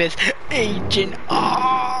have his ancient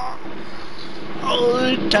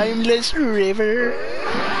old timeless river?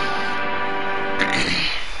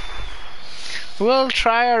 We'll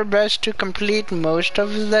try our best to complete most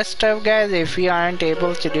of the stuff, guys. If we aren't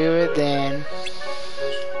able to do it, then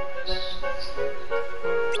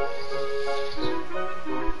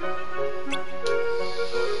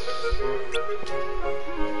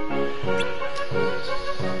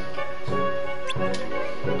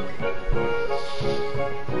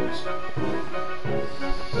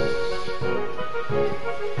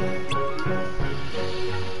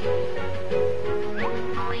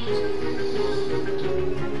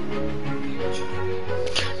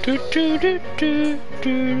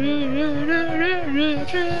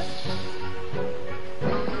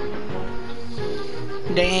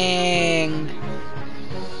dang.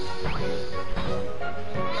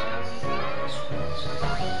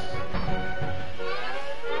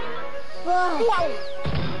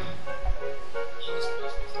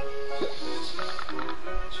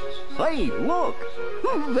 Hey, look!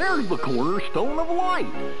 There's the cornerstone of light.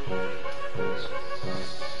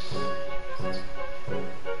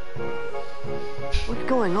 What's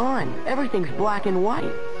going on? Everything's black and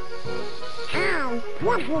white.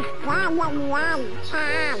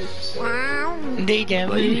 Deja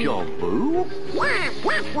vu?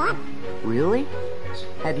 Really?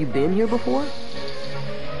 Have you been here before?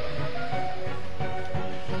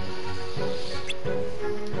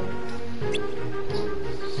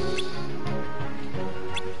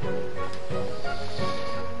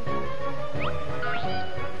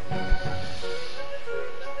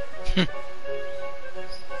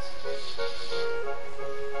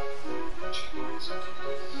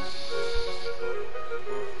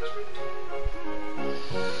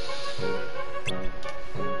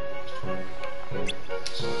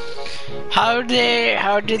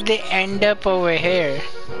 How did they end up over here?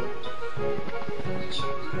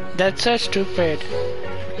 That's so stupid.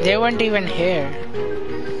 They weren't even here.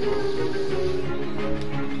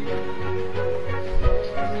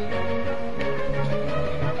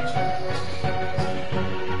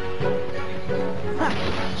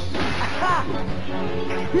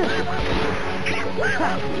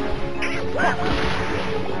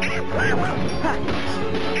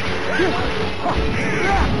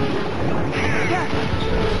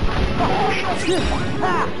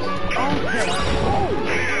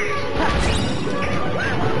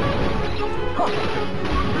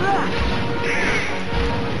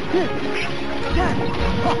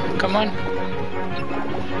 Come on.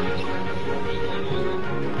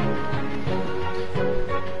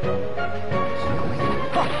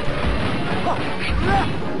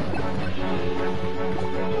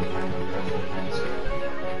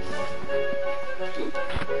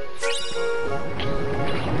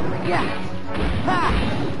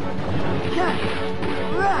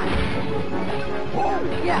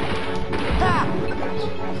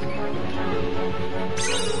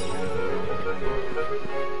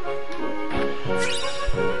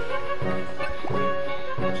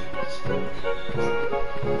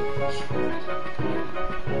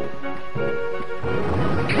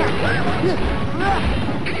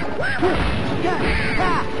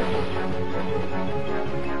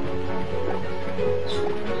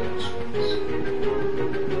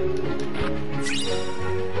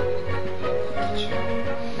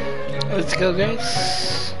 Let's go,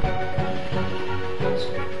 guys.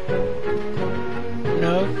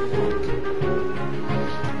 No.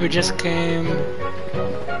 We just came.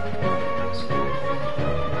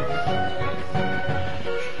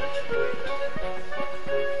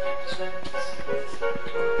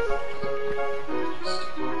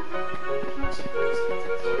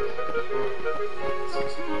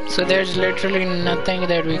 So there's literally nothing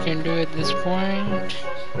that we can do at this point.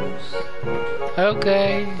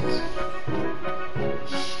 Okay.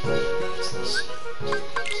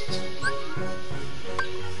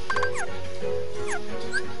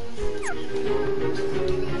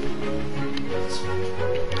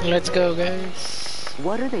 Let's go, guys.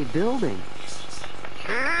 What are they building?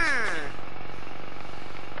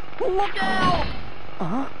 Look out!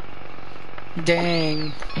 Huh?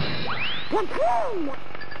 Dang.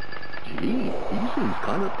 Gee, he seems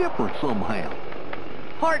kind of different somehow.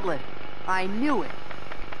 Heartless! I knew it.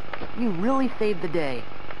 You really saved the day.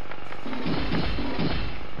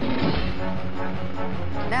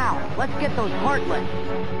 Now, let's get those Heartless.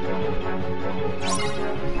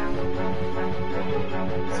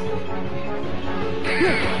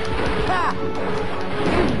 Ha!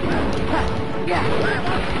 Ha! Yeah!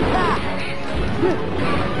 Ha!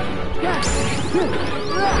 Yeah!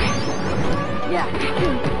 Yeah!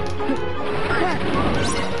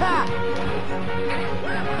 Ha!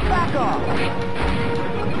 Back off!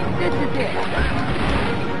 This is it!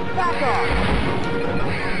 Back off!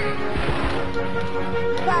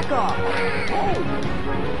 Back off!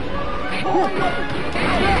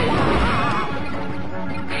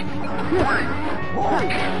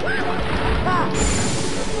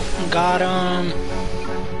 Got him.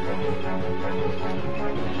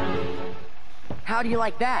 How do you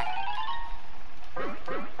like that?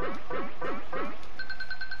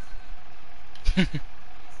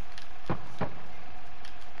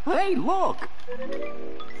 Hey, look!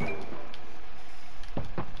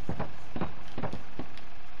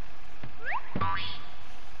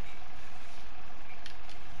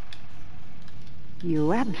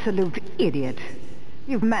 You absolute idiot.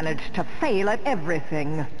 You've managed to fail at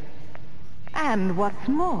everything. And what's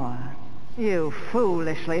more, you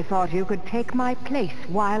foolishly thought you could take my place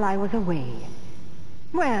while I was away.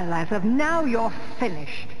 Well, as of now, you're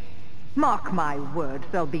finished. Mark my words,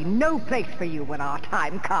 there'll be no place for you when our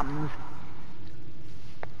time comes.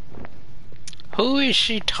 Who is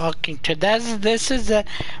she talking to? This is a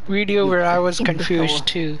video where I was confused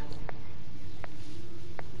too.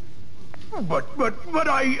 But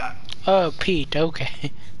I... Oh, Pete,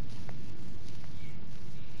 okay.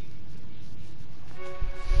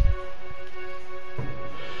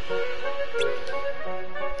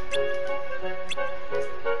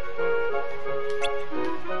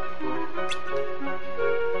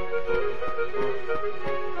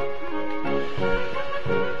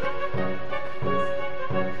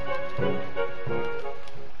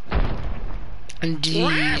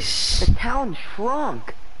 Jeez. The town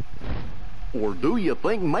shrunk. Or do you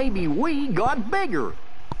think maybe we got bigger?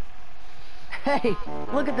 Hey,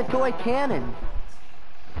 look at the toy cannon.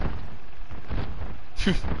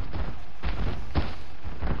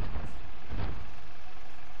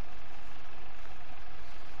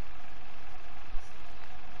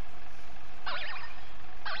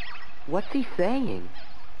 What's he saying?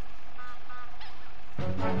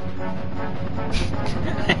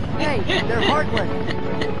 Hey, they're Heartless.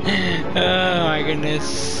 Oh my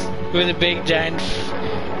goodness. With a big giant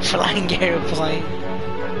flying airplane.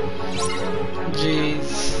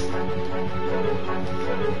 Jeez.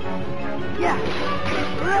 Yeah.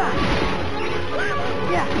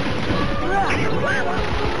 Yeah.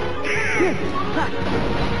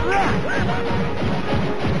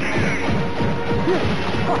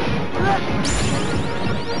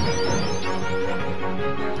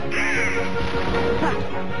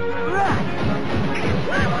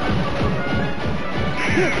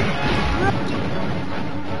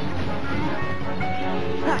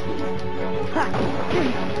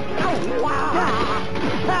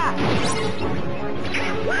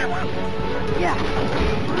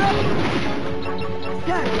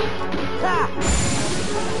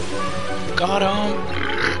 Got him.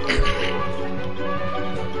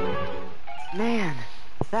 Man,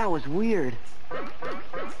 that was weird.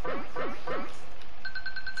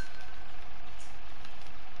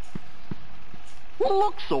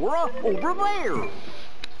 Look, Sora, over there.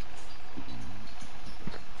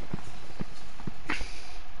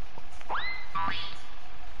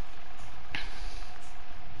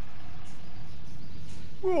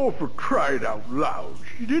 Oh, for crying out loud.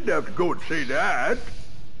 You didn't have to go and say that.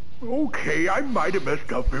 Okay, I might have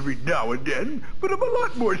messed up every now and then, but I'm a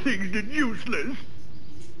lot more things than useless.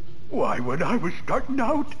 Why, when I was starting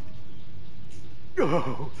out...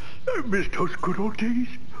 Oh, I miss those good old days.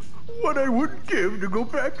 What I wouldn't give to go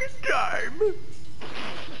back in time.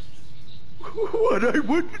 What I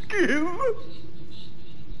wouldn't give.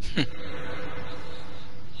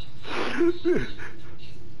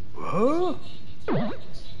 Huh?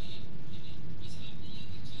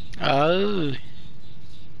 Oh.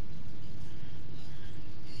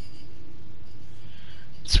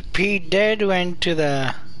 So Pete did went to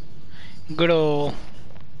the good old...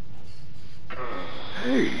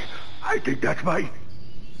 Hey, I think that's my...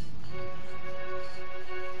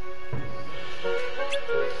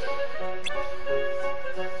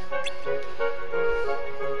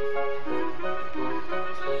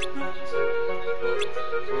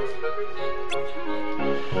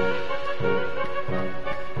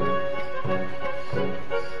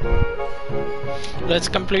 Let's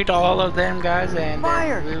complete all of them, guys, and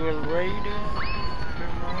Fire! then we will raid.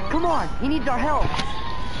 Come on, he needs our help.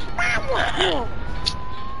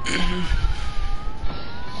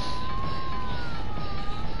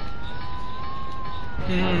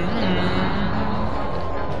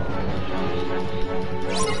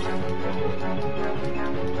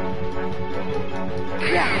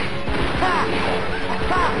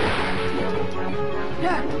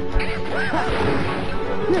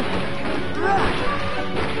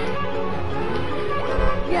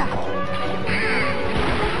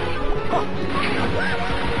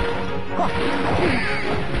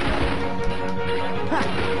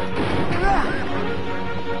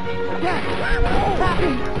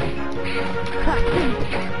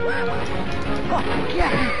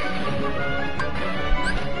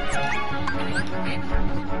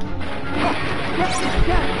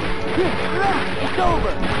 It's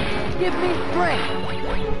over. Give me strength.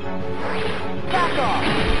 Back off.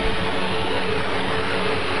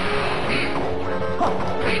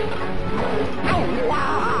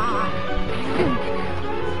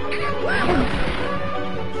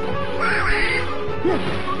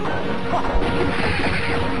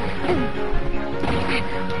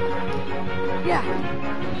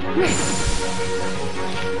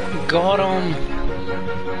 Got him.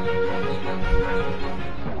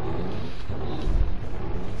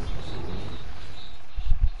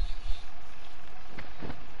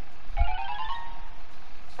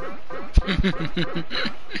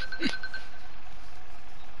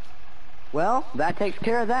 Well, that takes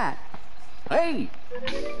care of that. Hey!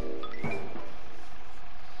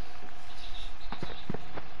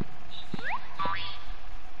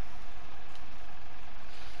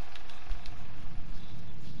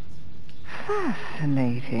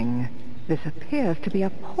 Fascinating. This appears to be a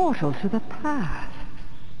portal to the past.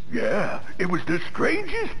 Yeah, it was the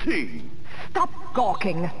strangest thing. Stop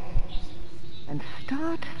gawking! And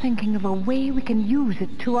start thinking of a way we can use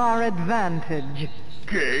it to our advantage.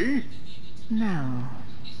 Okay. Now,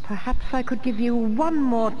 perhaps I could give you one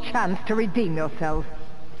more chance to redeem yourself.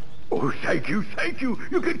 Oh, thank you, thank you.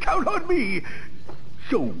 You can count on me.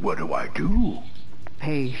 So what do I do?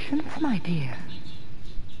 Patience, my dear.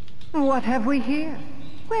 What have we here?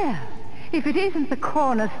 Well, if it isn't the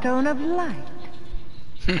cornerstone of light.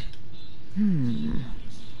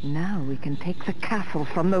 Now we can take the castle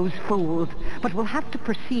from those fools, but we'll have to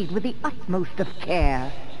proceed with the utmost of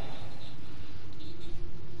care.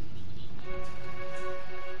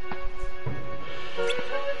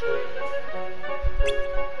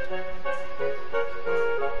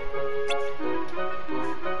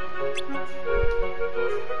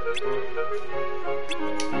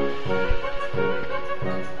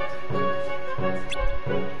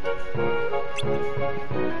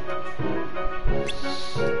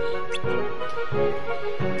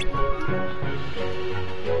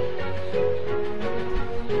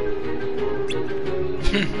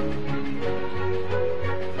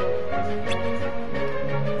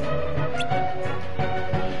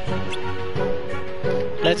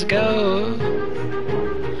 Let's go.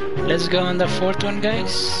 Let's go on the fourth one,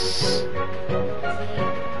 guys.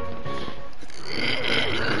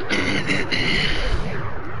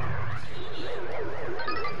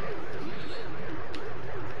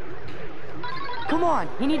 Come on,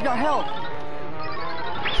 he needs our help.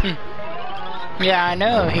 Yeah, I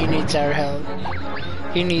know he needs our help.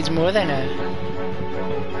 He needs more than us.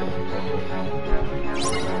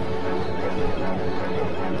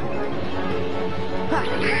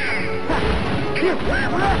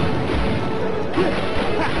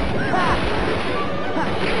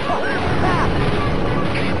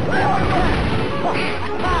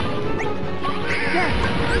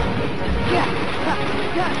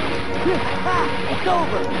 It's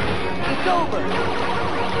over. It's over.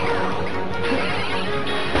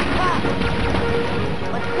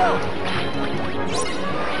 Let's go.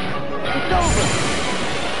 It's over.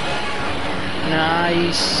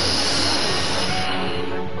 Nice.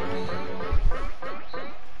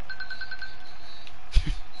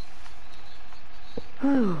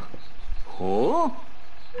 Oh?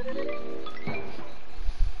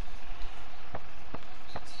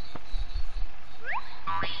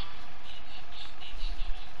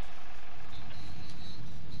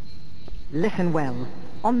 Listen well.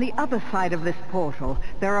 On the other side of this portal,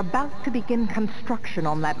 they're about to begin construction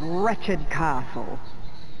on that wretched castle.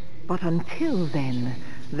 But until then,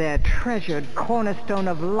 their treasured cornerstone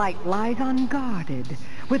of light lies unguarded,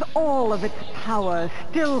 with all of its power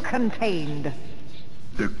still contained.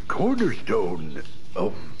 The cornerstone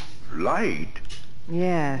of light?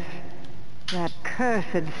 Yes. That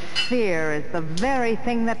cursed sphere is the very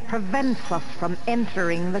thing that prevents us from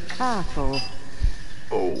entering the castle.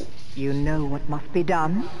 Oh. You know what must be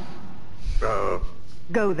done?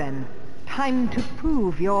 Go then. Time to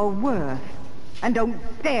prove your worth. And don't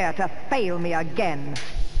dare to fail me again.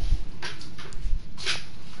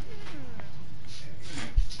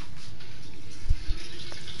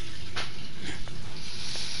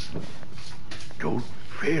 Don't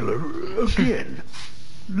fail her again.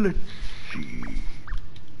 Let's see.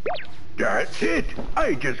 That's it.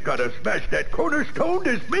 I just gotta smash that cornerstone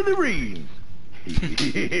to smithereens.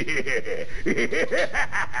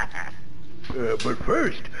 But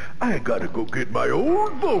first, I gotta go get my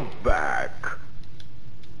old boat back.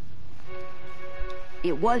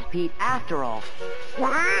 It was Pete after all.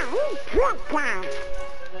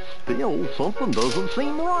 Still, something doesn't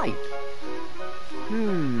seem right.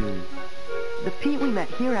 The Pete we met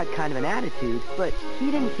here had kind of an attitude, but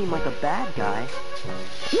he didn't seem like a bad guy.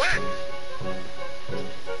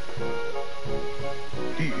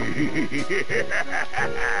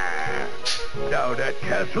 Now that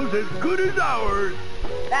castle's as good as ours.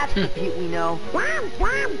 That's the Pete we know.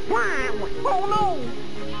 Oh no!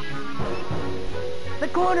 The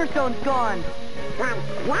cornerstone's gone.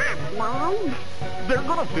 They're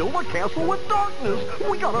gonna fill the castle with darkness.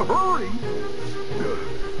 We gotta hurry.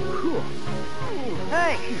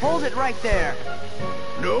 Hey, hold it right there.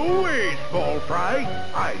 No way, small fry.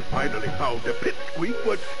 I finally found the pipsqueak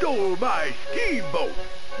what stole my steamboat.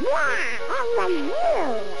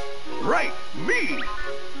 Right, me.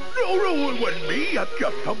 No, it wasn't me. I'm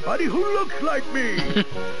just somebody who looks like me.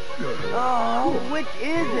 Oh, which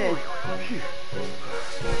is it?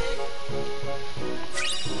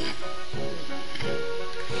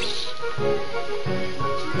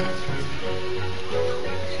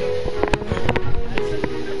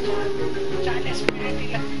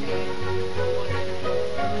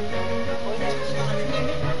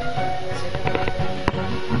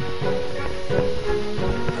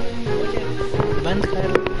 बंद कर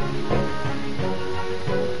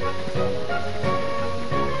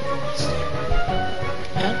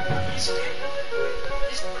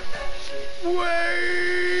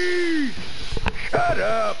Wait! Shut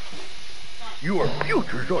up! Your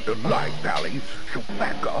future's on the line, Pally, so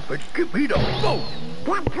back off and give me the boat!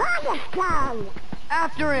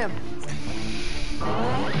 After him!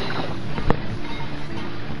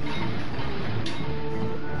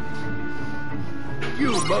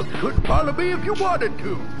 You mugs couldn't follow me if you wanted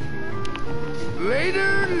to.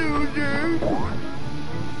 Later, losers!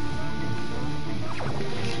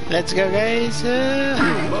 Let's go, guys.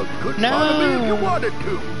 You mugs couldn't follow me if you wanted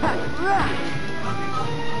to.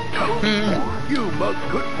 You mugs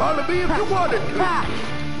couldn't follow me if you wanted to.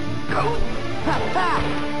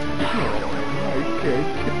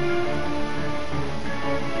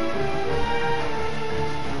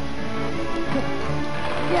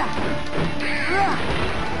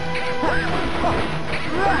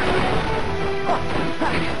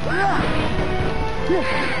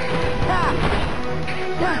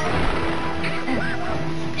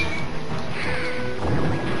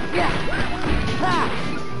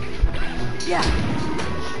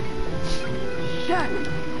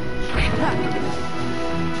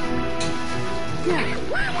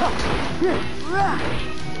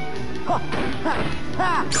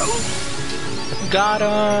 Got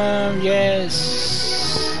him,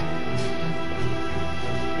 yes.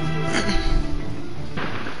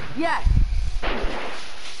 Yes.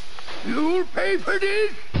 You'll pay for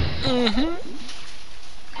this? Mm-hmm.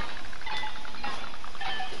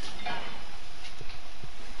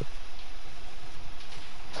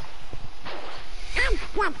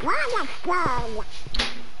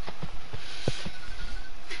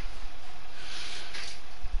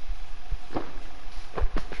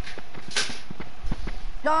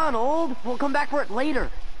 Donald, we'll come back for it later.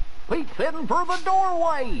 Pete's heading for the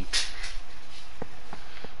doorway.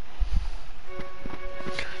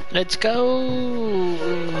 Let's go.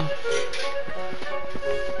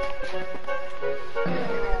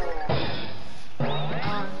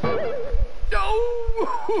 No!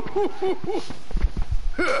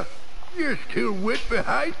 You're still wet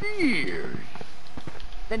behind the ears.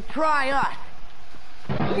 Then try us.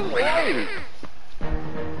 Wait!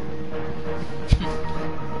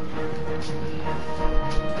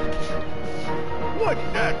 What's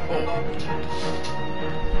that for?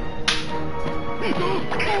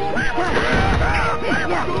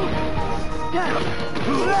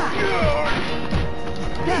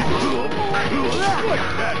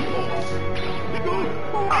 What's that for?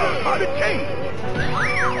 How about a change?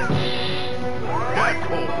 That's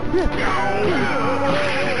cool.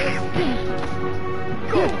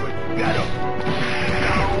 Go and get him.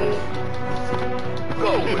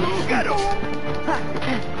 Go and get him.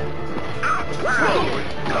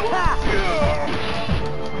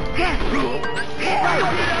 Get out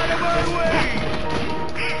of my way!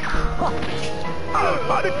 How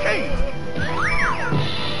about a change?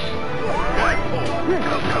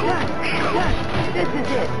 This is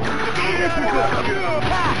it. This is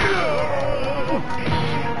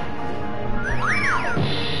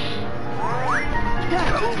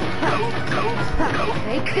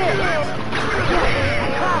Take this.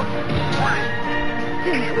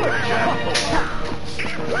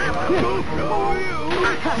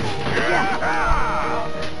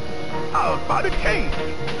 How about a change?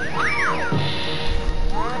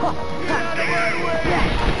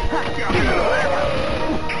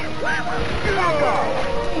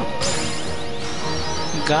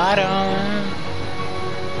 Got him.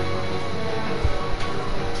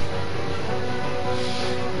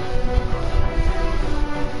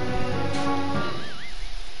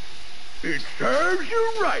 It serves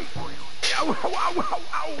you right. Ow, ow, ow, ow,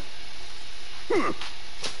 ow.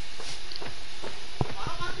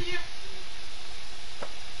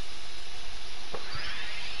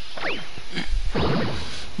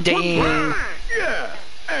 Dang. Yeah,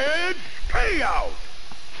 and payout.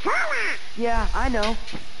 Yeah, I know.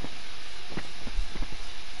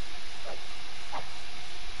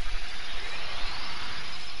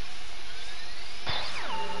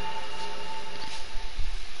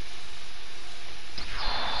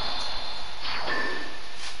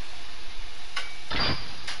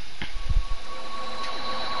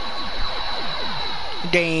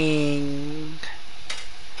 Dang.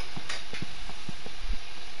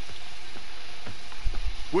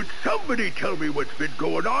 Would somebody tell me what's been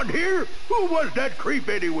going on here? Who was that creep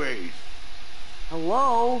anyways?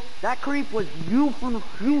 Hello? That creep was you from the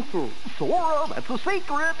future. Sora, that's a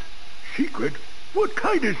secret. Secret? What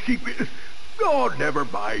kind of secret? Oh, never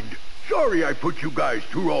mind. Sorry I put you guys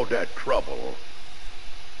through all that trouble.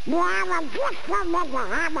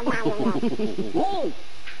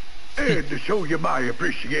 And to show you my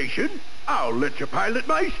appreciation, I'll let you pilot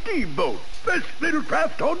my steamboat. Best little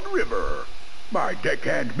craft on the river. My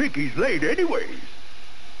deckhand Mickey's late anyways.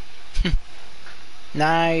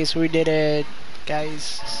 Nice, we did it,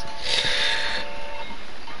 guys.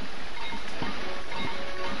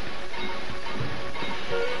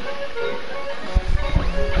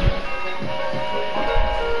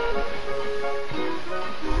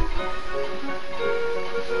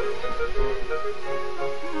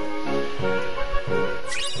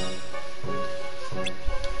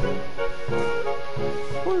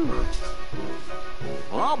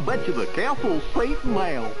 I'll bet you the castle's safe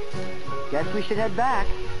now. Guess we should head back.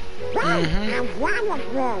 Donald!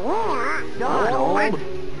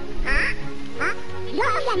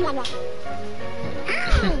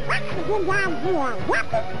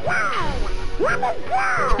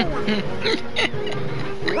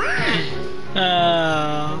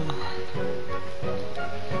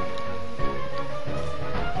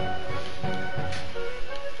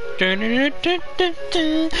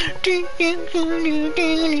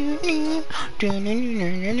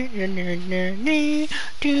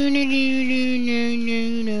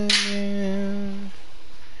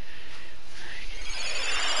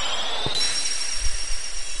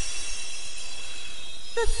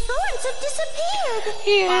 The thorns have disappeared.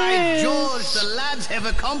 By George, the lads have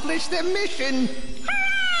accomplished their mission.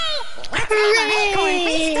 Let's have an acorn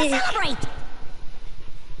feast to celebrate.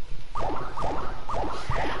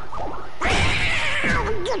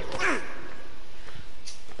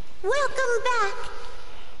 Welcome back.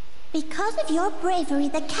 Because of your bravery,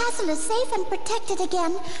 the castle is safe and protected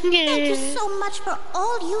again. Thank you so much for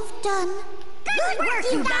all you've done. Good work,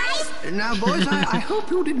 you guys! Now, boys, I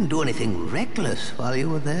hope you didn't do anything reckless while you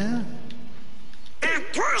were there.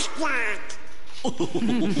 Of course not.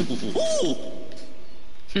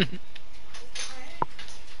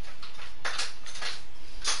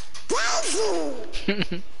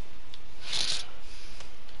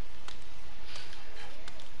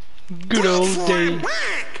 Good old days.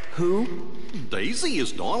 Who? Daisy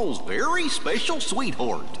is Donald's very special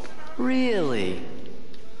sweetheart. Really?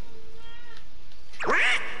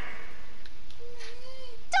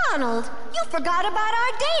 Donald, you forgot about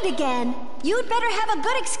our date again. You'd better have a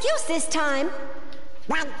good excuse this time.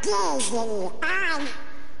 But Daisy,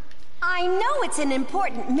 I know it's an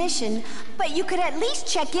important mission, but you could at least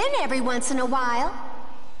check in every once in a while.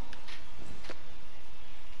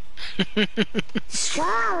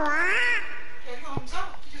 Sora?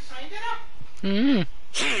 Mm.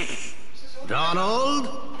 Donald?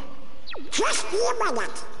 Just be a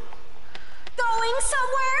minute. Going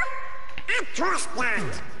somewhere? I trust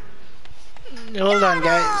that. Hold on,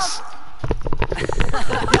 guys.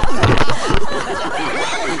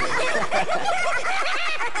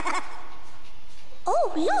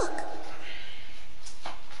 Oh, look.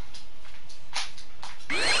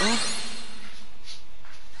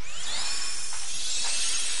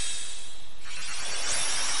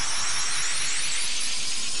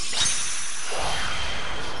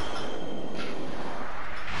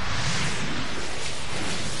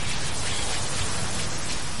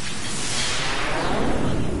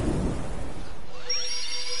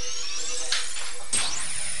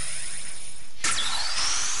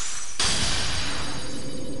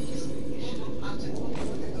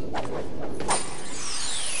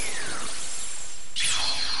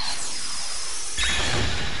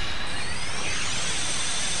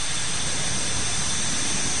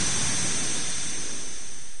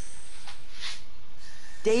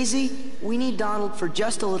 Daisy, we need Donald for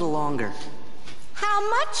just a little longer. How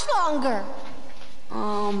much longer?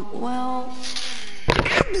 Well...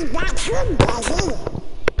 I'll be back soon, Daisy.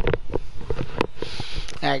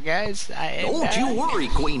 Alright, guys, Don't you worry,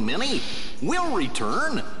 Queen Minnie. We'll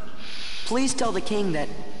return. Please tell the king that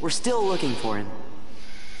we're still looking for him.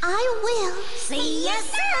 I will. See you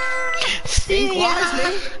soon. Think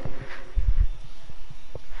wisely.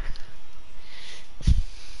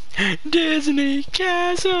 Disney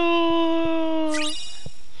Castle!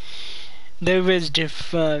 There was the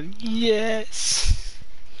fun, yes!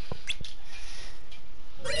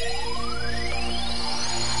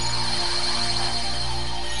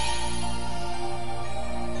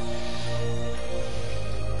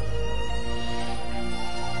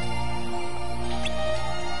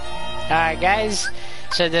 Alright guys,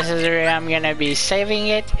 so this is where I'm gonna be saving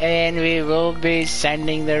it and we will be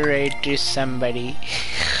sending the raid to somebody.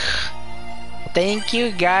 Thank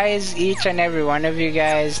you guys, each and every one of you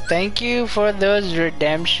guys. Thank you for those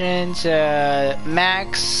redemptions.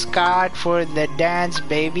 Max, Scott for the dance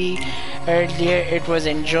baby earlier. It was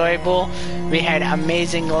enjoyable. We had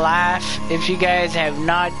amazing laugh. If you guys have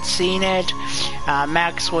not seen it,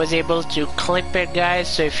 Max was able to clip it, guys.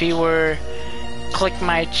 So if you were click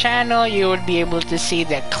my channel, you would be able to see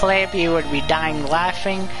the clip. You would be dying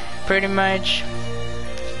laughing pretty much.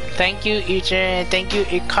 Thank you thank you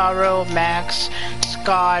Icaro, Max,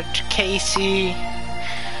 Scott, Casey,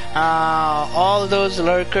 all those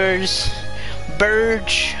lurkers,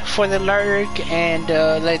 Burge for the lurk, and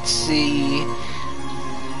let's see,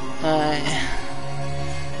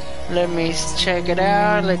 let me check it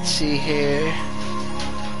out, let's see here,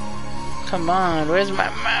 come on, where's my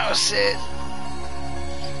mouse at?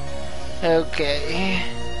 Okay.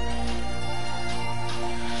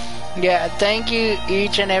 Yeah, thank you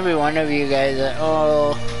each and every one of you guys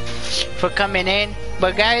for coming in.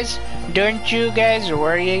 But guys, don't you guys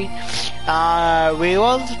worry. We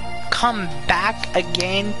will come back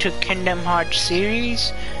again to Kingdom Hearts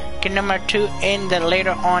series, Kingdom Hearts 2 in the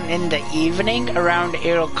later on in the evening, around 8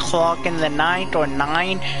 o'clock in the night or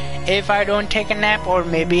 9, if I don't take a nap, or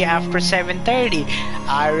maybe after 7:30.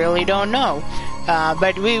 I really don't know.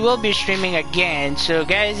 But we will be streaming again. So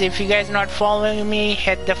guys, if you guys not following me,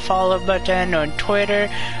 hit the follow button on Twitter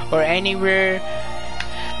or anywhere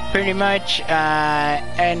pretty much,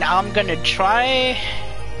 and I'm gonna try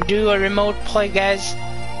do a remote play, guys,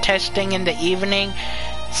 testing in the evening,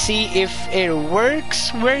 see if it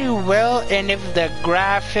works very well and if the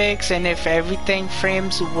graphics and if everything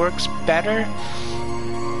frames works better.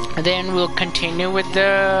 Then we'll continue with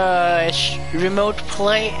the remote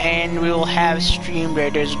play and we'll have Stream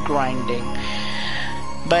Raiders grinding.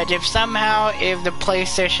 But if somehow, if the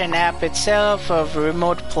PlayStation app itself of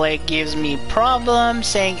remote play gives me problems,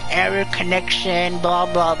 saying error connection, blah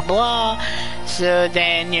blah blah, so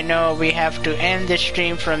then, you know, we have to end the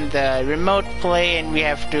stream from the remote play and we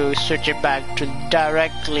have to switch it back to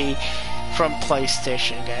directly from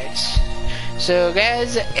PlayStation, guys. So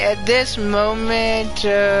guys, at this moment,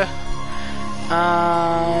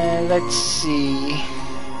 let's see.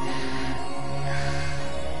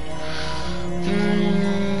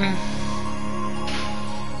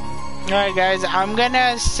 Alright guys, I'm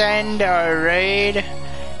gonna send a raid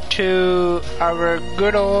to our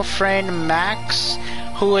good old friend Max,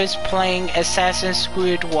 who is playing Assassin's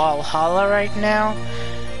Creed Valhalla right now.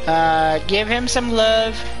 Give him some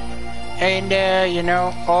love. And, you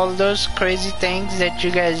know, all those crazy things that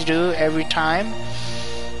you guys do every time.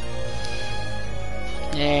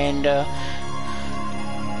 And,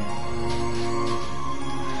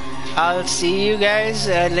 I'll see you guys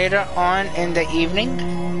later on in the evening.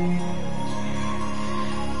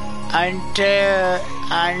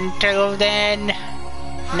 Until then,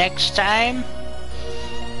 next time.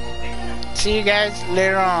 See you guys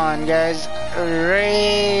later on, guys.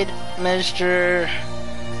 Raid Mr.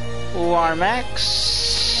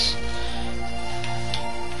 Warmax.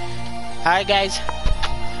 Alright, guys.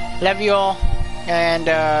 Love you all. And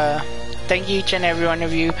thank you, each and every one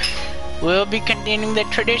of you. We'll be continuing the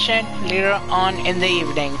tradition later on in the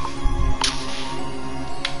evening.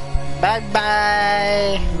 Bye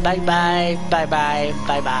bye. Bye bye. Bye bye.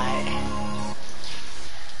 Bye bye.